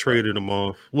 They traded them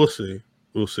off. We'll see.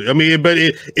 I mean, but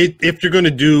if you're going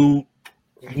to do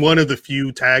one of the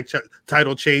few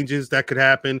title changes that could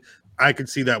happen, I could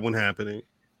see that one happening.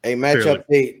 A match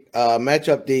update.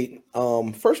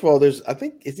 First of all,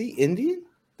 is he Indian?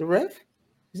 The ref?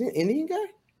 Is he an Indian guy?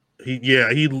 He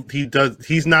does.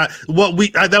 He's not.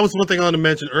 That was one thing I wanted to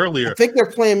mention earlier. I think they're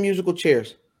playing musical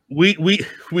chairs. We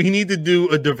need to do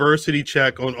a diversity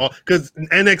check on all, because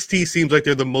NXT seems like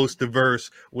they're the most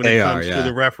diverse when it comes to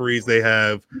the referees they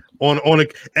have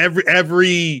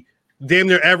every damn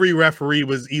near every referee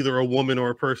was either a woman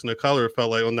or a person of color. It felt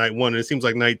like on night one, and it seems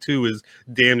like night two is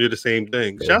damn near the same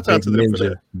thing. Shouts out to them for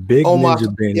that. Big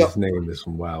Ninja Ben, his name is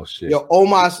some wild shit. Yo,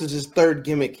 Omos is his third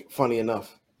gimmick. Funny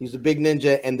enough, he's the big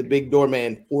ninja and the big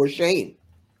doorman for Shane.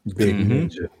 Big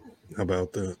Ninja. How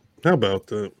about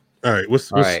that? All right.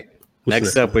 What's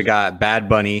next up? We got Bad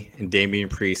Bunny and Damian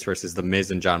Priest versus The Miz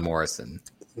and John Morrison.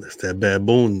 That's that Bad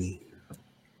Bunny.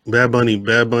 Bad Bunny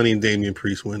and Damian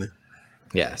Priest winning.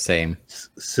 Yeah, same.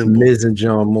 Simple. Miz and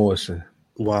John Morrison.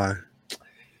 Why?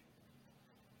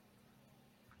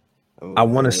 I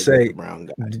want to say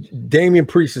Damian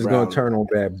Priest is going to turn on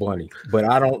Bad Bunny, but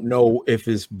I don't know if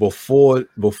it's before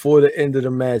the end of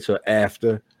the match or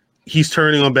after. He's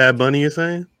turning on Bad Bunny, you're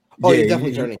saying? Oh, he's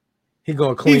definitely turning. He's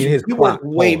going to clean his clock.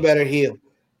 Way better heel.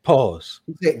 Pause.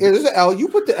 There's an L. You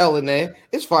put the L in there.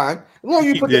 It's fine. As long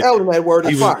as you put the L in that word,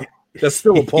 it's fine. That's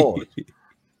still a pause.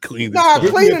 Clean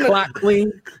the clock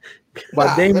clean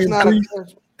by Damian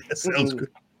Priest. That sounds good.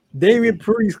 Damian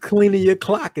Priest cleaning your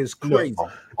clock is crazy.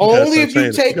 Only if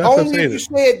you say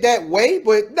it that way,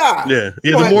 but nah. Yeah.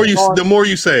 The more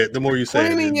you say it,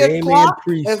 cleaning your clock.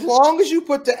 As long as you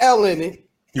put the L in it,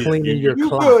 cleaning your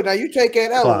clock. Good. Now you take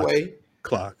that L away.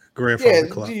 Grandfather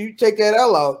clock. You take that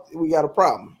L out, we got a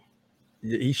problem.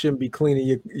 He shouldn't be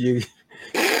cleaning your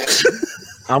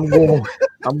I'm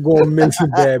going Miz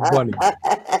and Bad Bunny.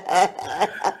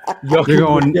 You're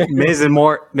going Miz and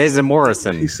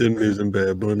Morrison. He said Miz and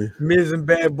Bad Bunny. Miz and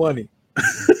Bad Bunny.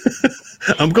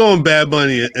 I'm going Bad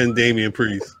Bunny and Damian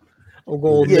Priest. I'm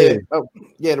going Miz.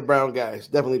 The brown guys.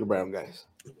 Definitely the brown guys.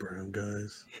 The brown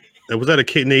guys. Was that a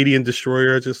Canadian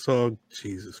destroyer I just saw?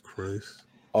 Jesus Christ.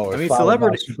 Oh, I mean,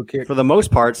 celebrities, for the most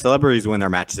part, celebrities win their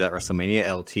matches at WrestleMania.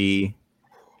 LT,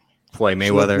 Floyd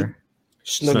Mayweather,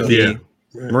 Snooki,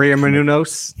 Maria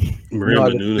Menounos.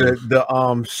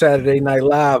 The Saturday Night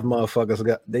Live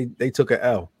motherfuckers they took an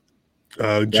L.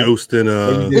 Jost and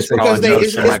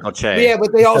Michael Che. Yeah,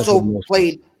 but they also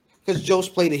played because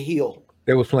Jost played a heel.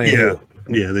 They was playing heel.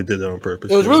 Yeah, they did that on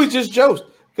purpose. It was really just Jost.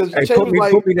 Because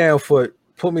put me down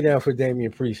for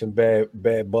Damian Priest and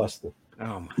Bad Buster.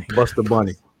 Oh my Buster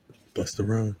Bunny. Buster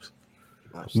Rhymes.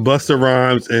 Buster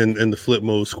Rhymes and the Flip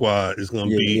Mode Squad is gonna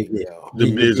be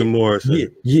the Miz and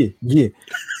Morrison. Yeah.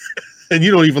 And you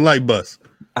don't even like Bus.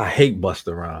 I hate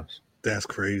Buster Rhymes. That's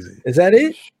crazy. Is that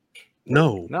it?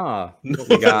 No.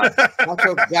 We got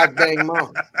goddamn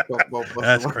mom.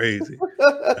 That's crazy.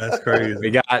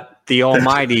 We got the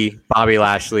almighty Bobby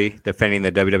Lashley defending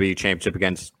the WWE Championship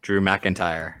against Drew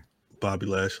McIntyre. Bobby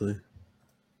Lashley.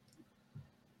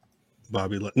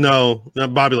 No,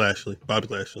 not Bobby Lashley. Bobby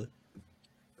Lashley.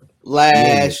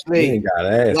 Lashley. You ain't got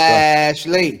ass.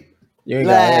 Lashley. You ain't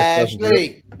got ass.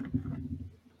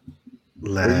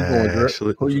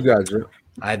 Lashley. Who you got, Drew?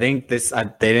 I think they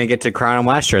didn't get to crown him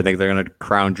last year. I think they're going to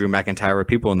crown Drew McIntyre with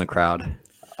people in the crowd.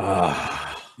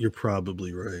 You're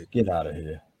probably right. Get out of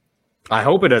here. I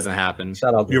hope it doesn't happen.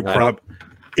 Shout out.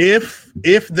 If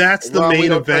that's the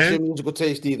main event, musical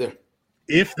taste either.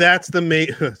 If that's the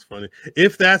main, that's funny.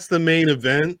 If that's the main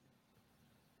event,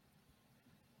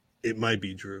 it might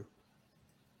be Drew.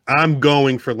 I'm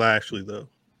going for Lashley though.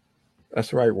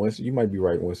 That's right, Winston. You might be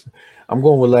right, Winston. I'm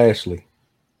going with Lashley.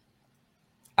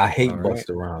 I hate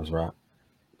Buster Rhymes, right?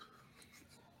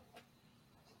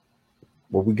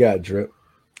 What we got, Drip?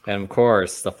 And of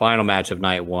course, the final match of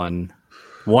night one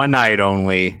night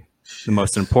only, the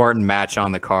most important match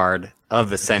on the card of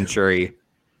the century.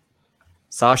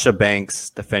 Sasha Banks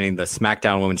defending the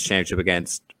SmackDown Women's Championship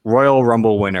against Royal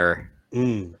Rumble winner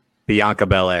Bianca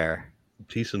Belair.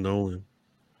 Piece of Nolan.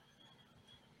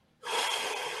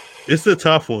 It's a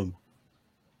tough one.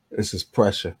 This is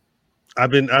pressure.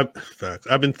 I've been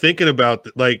thinking about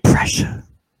pressure.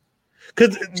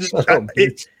 Because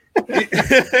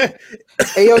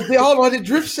hey, hold on. Did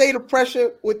Drift say the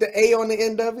pressure with the A on the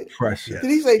end of it? Pressure. Did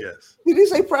he say? Yes. Did he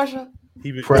say pressure?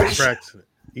 He been practicing it.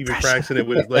 He been practicing it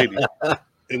with his lady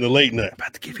in the late night.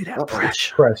 About to give you that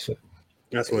pressure. Pressure.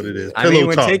 That's what it is. I mean,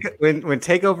 when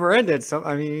Takeover ended,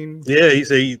 he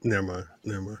said, never mind.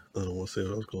 I don't want to say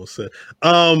what I was going to say.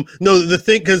 No, the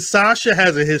thing, because Sasha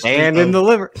has a history in the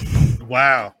liver.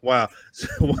 Wow.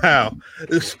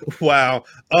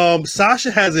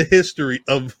 Sasha has a history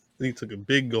of. He took a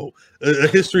big goal. A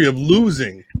history of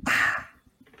losing.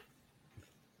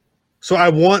 So I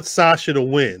want Sasha to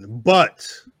win, but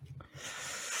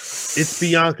it's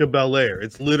Bianca Belair.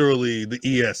 It's literally the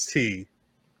EST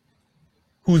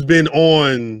who's been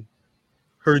on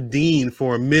her Dean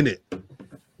for a minute.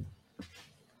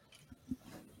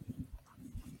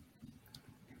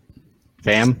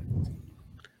 Fam?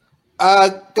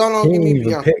 Go on, give me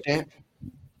Bianca, champ.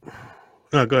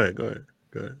 No, go ahead.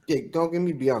 Yeah, don't give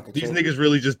me Bianca. These champ. niggas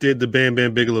really just did the Bam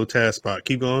Bam Bigelow Taz spot.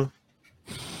 Keep going.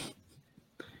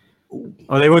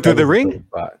 Oh, they went through the ring?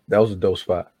 That was a dope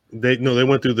spot. They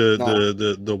went through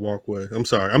the walkway. I'm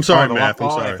sorry, Math. I'm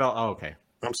sorry. Okay.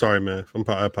 I'm sorry, Math.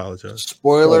 I apologize.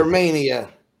 Spoiler mania.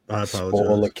 I apologize.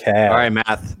 Spoiler cat. All right,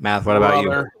 Math. What about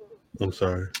you? I'm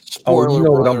sorry. Spoiler you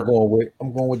know what brother. I'm going with?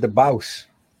 I'm going with the boss.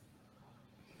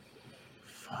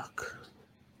 Fuck.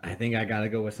 I think I gotta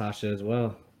go with Sasha as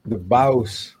well. The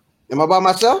boss. Am I by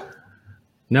myself?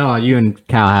 No, you and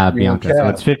Cal have You and Bianca, so Cal.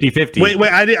 it's 50-50.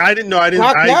 Wait. I didn't know. I didn't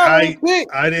Cal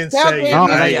say. Oh,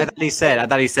 I I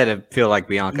thought he said it feel like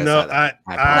Bianca. No, said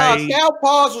Cal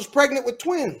Paz was pregnant with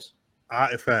twins.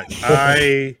 In fact,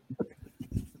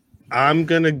 I'm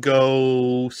gonna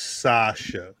go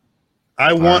Sasha.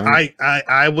 I want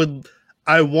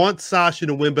Sasha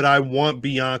to win, but I want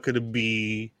Bianca to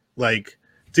be like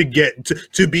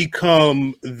to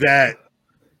become that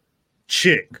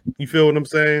chick. You feel what I'm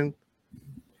saying?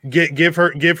 Give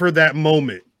her that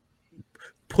moment.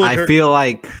 I feel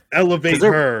like elevate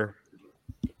her.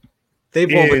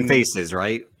 They've all been faces,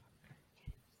 right?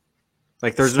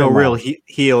 Like there's no real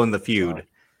heel in the feud.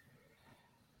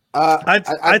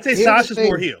 I'd say Sasha's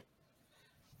more heel.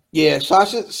 Yeah,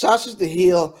 Sasha's the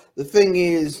heel. The thing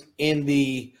is, in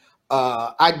the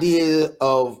idea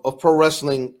of pro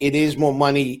wrestling, it is more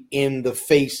money in the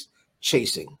face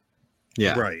chasing.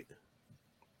 Yeah, right.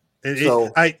 And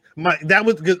So that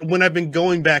was when I've been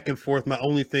going back and forth. My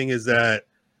only thing is that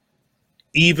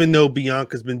even though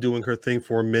Bianca's been doing her thing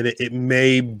for a minute, it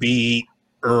may be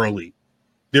early.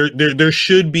 There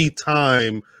should be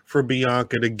time for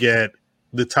Bianca to get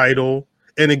the title.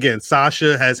 And again,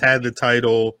 Sasha has had the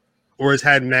title or has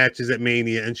had matches at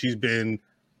Mania, and she's been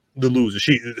the loser.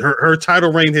 Her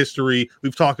title reign history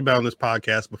we've talked about on this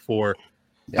podcast before.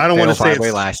 Yeah, I don't want to say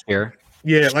it's last year.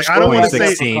 Yeah, like I don't want to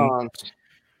say 2016.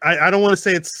 I don't want to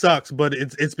say it sucks, but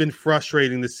it's been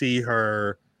frustrating to see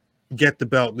her get the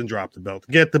belt and drop the belt,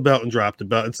 get the belt and drop the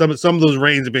belt. And some of those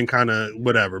reigns have been kind of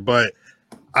whatever, but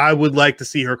I would like to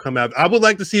see her come out. I would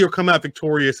like to see her come out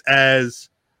victorious as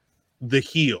the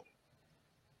heel.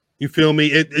 You feel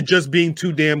me? It just being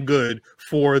too damn good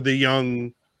for the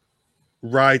young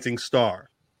rising star.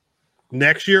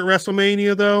 Next year at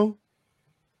WrestleMania, though,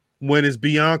 when it's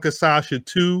Bianca Sasha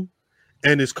 2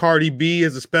 and it's Cardi B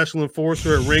as a special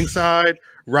enforcer at ringside,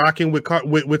 rocking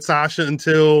with Sasha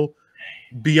until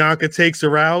Bianca takes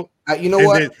her out. You know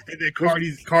what? And then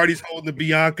Cardi's holding the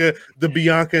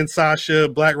Bianca and Sasha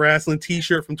Black Wrestling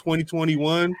T-shirt from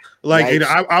 2021. Like,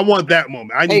 Nice. I want that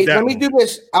moment. I need that. Let me moment. do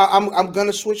this. I'm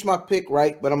gonna switch my pick,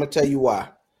 right? But I'm gonna tell you why.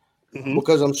 Mhm.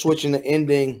 Because I'm switching the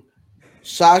ending.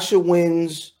 Sasha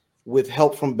wins with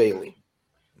help from Bailey.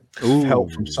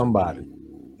 Help from somebody.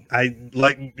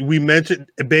 Like we mentioned,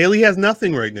 Bailey has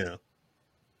nothing right now.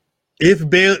 If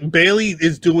Bailey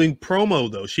is doing promo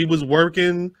though, she was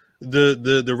working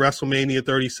the WrestleMania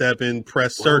 37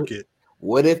 press circuit.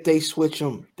 What if they switch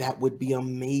them? That would be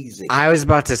amazing. I was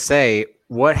about to say,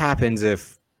 what happens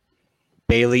if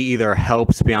Bailey either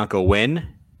helps Bianca win,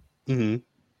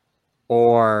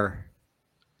 or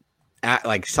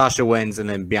like Sasha wins and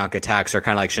then Bianca attacks her,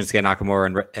 kind of like Shinsuke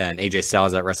Nakamura and AJ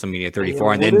Styles at WrestleMania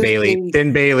 34, and then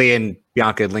Bailey and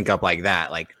Bianca link up like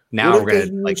that. Like now what we're if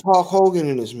gonna they use Hulk Hogan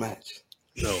in this match.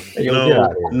 No.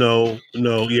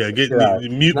 Yeah,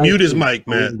 mute his mic,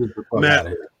 Matt.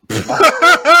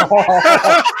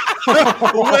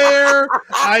 Where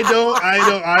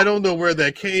I don't know where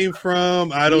that came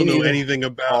from. I don't know anything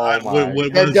about.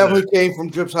 That definitely came from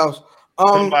Drip's house.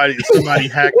 Somebody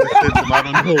hacked the system. I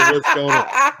don't know what's going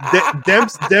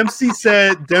on.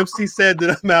 Dempsey said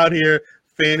that I'm out here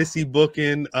fantasy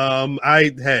booking.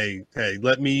 Hey,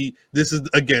 let me. This is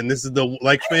the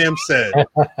like Fam said.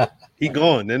 He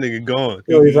gone. That nigga gone.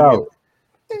 He's out.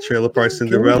 Trailer Park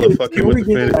Cinderella fucking with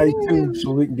the fantasy.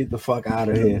 So we can get the fuck out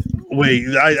of here. Wait,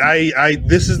 I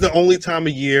this is the only time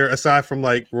of year aside from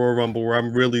like Royal Rumble where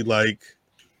I'm really like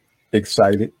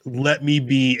excited. Let me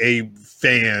be a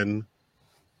fan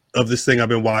of this thing I've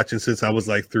been watching since I was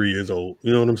like 3 years old.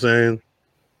 You know what I'm saying?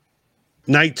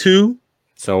 Night 2.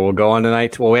 So we'll go on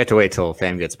tonight. Well, we have to wait till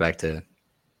Fam gets back to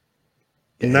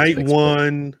Night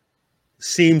 1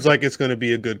 seems like it's going to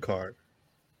be a good card.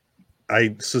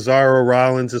 Cesaro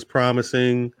Rollins is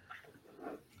promising.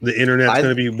 The internet's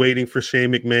going to be waiting for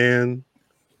Shane McMahon.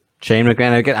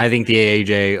 I think the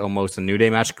AJ almost a New Day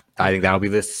match. I think that'll be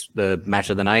the match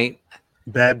of the night.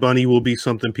 Bad Bunny will be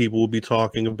something people will be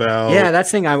talking about. Yeah,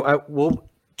 that's thing. I will.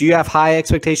 Do you have high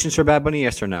expectations for Bad Bunny?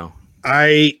 Yes or no?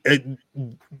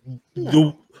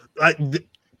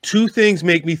 two things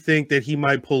make me think that he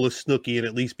might pull a Snooki and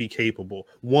at least be capable.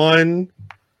 One,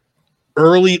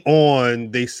 early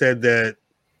on, they said that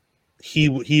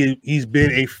he's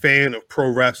been a fan of pro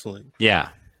wrestling. Yeah.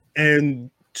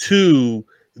 And two,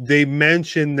 they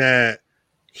mentioned that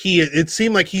it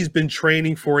seemed like he's been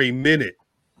training for a minute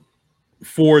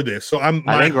for this. So I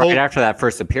think right after that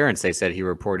first appearance, they said he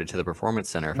reported to the Performance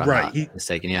Center, if I'm not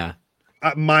mistaken. Yeah.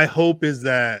 My hope is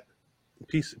that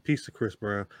piece of Chris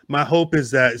Brown. My hope is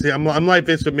that I'm like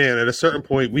Vince McMahon. At a certain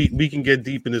point, we can get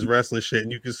deep in this wrestling shit,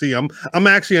 and you can see I'm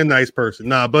actually a nice person.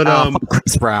 Nah, but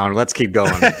Chris Brown. Let's keep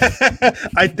going.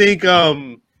 I think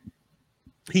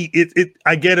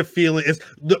I get a feeling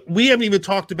we haven't even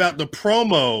talked about the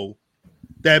promo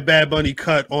that Bad Bunny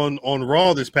cut on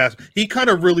Raw this past. He cut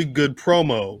a really good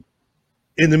promo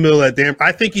in the middle of that damn.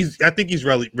 I think he's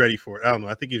really ready for it. I don't know.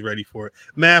 I think he's ready for it.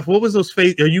 Math, what was those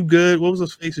faces? Are you good? What was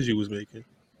those faces you was making?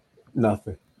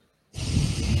 Nothing.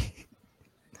 It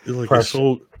like your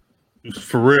soul,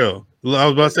 for real. I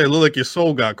was about to say, it looked like your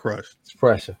soul got crushed. It's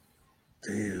pressure.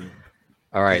 Damn.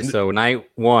 All right, so night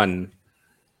one.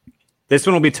 This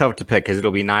one will be tough to pick because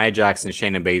it'll be Nia Jax and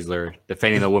Shayna Baszler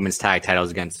defending the women's tag titles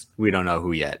against we don't know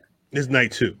who yet. It's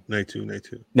night two. Night two,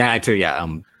 yeah.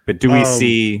 But do we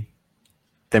see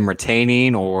them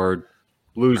retaining or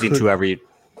losing to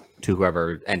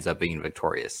whoever ends up being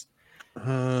victorious?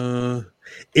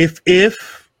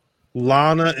 If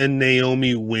Lana and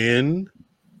Naomi win,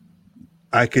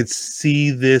 I could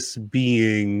see this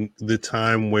being the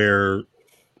time where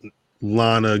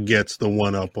Lana gets the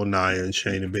one up on Nia and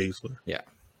Shayna Baszler.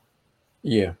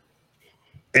 Yeah.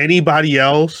 Anybody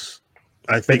else?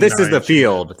 I think. But this is the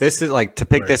field. This is like to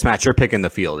pick this match. You're picking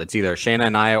the field. It's either Shayna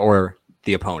and Nia or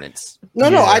the opponents.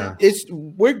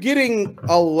 We're getting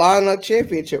a Lana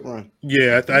championship run.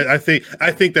 Yeah, I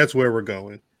think that's where we're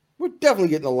going. We're definitely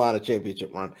getting a Lana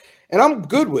championship run, and I'm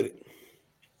good with it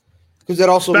because that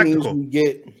also means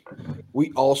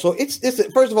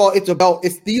first of all, it's a belt.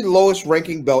 It's the lowest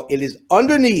ranking belt. It is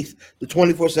underneath the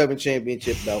 24/7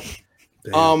 championship belt.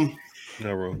 Damn.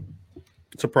 No room.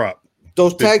 It's a prop.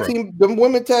 Those the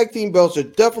women tag team belts are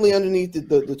definitely underneath the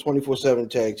 24/7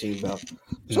 tag team belt.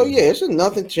 So yeah, it's a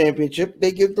nothing championship.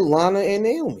 They give to Lana and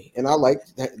Naomi, and I like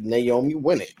Naomi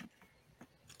winning.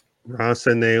 Ron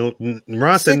said Nia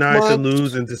should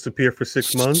lose and disappear for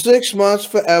 6 months. 6 months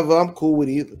forever. I'm cool with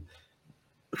either.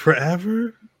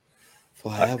 Forever.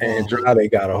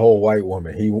 Andrade got a whole white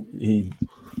woman. He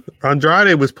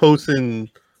Andrade was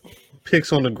posting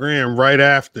pics on the gram right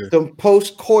after the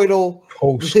post-coital.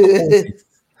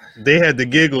 They had the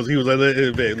giggles. He was like, "Look,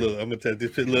 I'm gonna tell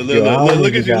this shit. Look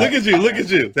at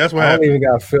you. That's what happened. I don't even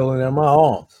got a feeling in my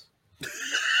arms.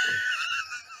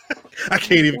 I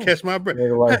can't even catch my breath.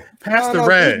 Like, Pass the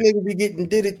rag. This nigga be getting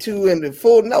did it too and the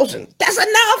full Nelson. That's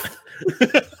enough.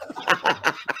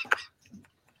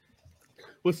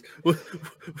 What's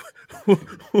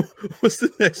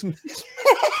the next?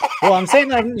 Well, I'm saying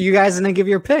like you guys didn't give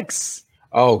your picks.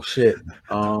 Oh shit.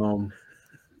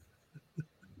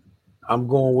 I'm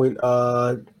going with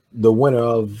the winner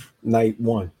of night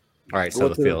one. All right, so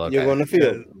the field. Okay. You're going to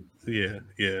field. Yeah.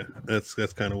 That's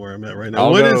kind of where I'm at right now.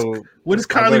 What is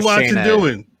Kylie Watson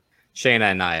doing?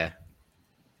 Shayna and Nia.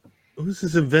 Who's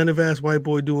this inventive ass white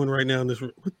boy doing right now in this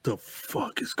room? What the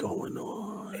fuck is going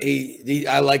on?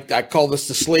 I call this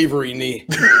the slavery knee.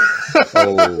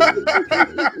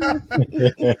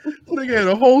 They had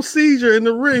a whole seizure in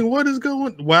the ring. What is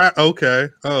going? Why? Okay.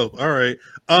 Oh, all right.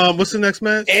 What's the next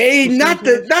match? Hey, not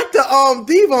the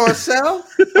Devon cell.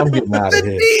 I'm getting out of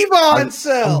here. Devon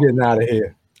cell. I'm getting out of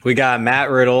here. We got Matt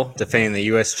Riddle defending the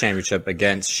U.S. Championship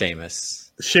against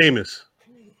Sheamus. Sheamus.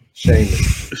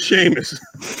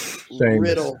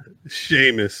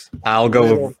 I'll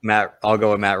go with Matt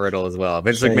Riddle as well.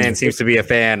 Vince McMahon seems to be a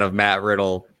fan of Matt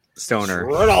Riddle stoner.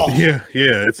 Yeah.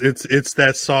 It's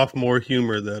that sophomore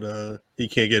humor that he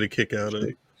can't get a kick out of.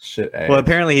 Shit. Well,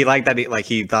 apparently he liked that.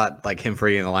 He thought like him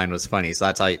freeing the line was funny. So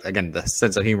that's how again the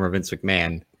sense of humor of Vince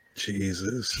McMahon.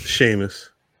 Jesus, Sheamus.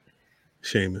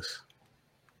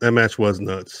 That match was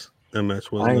nuts. I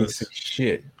ain't see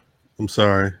shit. I'm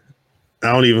sorry.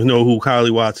 I don't even know who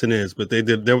Kylie Watson is, but they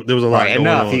did. There was a lot going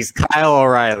on. He's Kyle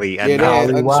O'Reilly.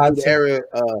 Kylie Watson.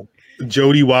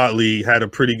 Jody Watley had a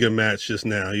pretty good match just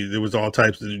now. There was all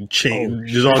types of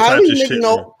change. There's all types of shit.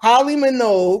 Kylie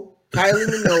Minogue.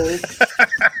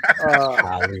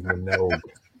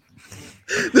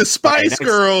 The Spice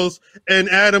Girls and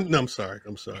Adam. No, I'm sorry.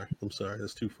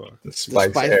 That's too far. The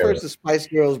Spice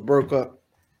Girls broke up.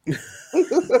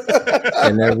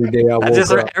 And every day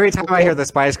every time I hear the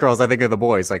Spice Girls, I think of the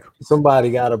boys. Like somebody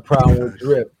got a problem with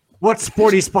drip. What's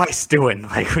Sporty Spice doing?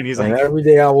 Like when he's And like, every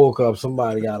day I woke up,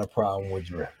 somebody got a problem with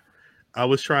Drip. I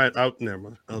was trying out. Never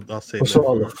mind. I'll say What's that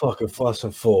all the for- fucking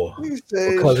fussing for? He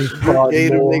said Because he's Drip partying gave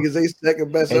them more, niggas they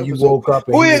second best and you episode. woke up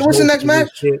and Oh he yeah, was what's the next hosting this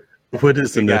match? shit. What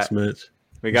is the We next got- match?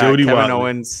 we got Jody Kevin Wiley.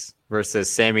 Owens versus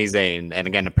Sami Zayn, and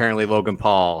again, apparently Logan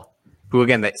Paul, who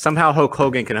again that somehow Hulk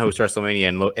Hogan can host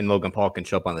WrestleMania and Logan Paul can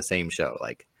show up on the same show.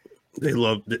 Like, They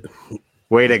loved it.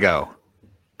 way to go!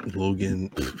 Logan.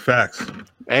 Facts.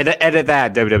 Edit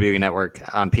that WWE Network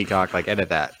on Peacock. Like, edit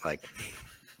that. Like,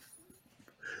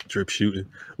 Drip shooting.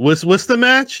 What's the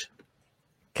match?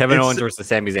 Kevin It's- Owens versus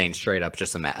Sami Zayn, straight up,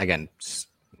 just a match again.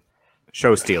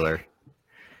 Show stealer.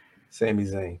 Sami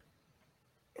Zayn.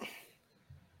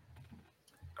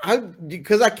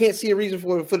 Because I can't see a reason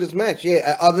for this match.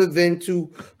 Yeah, other than to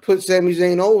put Sami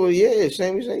Zayn over. Yeah,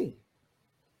 Sami Zayn.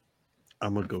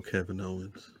 I'm gonna go Kevin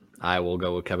Owens. I will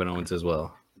go with Kevin Owens as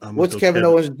well. What's Kevin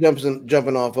Owens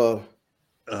jumping off of?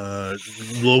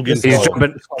 Logan He's Paul.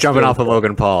 jumping off of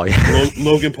Logan Paul. Yeah.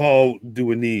 Logan Paul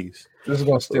doing knees. This is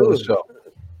gonna steal the show.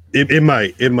 It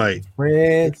might.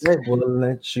 Friends will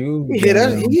let you. He hit that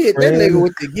nigga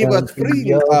with the give us free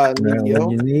yo.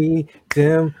 You need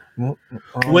them.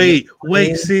 Wait.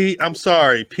 See, I'm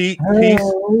sorry. Peace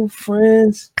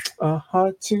Friends are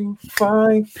hard to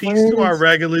find. to our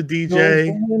regular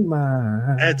DJ.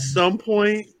 No At some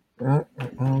point,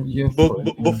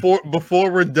 before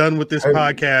before we're done with this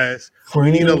podcast,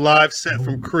 we need a live set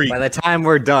from Creek. By the time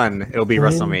we're done, it'll be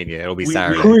WrestleMania. It'll be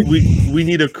Saturday. We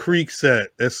need a Creek set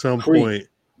at some point.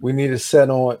 We need a set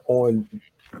on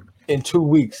in 2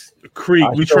 weeks. Creek,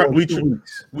 Our we show try in we 2 tr-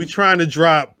 weeks. we trying to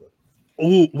drop.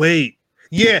 Oh wait,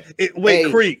 yeah. Hey.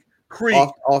 Creek.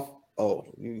 Off. Oh,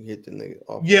 you hit the nigga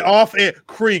off. Yeah, off air.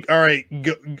 Creek. All right.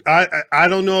 I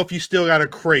don't know if you still got a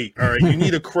crate. All right. You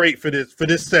need a crate for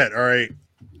this set. All right.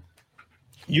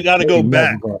 You got to go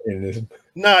back.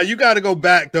 Nah, you got to go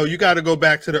back though. You got to go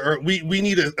back to the earth. We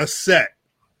need a set,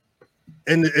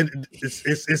 and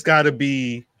it's got to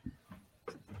be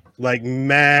like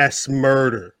mass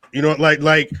murder. You know, like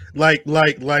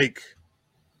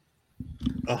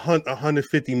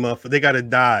 150 motherfuckers. They got to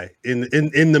die in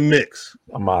the mix.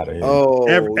 I'm out of here. Oh,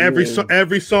 Every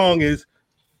song is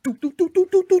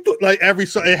like every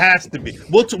song. It has to be.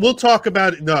 We'll talk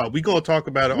about it. No, we gonna talk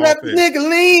about it. Let the nigga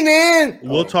lean in.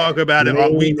 We'll talk about it.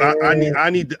 I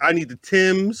need the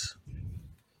Timbs,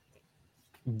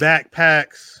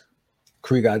 backpacks,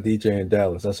 Creek got DJ in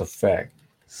Dallas. That's a fact.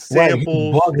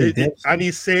 samples. Right, I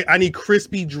need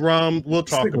crispy drum. We'll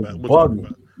talk This nigga about it.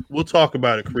 bugging. We'll talk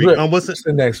about it. Creek. Look, What's what's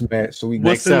the next match? So we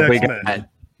What's Next the up, we next got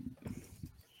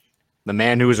the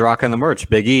man who was rocking the merch,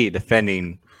 Big E,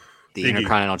 defending the Big E.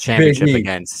 Intercontinental Championship Big E.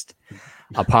 against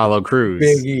Apollo Crews.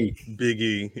 Big E. Big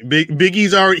E. Big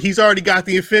E's already got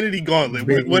the Infinity Gauntlet.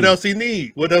 Big What E. else he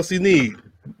need? What else he need?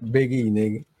 Big E,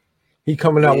 nigga. He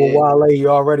coming out with Yeah. Wale. He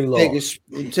already lost.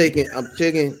 I'm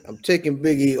taking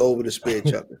Big E over the spear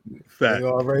chucker. Fact. He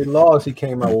already lost. He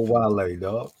came out with Wale,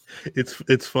 dog.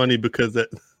 It's funny because that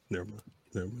never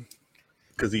mind.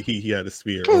 Because he had a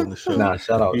spear on the show. Nah,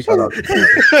 shout out.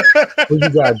 Who you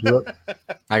got, Drip?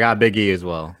 I got Big E as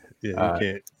well. Yeah,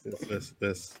 you can't.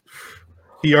 That's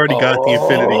he already got the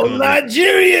Infinity Gauntlet.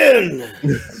 Nigerian.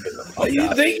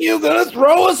 You think you're gonna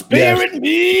throw a spear Yes. at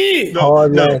me?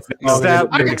 Hard no. last. Step.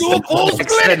 I can do a full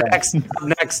split.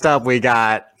 Next up, we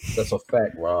got That's a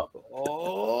fact, Rob.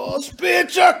 Oh, spear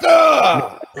chucker.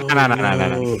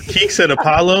 no. Keek said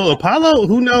Apollo. Apollo,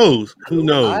 who knows? Who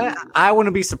knows? I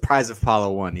wouldn't be surprised if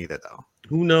Apollo won either, though.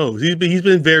 Who knows? He's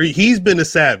been a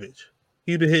savage.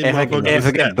 He's been hitting motherfuckers If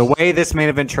with again, steps. the way this main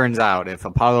event turns out, if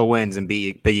Apollo wins and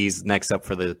Big E's next up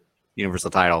for the Universal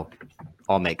title,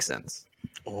 all makes sense.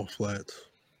 All flats.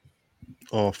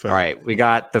 All fat. All right, we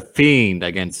got The Fiend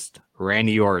against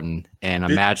Randy Orton in a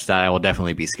match that I will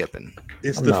definitely be skipping.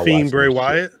 It's I'm the not Fiend watching Bray this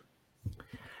Wyatt.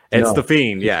 It's No. The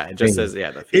Fiend. Yeah, it just Fiend. says,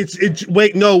 yeah, The Fiend. It's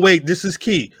wait, this is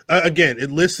key. Again,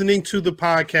 listening to the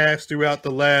podcast throughout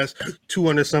the last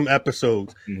 200 some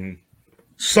episodes. Mhm.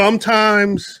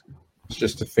 Sometimes It's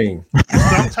just a fiend.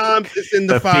 Sometimes it's in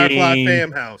the The 5 o'clock Fiend.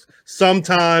 fam house.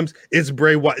 Sometimes it's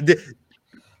Bray Wyatt.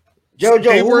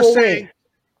 JoJo,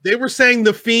 They were saying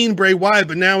the Fiend Bray Wyatt,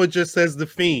 but now it just says the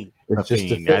Fiend. It's just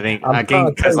Fiend. a I think- I'm I trying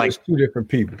think to tell 'cause, you like- it's two different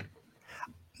people.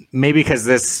 Maybe because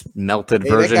this melted Hey,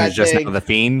 that version guy is just said- now The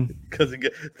Fiend. Because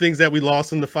things that we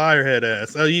lost in the Firehead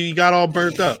ass. Oh, you got all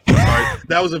burnt up. Sorry.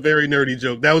 That was a very nerdy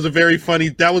joke. That was a very funny.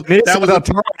 That was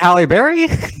Halle Berry.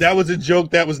 that was a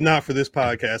joke that was not for this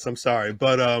podcast. I'm sorry,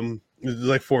 but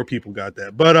like 4 people got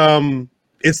that. But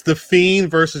it's the Fiend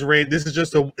versus Randy. This is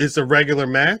just it's a regular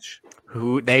match.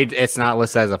 It's not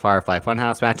listed as a Firefly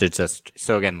Funhouse match. It's just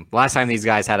so again. Last time these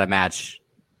guys had a match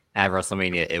at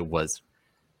WrestleMania, it was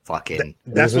fucking.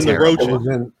 That's when terrible. It was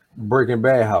in Breaking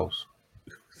Bad house.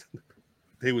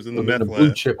 He was in the meth Blue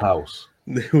lab. Chip house.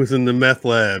 It was in the meth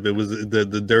lab. It was the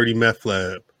dirty meth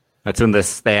lab. That's when they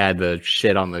had the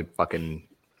shit on the fucking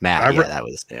mat. That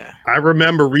was. I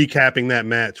remember recapping that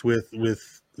match with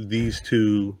these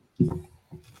two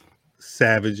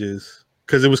savages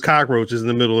because it was cockroaches in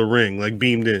the middle of the ring, like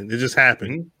beamed in. It just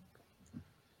happened.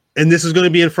 And this is going to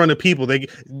be in front of people.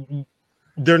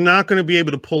 They're not going to be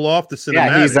able to pull off the cinematic.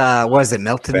 Yeah, he's was it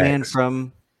Melted Man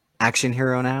from Action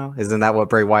Hero now? Isn't that what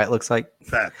Bray Wyatt looks like?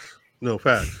 Facts. No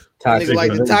facts.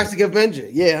 Like the Toxic Avenger.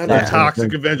 Yeah, I know. The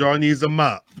Toxic Avenger. All he needs is a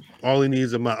mop.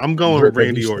 I'm going with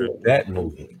Randy Orton. That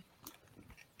movie.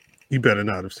 You better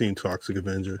not have seen Toxic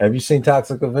Avenger. Have you seen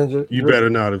Toxic Avenger? You better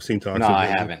not have seen Toxic Avenger. No, I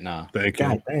haven't. No. Thank you.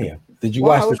 God damn. Did you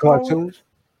watch the cartoons?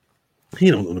 He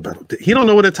don't know about. He don't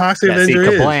know what a Toxic Avenger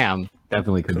is. Kablam.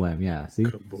 Definitely Kablam. Yeah. See.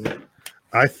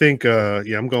 I think.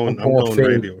 I'm going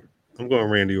Randy Orton. I'm going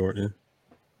Randy Orton.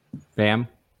 Bam.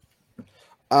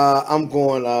 I'm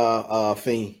going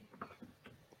Fiend.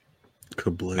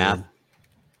 Kablam. Math.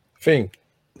 Fiend.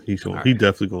 He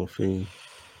definitely going Fiend.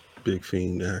 Big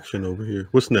Fiend action over here.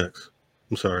 What's next?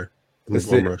 I'm sorry. I'm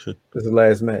rushing. This is the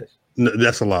last match. No,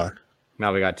 that's a lie.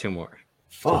 Now we got two more.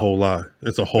 It's a whole lie.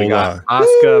 It's a whole lie.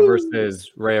 Asuka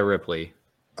versus Rhea Ripley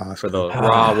for the Asuka.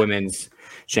 Raw Women's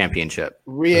Championship.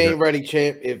 Rhea ain't ready,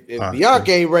 champ. If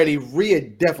Bianca ain't ready, Rhea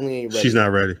definitely ain't ready. She's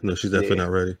not ready. No, she's definitely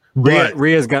not ready.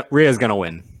 Rhea's gonna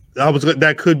win.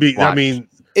 That could be. Watch. I mean,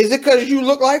 is it because you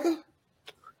look like her?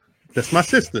 That's my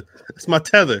sister. That's my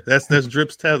tether. That's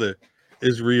Drip's tether.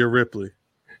 Is Rhea Ripley.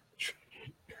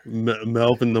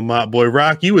 Melvin the Mop Boy.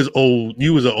 Rock, you was old.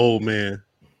 You was an old man.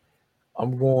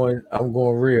 I'm going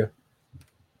Rhea.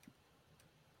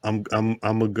 I'm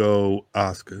gonna go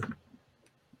Oscar.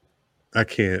 I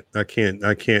can't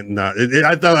not.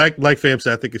 I thought, like Fam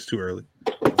said, I think it's too early.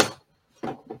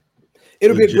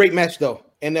 It'll be a great match though,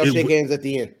 and they'll shake hands at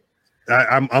the end.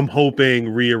 I'm hoping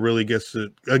Rhea really gets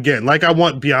it again. Like I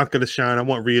want Bianca to shine. I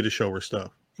want Rhea to show her stuff.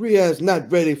 Rhea's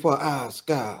not ready for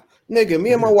Asuka. Nigga,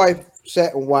 me and my wife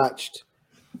sat and watched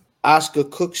Asuka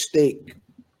cook steak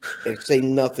and say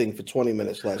nothing for 20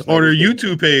 minutes last night. On her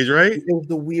YouTube page, right? It was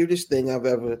the weirdest thing I've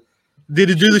ever.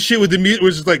 Did it do the shit with the music? It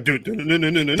was just like, like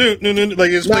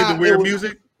it's played the weird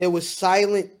music. It was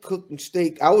silent cooking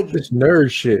steak. I was just nerd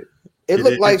shit. It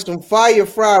looked like some fire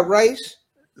fried rice,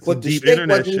 but the steak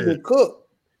wasn't even cooked.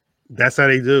 That's how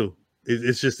they do.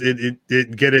 It's just it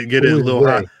get it a little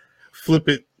hot. Flip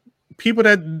it. People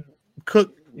that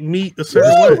cook meat a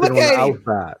certain way. Look at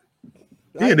outside.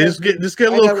 Yeah, they just get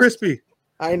a little crispy.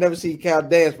 I ain't never seen Cal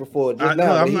dance before. You're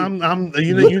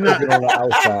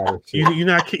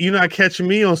not catching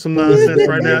me on some nonsense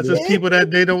right now. It's just people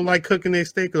that they don't like cooking their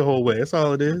steak the whole way. That's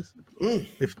all it is.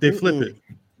 If they flip it.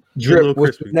 Drip,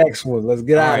 what's the next one? Let's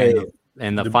get out of here.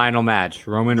 And the final match,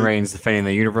 Roman Reigns defending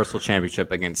the Universal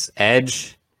Championship against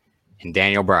Edge and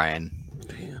Daniel Bryan.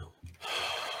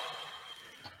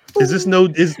 Is this no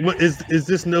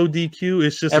DQ?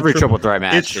 It's just every triple threat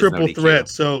match. It's triple threat.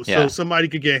 So somebody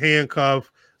could get handcuffed.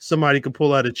 Somebody could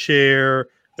pull out a chair.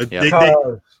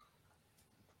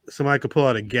 Somebody could pull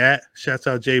out a gat. Shouts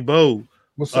out J Bo.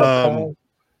 What's up?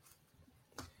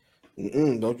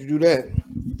 Don't you do that?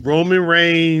 Roman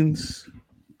Reigns,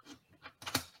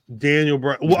 Daniel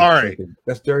Bryan. Well, all right,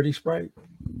 that's dirty Sprite.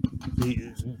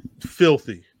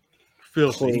 Filthy.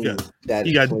 He got Sprite.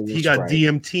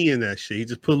 DMT in that shit. He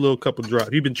just put a little couple drops.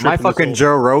 He been tripping. My fucking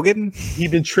Joe Rogan. He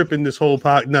been tripping this whole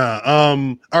pot. Nah.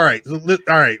 All right.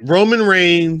 Roman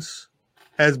Reigns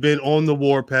has been on the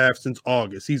warpath since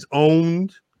August. He's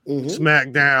owned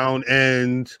SmackDown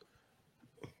and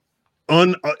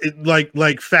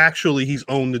factually, he's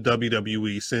owned the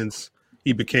WWE since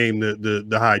he became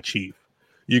the High Chief.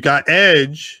 You got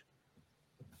Edge,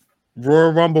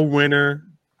 Royal Rumble winner.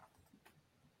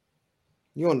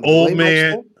 Old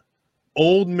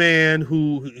man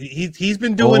who he's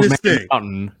been doing his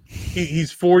thing.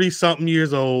 He's 40 something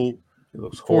years old,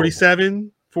 47,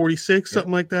 46,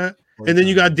 something like that. And then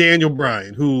you got Daniel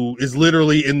Bryan, who is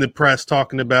literally in the press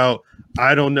talking about,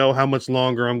 I don't know how much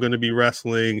longer I'm going to be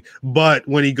wrestling, but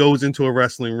when he goes into a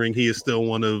wrestling ring, he is still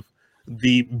one of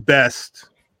the best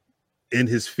in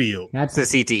his field. That's the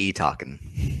CTE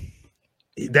talking.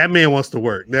 That man wants to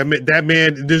work. That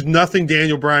man. There's nothing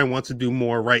Daniel Bryan wants to do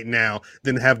more right now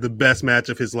than have the best match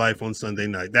of his life on Sunday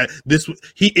night.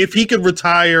 If he could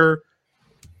retire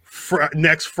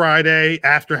next Friday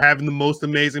after having the most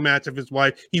amazing match of his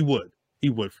life, he would.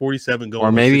 47 going.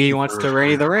 Or maybe he wants to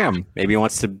Randy the Ram. Maybe he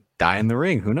wants to die in the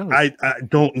ring. Who knows? I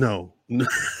don't know.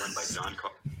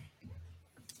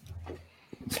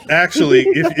 Actually,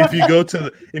 if you go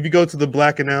to the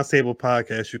Black Announce Table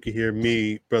podcast, you can hear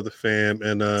me, Brother Fam,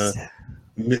 and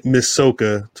Miss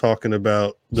Soka talking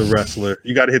about the wrestler.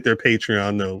 You got to hit their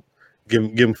Patreon though.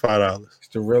 Give them $5. It's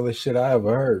the realest shit I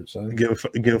ever heard, son. Give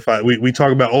them $5. We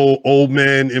talk about old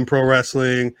men in pro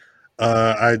wrestling.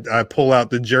 I pull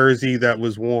out the jersey that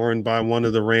was worn by one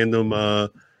of the random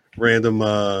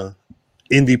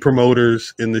indie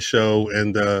promoters in the show,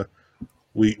 and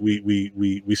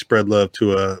we spread love to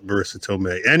Marissa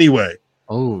Tomei. Anyway,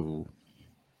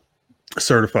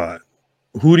 certified.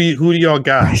 Who do y'all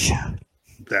got? Pressure.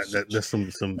 That's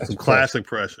some classic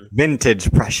pressure.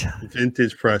 Vintage pressure.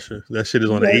 Vintage pressure. That shit is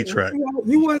on the 8-track.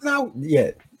 He wasn't out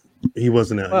yet. He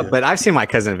wasn't out yet. But I've seen my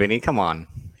cousin Vinny. Come on.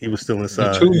 He was still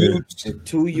inside. The two Utes. The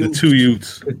two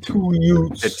Utes. The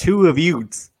two of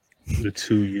Utes. The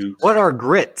two Utes. What are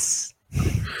grits?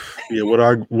 Yeah, what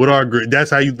are grit?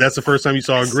 That's the first time you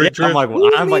saw a grit drip? I'm like,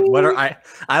 what are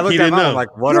I looked at him, I'm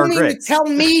like, what are grits? Tell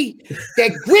me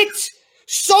that grits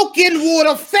soak in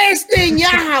water faster in your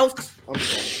house.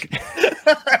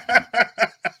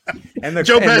 And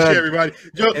Joe Pesci, everybody.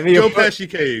 Joe Pesci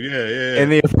cave. Yeah. And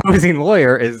the opposing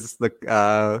lawyer is the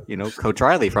Coach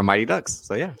Riley from Mighty Ducks.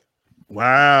 So yeah.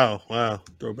 Wow.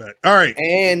 Throwback. All right.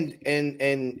 And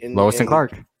Lois and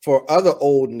Clark. For other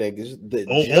old niggas,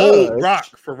 old rock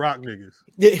niggas.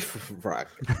 Yeah, rock.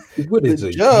 What is the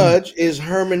judge is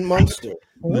Herman Munster.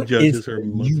 The judge is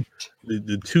Herman Munster.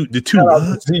 The two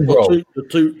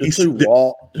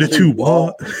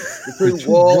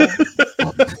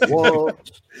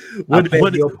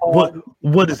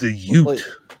What is a Ute?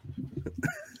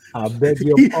 I beg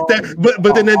your pardon.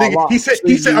 But then he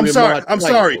said I'm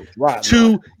sorry.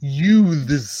 To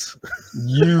youths.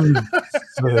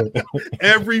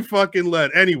 Every fucking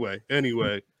lead.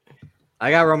 Anyway.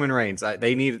 I got Roman Reigns.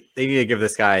 They need to give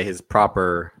this guy his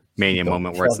proper Mania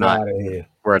moment where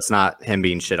it's not him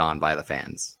being shit on by the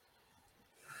fans.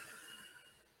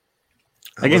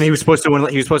 Again, he was supposed to win.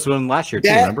 He was supposed to win last year too.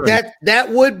 Remember? That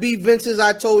would be Vince's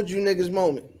 "I told you niggas"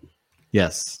 moment.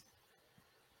 Yes.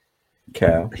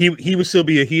 Cal. He would still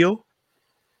be a heel.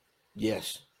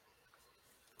 Yes.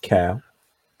 Cal.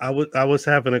 I was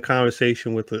having a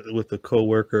conversation with a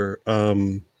coworker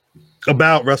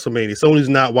about WrestleMania. Someone who's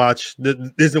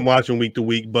isn't watching week to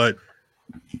week, but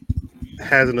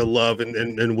hasn't a love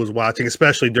and was watching,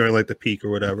 especially during like the peak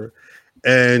or whatever.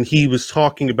 And he was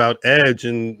talking about Edge,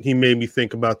 and he made me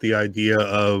think about the idea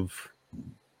of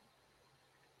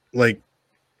like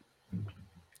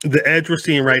the Edge we're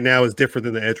seeing right now is different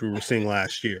than the Edge we were seeing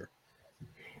last year.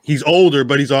 He's older,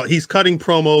 but he's cutting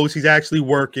promos. He's actually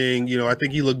working. I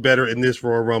think he looked better in this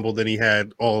Royal Rumble than he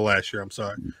had all last year. I'm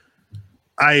sorry.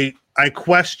 I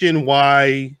question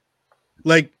why.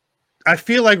 Like, I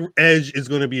feel like Edge is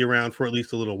going to be around for at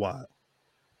least a little while.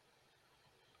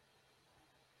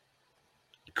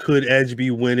 Could Edge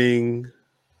be winning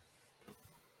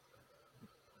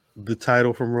the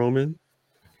title from Roman?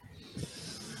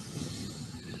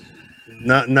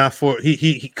 Not for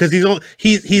he because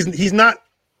he's not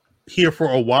here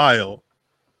for a while,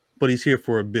 but he's here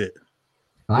for a bit.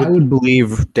 I would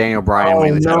believe Daniel Bryan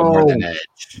winning the title more than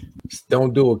Edge.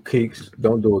 Don't do it, Keeks.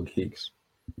 Don't do it, Keeks.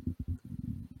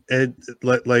 Ed,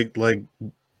 like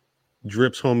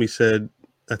Drips homie said,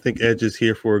 I think Edge is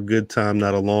here for a good time,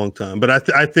 not a long time. But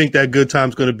I think that good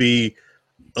time's going to be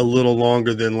a little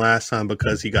longer than last time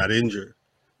because he got injured.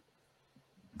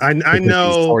 I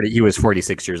know he was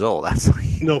 46 years old. That's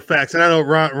no facts, and I know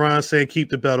Ron saying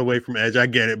keep the belt away from Edge. I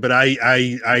get it, but I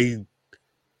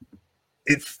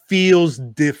it feels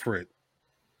different.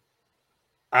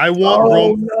 I want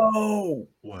Roman. No,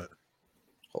 what?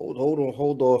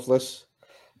 Hold off. Let's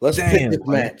pick this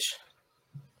match.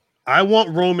 I want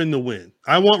Roman to win.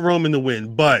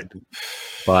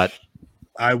 But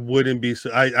I wouldn't be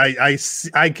so.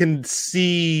 I can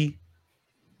see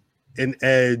an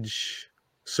Edge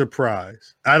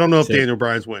surprise. I don't know if Daniel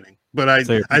Bryan's winning, but I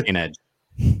Edge. I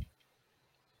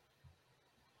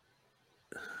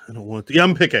don't want to. Yeah,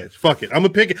 I'm gonna pick Edge. Fuck it. I'm gonna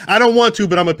pick it. I don't want to,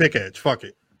 but I'm gonna pick Edge. Fuck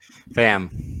it. Fam.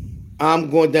 I'm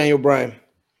going Daniel Bryan.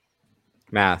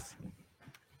 Math.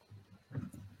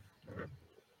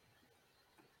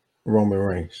 Roman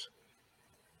Reigns.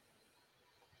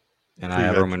 And I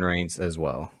have Roman Reigns as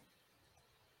well.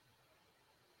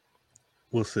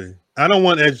 We'll see. I don't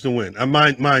want Edge to win.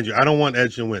 Mind you, I don't want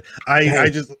Edge to win. I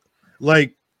just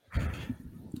like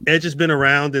Edge has been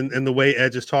around, and the way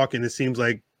Edge is talking, it seems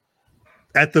like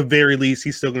at the very least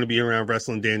he's still going to be around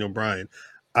wrestling Daniel Bryan.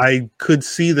 I could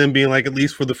see them being like, at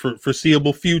least for the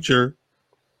foreseeable future,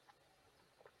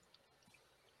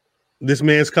 This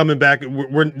man's coming back.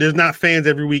 There's not fans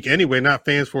every week anyway. Not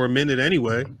fans for a minute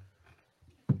anyway.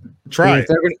 Try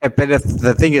it. But if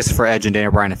the thing is for Edge and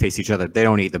Daniel Bryan to face each other, they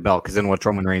don't need the belt because then what's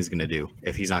Roman Reigns going to do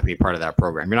if he's not going to be part of that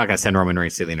program? You're not going to send Roman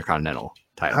Reigns to the Intercontinental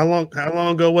title. How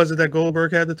long ago was it that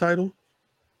Goldberg had the title?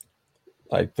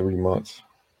 Like 3 months.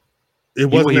 It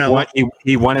wasn't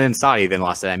he won it in Saudi, then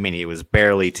lost it at Mini. It was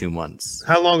barely 2 months.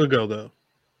 How long ago though?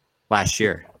 Last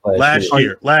year. Last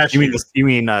year. You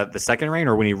mean the second reign,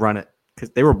 or when he run it? Because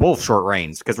they were both short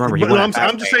reigns. Because remember,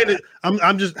 I'm just saying that.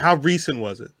 I'm just how recent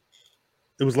was it?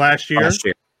 It was last year. Yeah.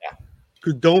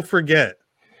 Because don't forget,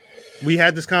 we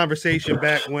had this conversation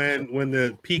back when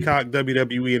the Peacock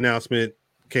WWE announcement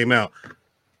came out.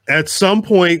 At some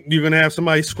point, you're gonna have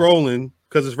somebody scrolling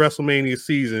because it's WrestleMania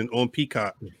season on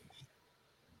Peacock,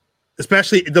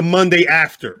 especially the Monday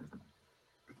after.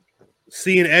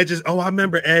 Seeing Edge's, I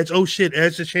remember Edge. Oh shit,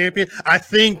 Edge the champion. I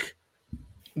think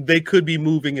they could be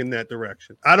moving in that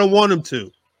direction. I don't want them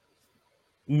to.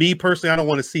 Me personally, I don't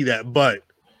want to see that, but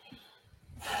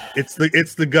it's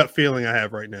the gut feeling I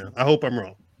have right now. I hope I'm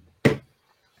wrong. Yep.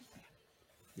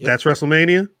 That's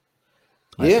WrestleMania.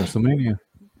 WrestleMania.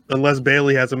 Unless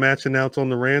Bailey has a match announced on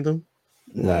the random.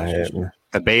 The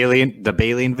Bailey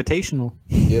Invitational.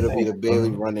 It'll be the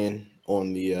Bailey run-in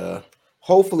on the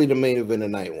hopefully the main event of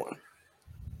night one.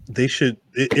 They should,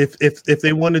 if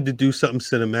they wanted to do something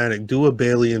cinematic, do a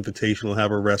Bailey Invitational,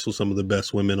 have her wrestle some of the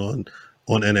best women on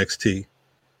NXT.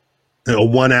 And a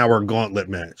 1 hour gauntlet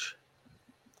match.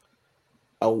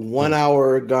 A 1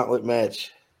 hour gauntlet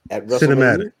match at WrestleMania?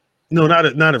 Cinematic. No, not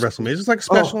at WrestleMania. It's just like a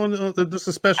special just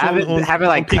a special have it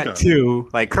like cut to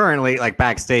like currently like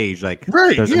backstage like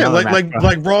right, yeah,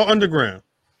 like Raw Underground.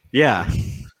 Yeah.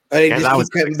 They just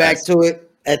keep cutting back to it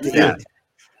at the end.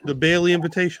 The Bailey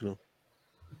Invitational.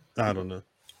 I don't know.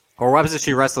 Or what if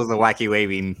she wrestles the wacky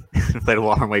waving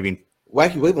inflatable arm waving?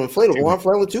 Wacky waving inflatable arm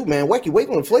flailing too, man. Wacky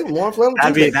waving inflatable arm flailing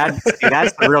too.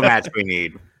 That's the real match we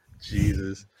need.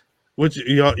 Jesus. What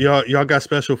y'all got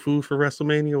special food for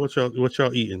WrestleMania? What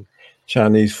y'all eating?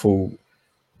 Chinese food.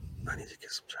 I need to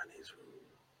get some Chinese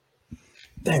food.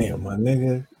 Damn, my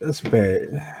nigga, that's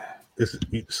bad. Is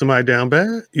somebody down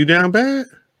bad? You down bad?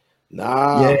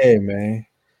 Nah. Yeah, man.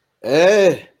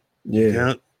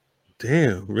 Yeah.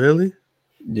 Damn, really?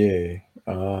 Yeah.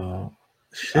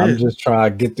 Shit. I'm just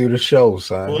trying to get through the show,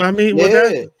 son. Well, I mean,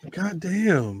 God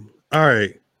damn. All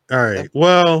right.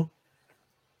 Well,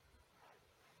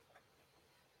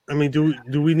 I mean, do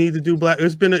we need to do black?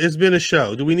 It's been a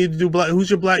show. Do we need to do black?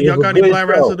 Who's your black? Y'all got any black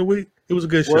wrestler of the week? It was a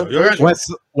good show.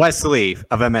 Wesley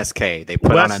of MSK. They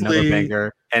put on another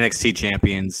banger. NXT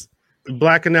champions.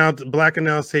 Black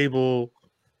Announce Table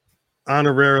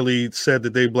honorarily said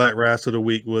that they black wrestler of the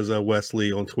week was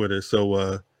Wesley on Twitter.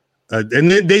 So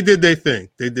and they did their thing.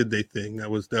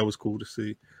 That was cool to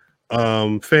see.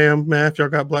 Fam, Math, y'all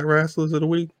got black wrestlers of the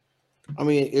week? I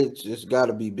mean, it's got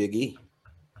to be Big E.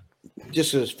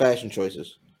 Just his fashion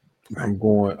choices. I'm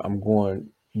going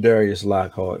Darius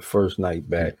Lockhart first night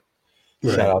back.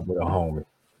 Right. Shout out to the homie.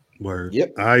 Word.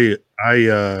 Yep. I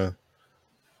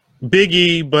Big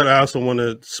E, but I also want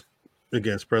to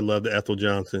again spread love to Ethel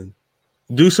Johnson.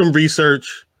 Do some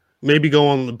research. Maybe go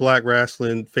on the Black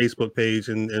Wrestling Facebook page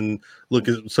and look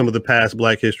at some of the past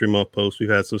Black History Month posts. We've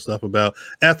had some stuff about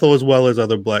Ethel as well as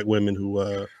other Black women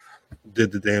who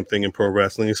did the damn thing in pro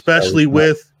wrestling, especially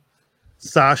with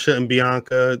Sasha and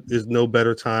Bianca. There's no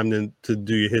better time than to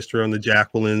do your history on the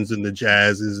Jacquelines and the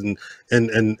Jazzes and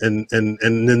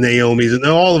the Naomis and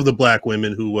all of the Black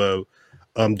women who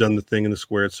done the thing in the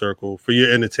squared circle for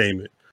your entertainment.